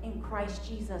possible in Christ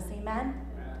Jesus. Amen?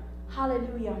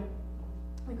 Hallelujah.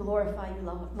 We glorify you,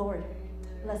 Lord.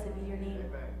 Blessed be your name.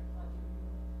 Amen.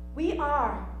 We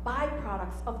are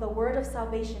byproducts of the word of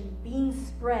salvation being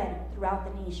spread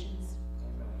throughout the nations.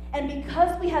 Amen. And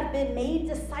because we have been made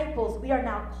disciples, we are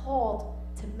now called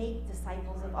to make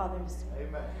disciples of others.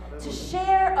 Amen. To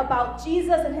share about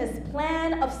Jesus and his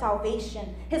plan of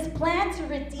salvation, his plan to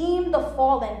redeem the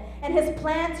fallen, and his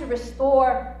plan to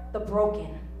restore the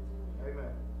broken.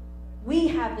 Amen. We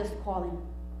have this calling.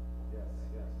 Yes,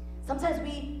 yes. Sometimes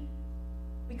we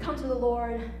come to the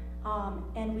Lord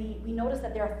and we notice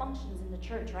that there are functions in the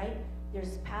church, right?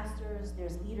 There's pastors,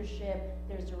 there's leadership,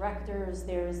 there's directors,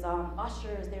 there's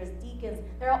ushers, there's deacons.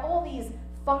 There are all these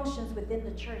functions within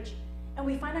the church. And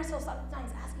we find ourselves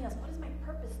sometimes asking us, what is my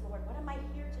purpose, Lord? What am I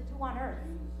here to do on earth?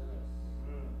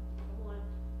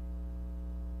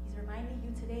 He's reminding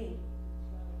you today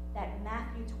that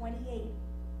Matthew 28,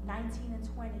 19 and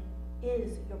 20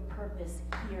 is your purpose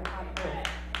here on earth.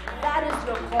 That is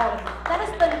your calling. That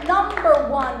is the number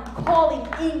one calling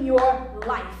in your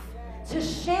life. To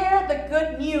share the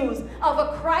good news of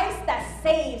a Christ that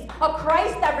saves, a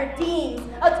Christ that redeems,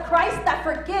 a Christ that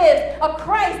forgives, a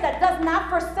Christ that does not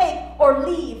forsake or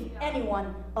leave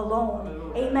anyone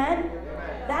alone. Amen?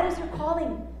 That is your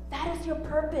calling. That is your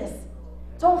purpose.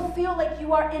 Don't feel like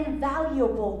you are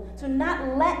invaluable. Do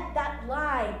not let that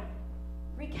lie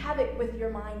wreak havoc with your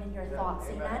mind and your thoughts.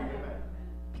 Amen?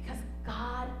 Because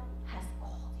God has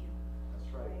called you.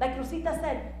 That's right. Like Rosita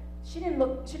said, she didn't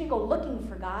go looking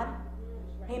for God.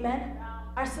 Amen.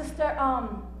 Our sister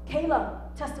Kayla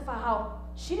testified how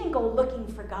she didn't go looking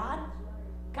for God.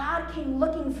 God came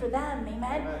looking for them,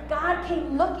 amen? God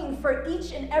came looking for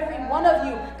each and every one of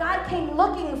you. God came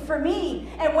looking for me.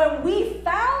 And when we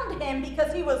found him,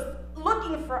 because he was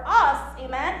looking for us,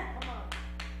 amen,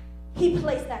 he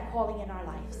placed that calling in our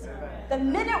lives. The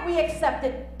minute we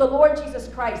accepted the Lord Jesus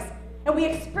Christ and we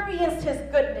experienced his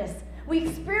goodness, we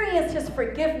experienced his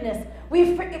forgiveness,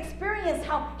 we experienced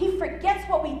how he forgets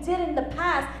what we did in the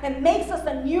past and makes us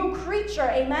a new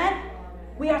creature, amen?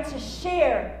 We are to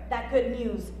share that good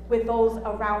news with those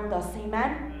around us.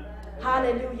 Amen?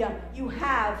 Hallelujah. You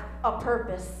have a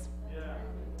purpose.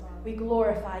 We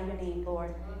glorify your name,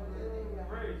 Lord.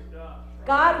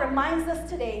 God reminds us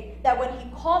today that when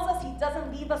he calls us, he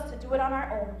doesn't leave us to do it on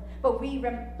our own, but be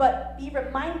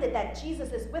reminded that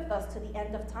Jesus is with us to the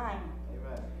end of time.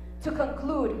 Amen. To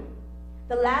conclude,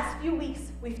 the last few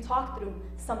weeks we've talked through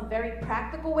some very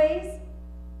practical ways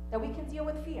that we can deal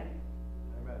with fear.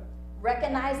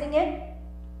 Recognizing it,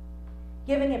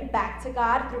 giving it back to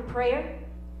God through prayer,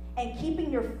 and keeping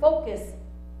your focus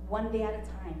one day at a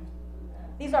time.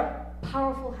 These are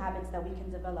powerful habits that we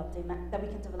can develop, amen?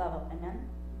 Amen?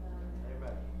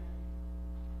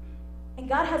 And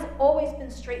God has always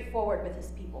been straightforward with his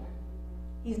people.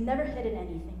 He's never hidden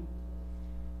anything.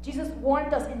 Jesus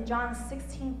warned us in John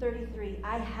 16:33,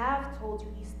 I have told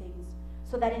you these things,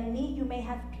 so that in me you may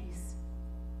have peace.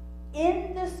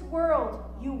 In this world,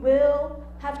 you will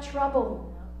have trouble.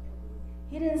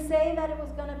 He didn't say that it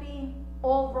was going to be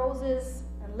all roses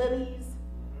and lilies,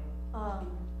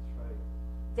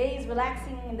 days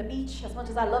relaxing in the beach, as much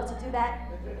as I love to do that,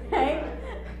 right?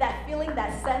 That feeling,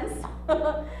 that sense.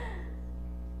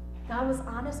 God was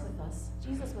honest with us.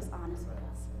 Jesus was honest with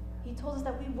us. He told us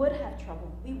that we would have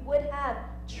trouble. We would have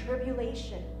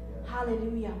tribulation.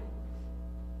 Hallelujah.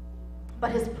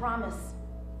 But his promise,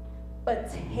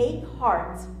 but take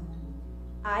heart,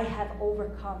 I have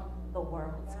overcome the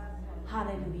world.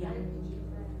 Hallelujah.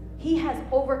 He has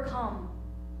overcome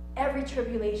every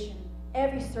tribulation,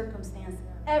 every circumstance,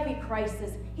 every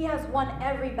crisis. He has won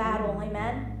every battle.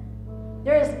 Amen.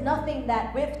 There is nothing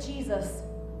that with Jesus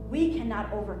we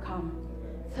cannot overcome.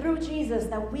 Through Jesus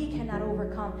that we cannot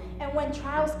overcome. And when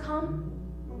trials come,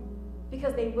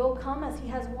 because they will come as he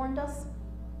has warned us,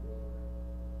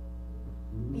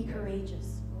 be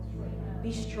courageous.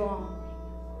 Be strong.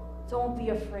 Don't be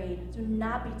afraid. Do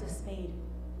not be dismayed.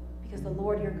 Because the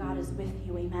Lord your God is with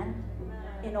you. Amen?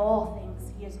 In all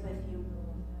things, he is with you.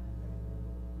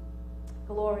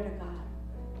 Glory to God.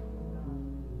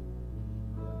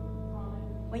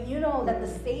 When you know that the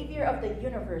Savior of the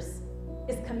universe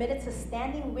is committed to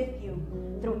standing with you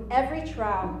through every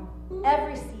trial,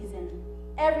 every season,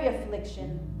 every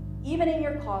affliction, even in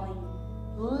your calling,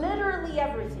 literally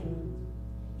everything,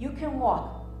 you can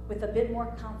walk with a bit more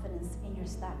confidence in your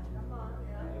step.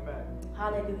 Amen.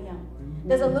 Hallelujah.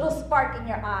 There's a little spark in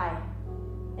your eye,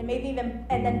 and maybe even,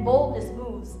 and then boldness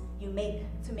moves you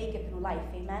to make it through life.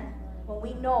 Amen. When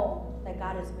we know that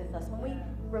God is with us, when we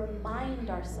remind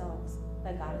ourselves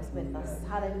that God is with us.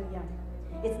 Hallelujah.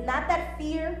 It's not that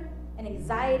fear and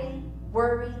anxiety,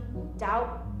 worry,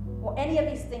 doubt, or any of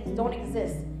these things don't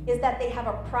exist. It's that they have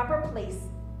a proper place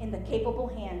in the capable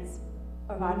hands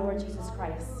of our Lord Jesus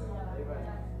Christ.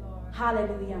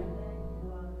 Hallelujah.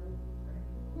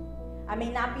 I may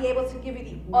not be able to give you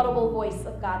the audible voice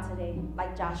of God today,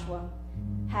 like Joshua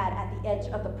had at the edge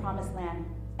of the promised land,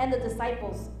 and the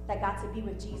disciples that got to be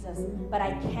with Jesus, but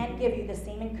I can give you the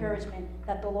same encouragement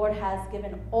that the Lord has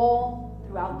given all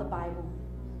throughout the Bible.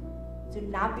 Do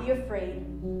not be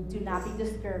afraid. Do not be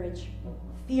discouraged.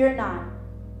 Fear not.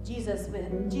 Jesus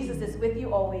is with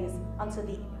you always until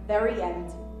the very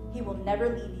end. He will never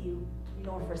leave you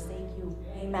nor forsake you.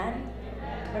 Amen?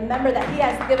 Remember that he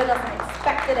has given us an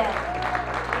expected end.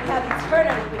 We have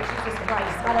eternity with Jesus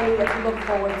Christ. Hallelujah. To look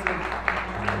forward to.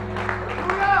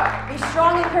 Be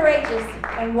strong and courageous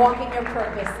and walk in your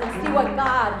purpose and see what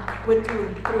God would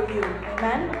do through you.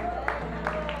 Amen?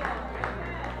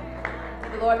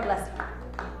 The Lord bless you.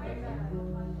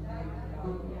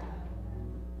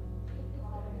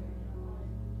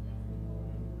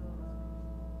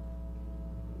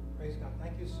 Praise God.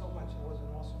 Thank you so much. It was an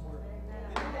awesome word.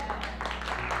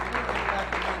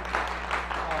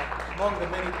 Among the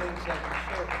many things that you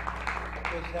shared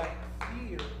was that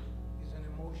fear is an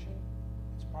emotion.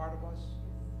 It's part of us.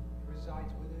 It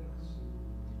resides within us.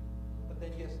 But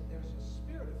then, yes, there's a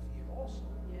spirit of fear also.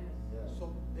 Yes. So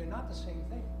they're not the same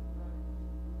thing.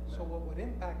 So what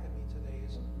impacted me today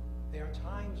is there are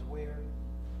times where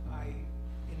I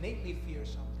innately fear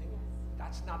something.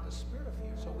 That's not the spirit of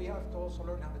fear. So we have to also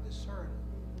learn how to discern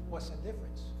what's the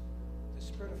difference. The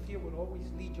spirit of fear will always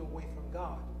lead you away from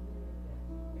God.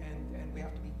 And we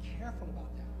have to be careful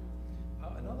about that.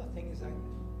 another thing is that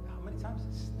how many times?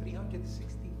 It's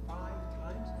 365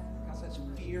 times. God says,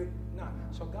 fear not.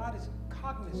 So God is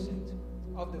cognizant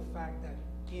of the fact that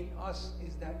in us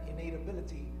is that innate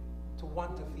ability to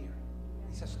want to fear.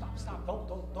 He says, stop,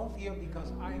 don't fear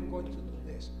because I am going to do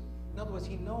this. In other words,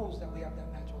 he knows that we have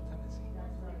that natural tendency.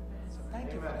 So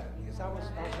thank you for that, because that was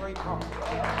very powerful.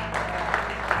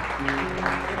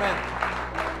 Amen.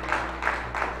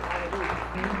 Hallelujah.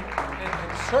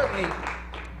 And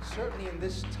certainly in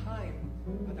this time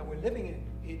that we're living in,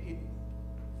 it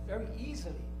very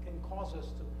easily can cause us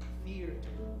to fear, to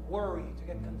worry, to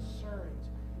get concerned.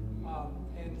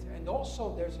 And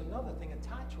also there's another thing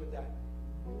attached with that,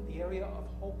 the area of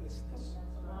hopelessness.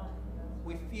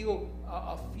 We feel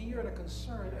a fear and a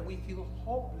concern, and we feel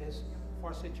hopeless for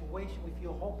our situation. We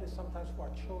feel hopeless sometimes for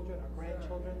our children, our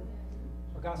grandchildren.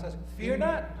 But God says, fear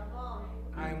not,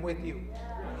 I am with you.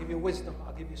 I'll give you wisdom,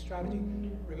 I'll give you strategy.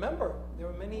 Remember, there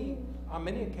are on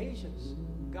many occasions,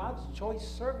 God's choice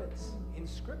servants in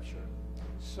Scripture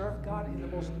served God in the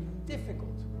most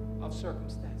difficult of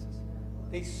circumstances.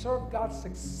 They served God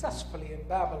successfully in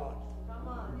Babylon. Come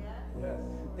on, yeah. Yes.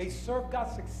 They served God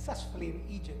successfully in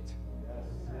Egypt.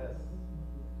 Yes.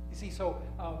 You see, so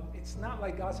it's not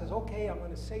like God says, okay, I'm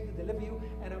going to save you, deliver you,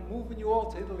 and I'm moving you all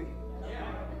to Italy.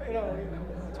 You know,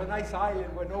 to a nice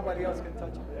island where nobody else can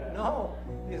touch you. Yeah. No,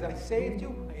 because I saved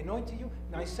you, I anointed you,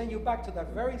 and I send you back to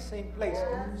that very same place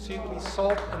so you can be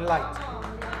salt and light.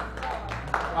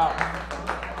 Wow.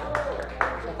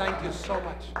 So thank you so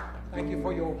much. Thank you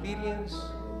for your obedience.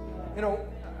 You know,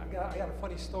 I got a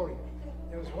funny story.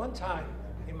 There was one time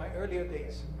in my earlier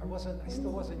days, I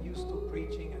still wasn't used to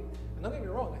preaching, and don't get me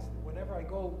wrong, whenever I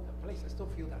go a place, I still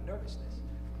feel that nervousness.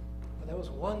 But there was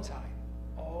one time,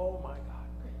 oh my God.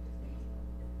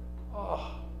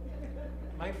 Oh,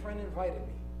 my friend invited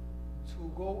me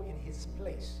to go in his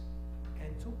place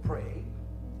and to pray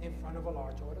in front of a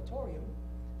large auditorium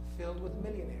filled with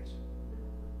millionaires,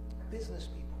 business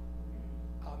people,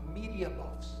 media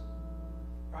buffs,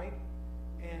 right?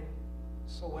 And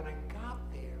so when I got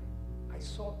there, I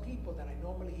saw people that I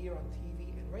normally hear on TV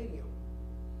and radio.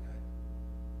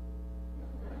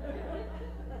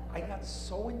 I got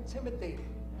so intimidated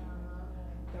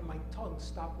that my tongue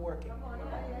stopped working.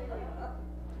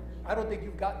 I don't think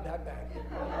you've gotten that bad.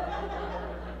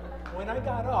 When I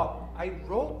got up, I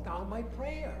wrote down my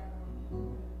prayer.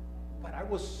 But I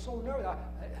was so nervous.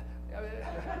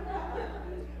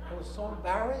 I was so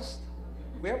embarrassed.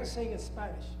 We ever saying in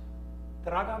Spanish,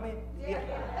 trágame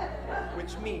tierra,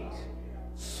 which means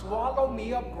swallow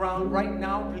me up ground right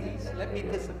now, please. Let me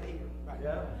disappear. Right?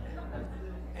 Yeah.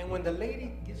 And when the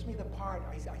lady gives me the part,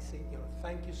 I say, you know,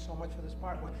 thank you so much for this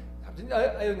part. I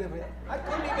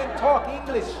couldn't even talk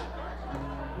English.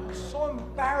 I was so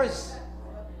embarrassed.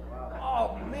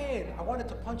 Oh man, I wanted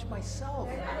to punch myself.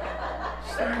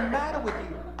 What's the matter with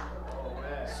you?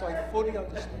 So I fully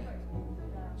understand.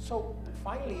 So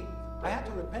finally, I had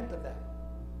to repent of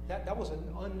that. That was an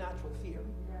unnatural fear.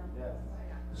 Yes.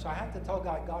 So I had to tell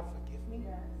God, God, forgive me.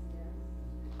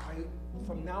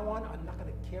 From now on, I'm not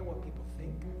going to care what people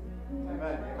think.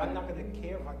 Amen. I'm not going to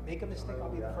care if I make a mistake. I'll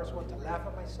be the first one to laugh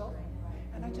at myself.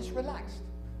 And I just relaxed.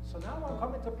 So now I'm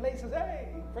coming to places,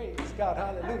 hey, praise God,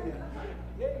 hallelujah.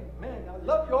 Amen. I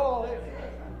love you all.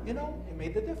 You know, it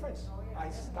made the difference. I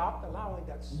stopped allowing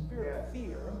that spirit of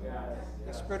fear,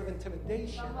 that spirit of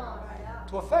intimidation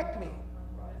to affect me.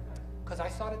 Because I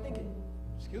started thinking,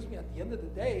 excuse me, at the end of the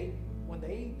day, when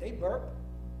they burp,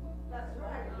 That's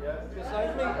right. Yes. just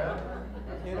like me,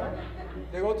 you know,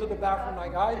 they go to the bathroom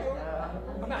like I do.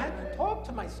 I mean, I had to talk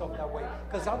to myself that way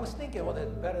because I was thinking, well, they're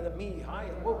better than me,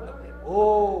 higher.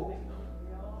 Whoa,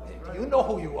 do you know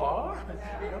who you are?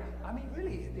 You know, I mean,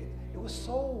 really, it was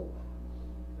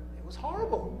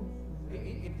horrible.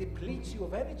 It depletes you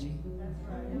of energy.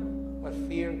 But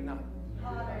fear not.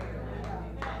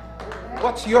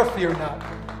 What's your fear not?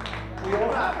 We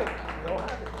all have it. We all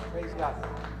have it. Praise God.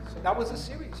 So that was a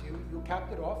series. You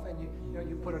capped it off, and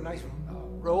you put a nice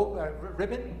robe,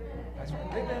 ribbon, nice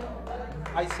ribbon,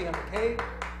 icing on the cake.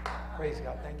 Praise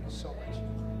God. Thank you so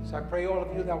much. So I pray all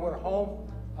of you that were home,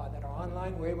 that are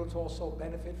online, were able to also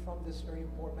benefit from this very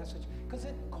important message because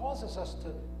it causes us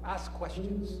to ask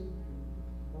questions.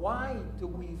 Why do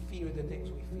we fear the things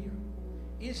we fear?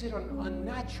 Is it an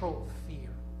unnatural fear?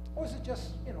 Or is it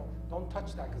just, don't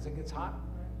touch that because it gets hot?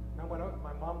 Remember when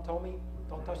my mom told me,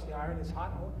 don't touch the iron, it's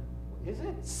hot? Oh, is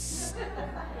it?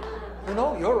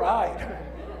 You're right.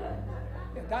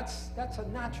 Yeah, that's a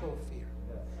natural fear.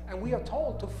 And we are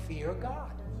told to fear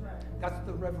God. That's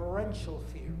the reverential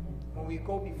fear. When we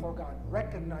go before God,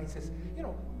 recognize this.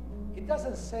 It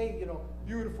doesn't say,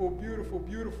 beautiful, beautiful,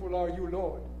 beautiful are you,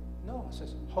 Lord. No, it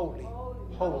says, holy,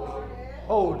 holy,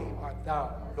 holy art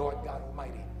thou, Lord God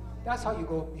Almighty. That's how you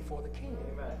go before the King.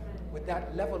 Amen. With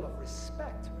that level of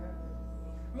respect.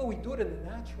 I mean, we do it in the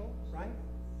natural, right?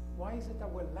 Why is it that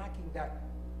we're lacking that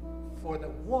for the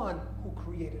one who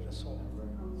created us all?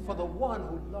 For the one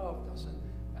who loved us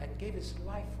and gave his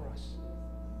life for us?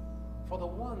 For the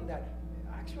one that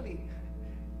actually,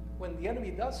 when the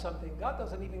enemy does something, God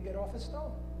doesn't even get off his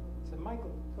throne. He said,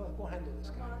 Michael, go handle this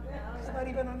guy. He's not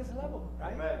even on his level,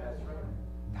 right? Amen. That's right.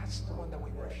 That's the one that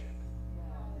we worship.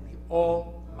 The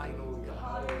Almighty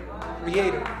God,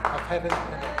 creator of heaven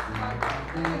and earth.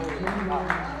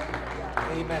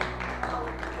 Amen.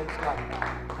 Praise God.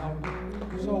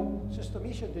 So, Sister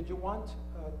Misha, did you want to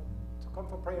come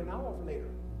for prayer now or later?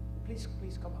 Please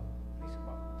come up. Please come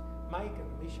up. Mike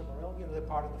and Misha Morel, you know, they're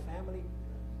part of the family.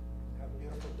 Have a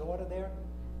beautiful daughter there.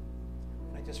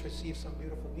 And I just received some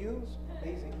beautiful news,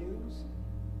 amazing news.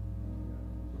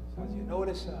 So as you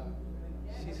notice,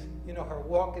 she's, you know, her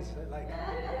walk is like,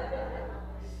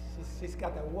 she's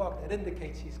got that walk that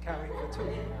indicates she's carrying for two.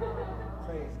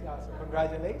 Praise God. So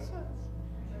congratulations.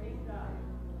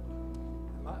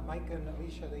 Mike and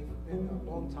Alicia, they've been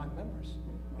long-time members.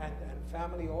 And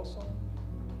family also.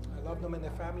 I love them and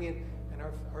their family. And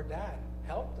her dad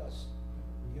helped us,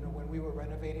 you know, when we were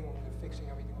renovating, when we were fixing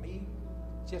everything. He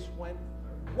just went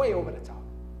way over the top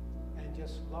and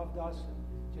just loved us and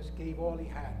just gave all he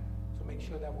had to make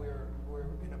sure that we're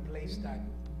in a place that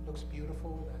looks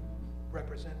beautiful, that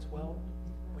represents well.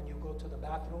 When you go to the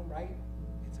bathroom, right?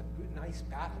 It's a good, nice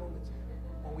bathroom.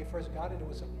 When we first got it, it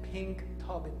was a pink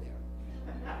tub in there.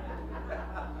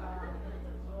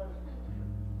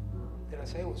 Did I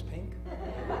say it was pink?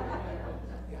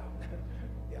 Yeah.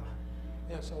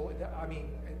 Yeah, so, I mean,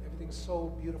 everything's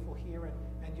so beautiful here,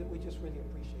 and we just really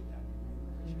appreciate that.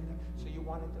 So you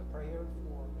wanted a prayer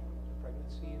for the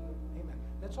pregnancy, and amen.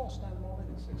 Let's all stand a moment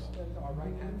and extend our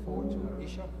right hand forward to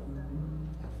Isha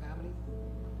and family.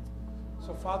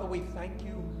 So, Father, we thank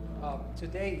you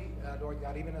today, Lord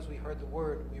God, even as we heard the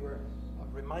word, we were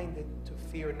reminded to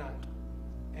fear not.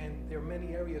 And there are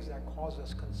many areas that cause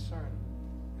us concern.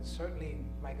 And certainly,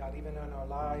 my God, even in our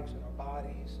lives, in our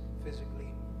bodies,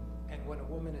 physically. And when a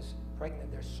woman is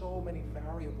pregnant, there's so many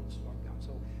variables, Lord God.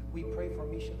 So we pray for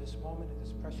Misha this moment, at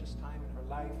this precious time in her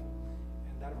life,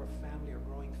 and that of her family, her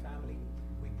growing family.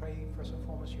 We pray, first and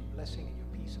foremost, your blessing and your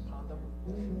peace upon them.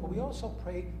 But we also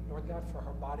pray, Lord God, for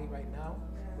her body right now.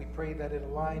 We pray that it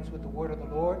aligns with the word of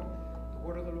the Lord. The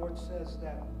word of the Lord says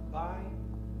that by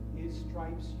his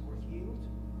stripes you were healed.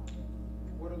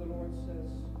 The word of the Lord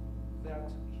says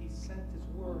that he sent his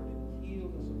word and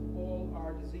healed us of all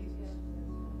our diseases.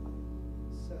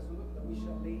 It says, look, that we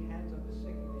shall lay hands on the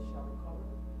sick and they shall recover.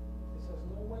 It says,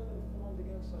 no weapon formed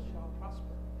against us shall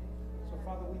prosper. So,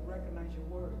 Father, we recognize your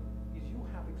word, because you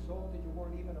have exalted your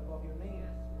word even above your name.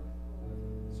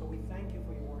 So we thank you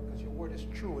for your word, because your word is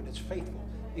true and it's faithful,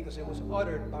 because it was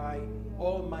uttered by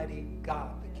Almighty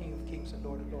God, the King of Kings and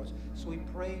Lord of Lords. So we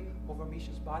pray over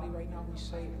Misha's body right now. We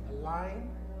say,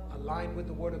 align with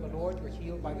the word of the Lord. You're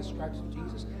healed by the stripes of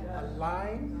Jesus.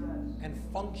 Align and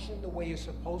function the way you're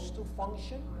supposed to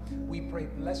function. We pray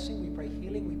blessing. We pray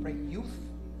healing. We pray youth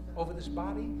over this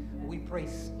body. We pray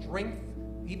strength,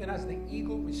 even as the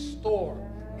eagle. Restore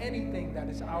anything that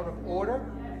is out of order.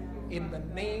 In the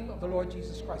name of the Lord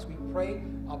Jesus Christ, we pray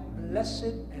a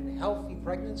blessed and healthy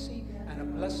pregnancy and a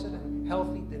blessed and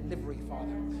healthy delivery,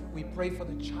 Father. We pray for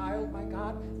the child, my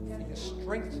God, for your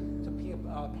strength to be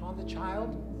upon the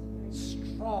child.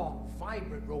 Strong,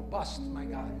 vibrant, robust, my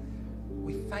God.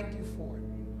 We thank you for it.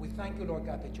 We thank you, Lord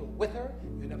God, that you're with her.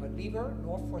 You never leave her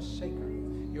nor forsake her.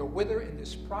 You're with her in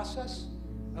this process.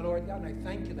 And Lord God, and I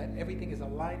thank you that everything is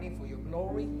aligning for your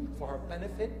glory, for her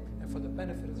benefit, and for the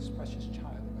benefit of this precious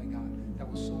child. That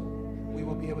will soon we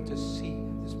will be able to see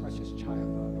this precious child,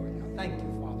 Lord God. Thank you,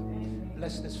 Father.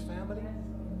 Bless this family.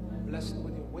 Bless them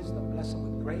with your wisdom. Bless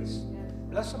them with grace.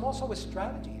 Bless them also with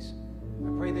strategies.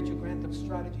 I pray that you grant them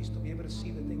strategies to be able to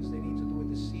see the things they need to do in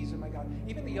this season, my God.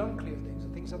 Even the unclear things,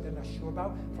 the things that they're not sure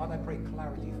about. Father, I pray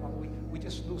clarity, Father. We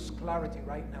just lose clarity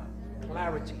right now.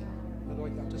 Clarity,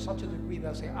 Lord God, to such a degree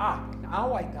they'll say,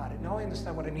 now I got it. Now I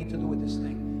understand what I need to do with this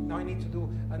thing. Now I need to do,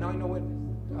 now I know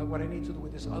what I need to do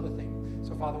with this other thing.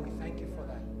 So, Father, we thank you for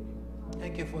that.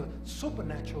 Thank you for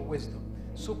supernatural wisdom,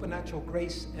 supernatural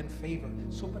grace and favor,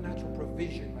 supernatural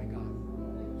provision, my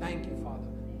God. Thank you, Father.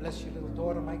 Bless your little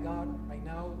daughter, my God, right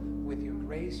now with your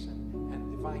grace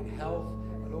and divine health.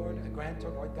 Lord, grant her,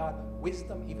 Lord God,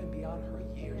 wisdom even beyond her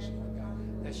years, Lord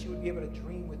God, that she would be able to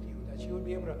dream with you, that she would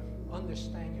be able to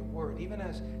understand your word. Even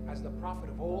as the prophet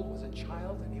of old was a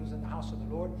child and he was in the house of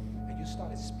the Lord and you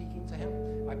started speaking to him,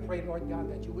 I pray, Lord God,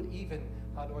 that you would even,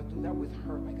 Lord, do that with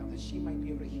her, my God, that she might be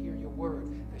able to hear your word,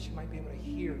 that she might be able to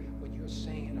hear what you're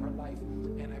saying in her life.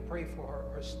 And I pray for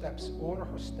her steps, order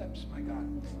her steps, my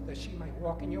God, that she might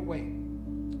walk in your way.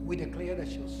 We declare that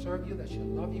she'll serve you, that she'll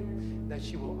love you, that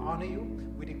she will honor you.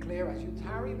 We declare as you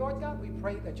tarry, Lord God, we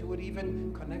pray that you would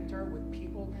even connect her with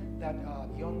people, that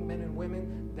young men and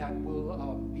women that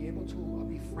will be able to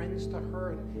be friends to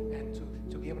her and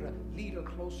to be able to lead her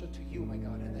closer to you, my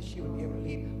God, and that she would be able to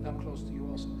lead them close to you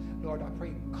also. Lord, I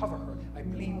pray, cover her. I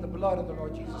plead the blood of the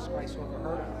Lord Jesus Christ over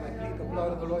her. I plead the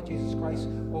blood of the Lord Jesus Christ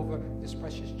over this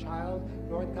precious child,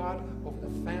 Lord God, over the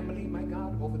family, my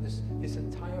God, over this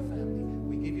entire family.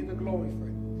 We give you the glory for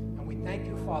it. And we thank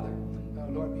you, Father,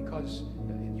 Lord, because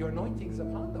your anointing is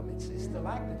upon them. It's still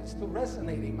active. It's still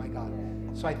resonating, my God.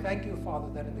 So I thank you, Father,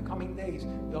 that in the coming days,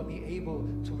 they'll be able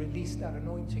to release that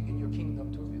anointing in your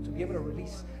kingdom, to be able to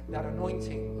release that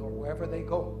anointing, Lord, wherever they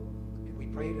go. And we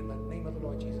pray it in the name of the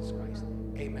Lord Jesus Christ.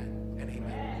 Amen and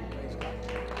amen. Praise God.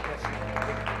 Yes,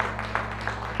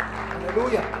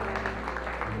 hallelujah.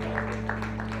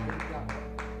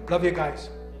 Love you guys.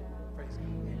 Praise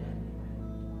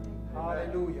God.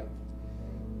 Hallelujah.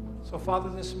 So, Father,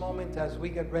 this moment, as we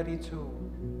get ready to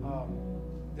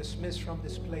dismiss from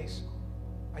this place,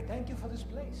 I thank you for this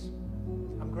place.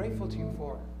 I'm grateful to you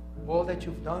for all that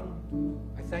you've done.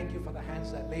 I thank you for the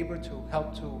hands that labor to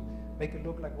help to make it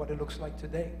look like what it looks like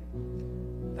today.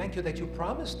 Thank you that you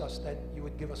promised us that you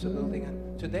would give us a building,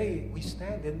 and today we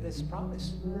stand in this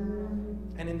promise.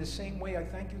 And in the same way, I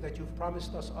thank you that you've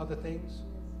promised us other things.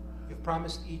 You've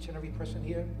promised each and every person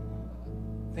here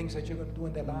things that you're going to do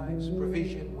in their lives,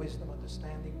 provision, wisdom,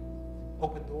 understanding,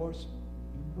 open doors.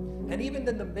 And even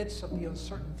in the midst of the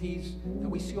uncertainties that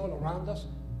we see all around us,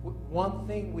 one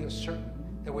thing we are certain,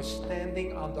 that we're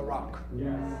standing on the rock.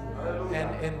 Yes.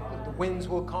 And the winds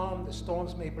will come, the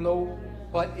storms may blow,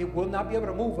 but it will not be able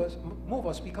to move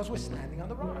us because we're standing on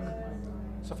the rock.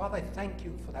 So, Father, I thank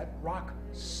you for that rock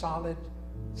solid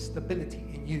stability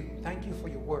in you. Thank you for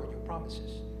your word, your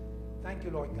promises. Thank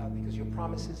you, Lord God, because your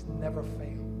promises never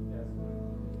fail. Yes.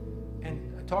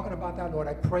 And talking about that, Lord,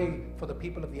 I pray for the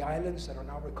people of the islands that are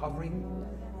now recovering,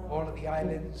 all of the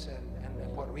islands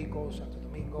and Puerto Rico, Santo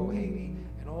Domingo, Haiti,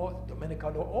 and all Dominica,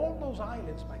 Lord, all those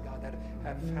islands, my God, that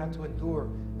have had to endure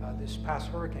this past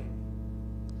hurricane.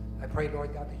 I pray,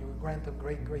 Lord God, that you would grant them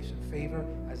great grace and favor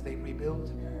as they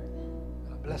rebuild.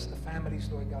 Bless the families,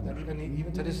 Lord God, that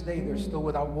even to this day they're still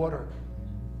without water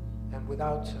and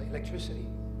without electricity.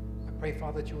 I pray,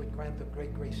 Father, that you would grant them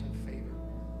great grace and favor.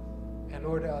 And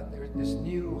Lord, there's this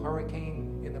new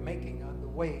hurricane in the making, on the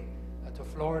way to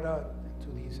Florida,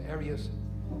 to these areas.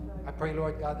 I pray,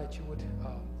 Lord God, that you would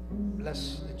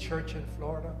bless the church in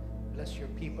Florida, bless your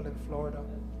people in Florida,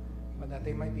 but that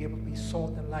they might be able to be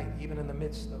salt and light even in the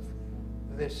midst of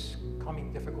this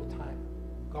coming difficult time.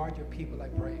 Guard your people, I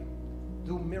pray.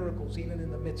 Do miracles even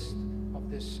in the midst of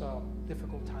this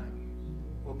difficult time.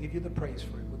 We'll give you the praise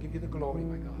for it. We'll give you the glory,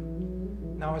 my God.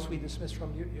 Now as we dismiss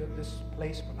from this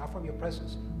place, but not from your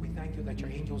presence, we thank you that your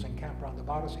angels encamp round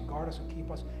about us and guard us and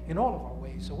keep us in all of our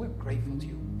ways. So we're grateful to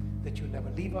you that you never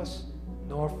leave us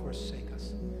nor forsake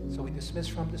us. So we dismiss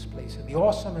from this place in the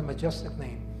awesome and majestic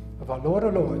name of our Lord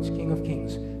of Lords, King of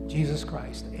Kings, Jesus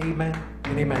Christ. Amen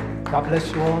and amen. God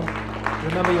bless you all.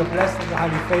 Remember, you're blessed and you're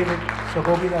highly favored. So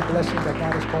go be that blessing that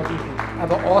God has called you to be.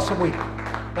 Have an awesome week.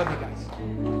 Love you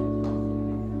guys.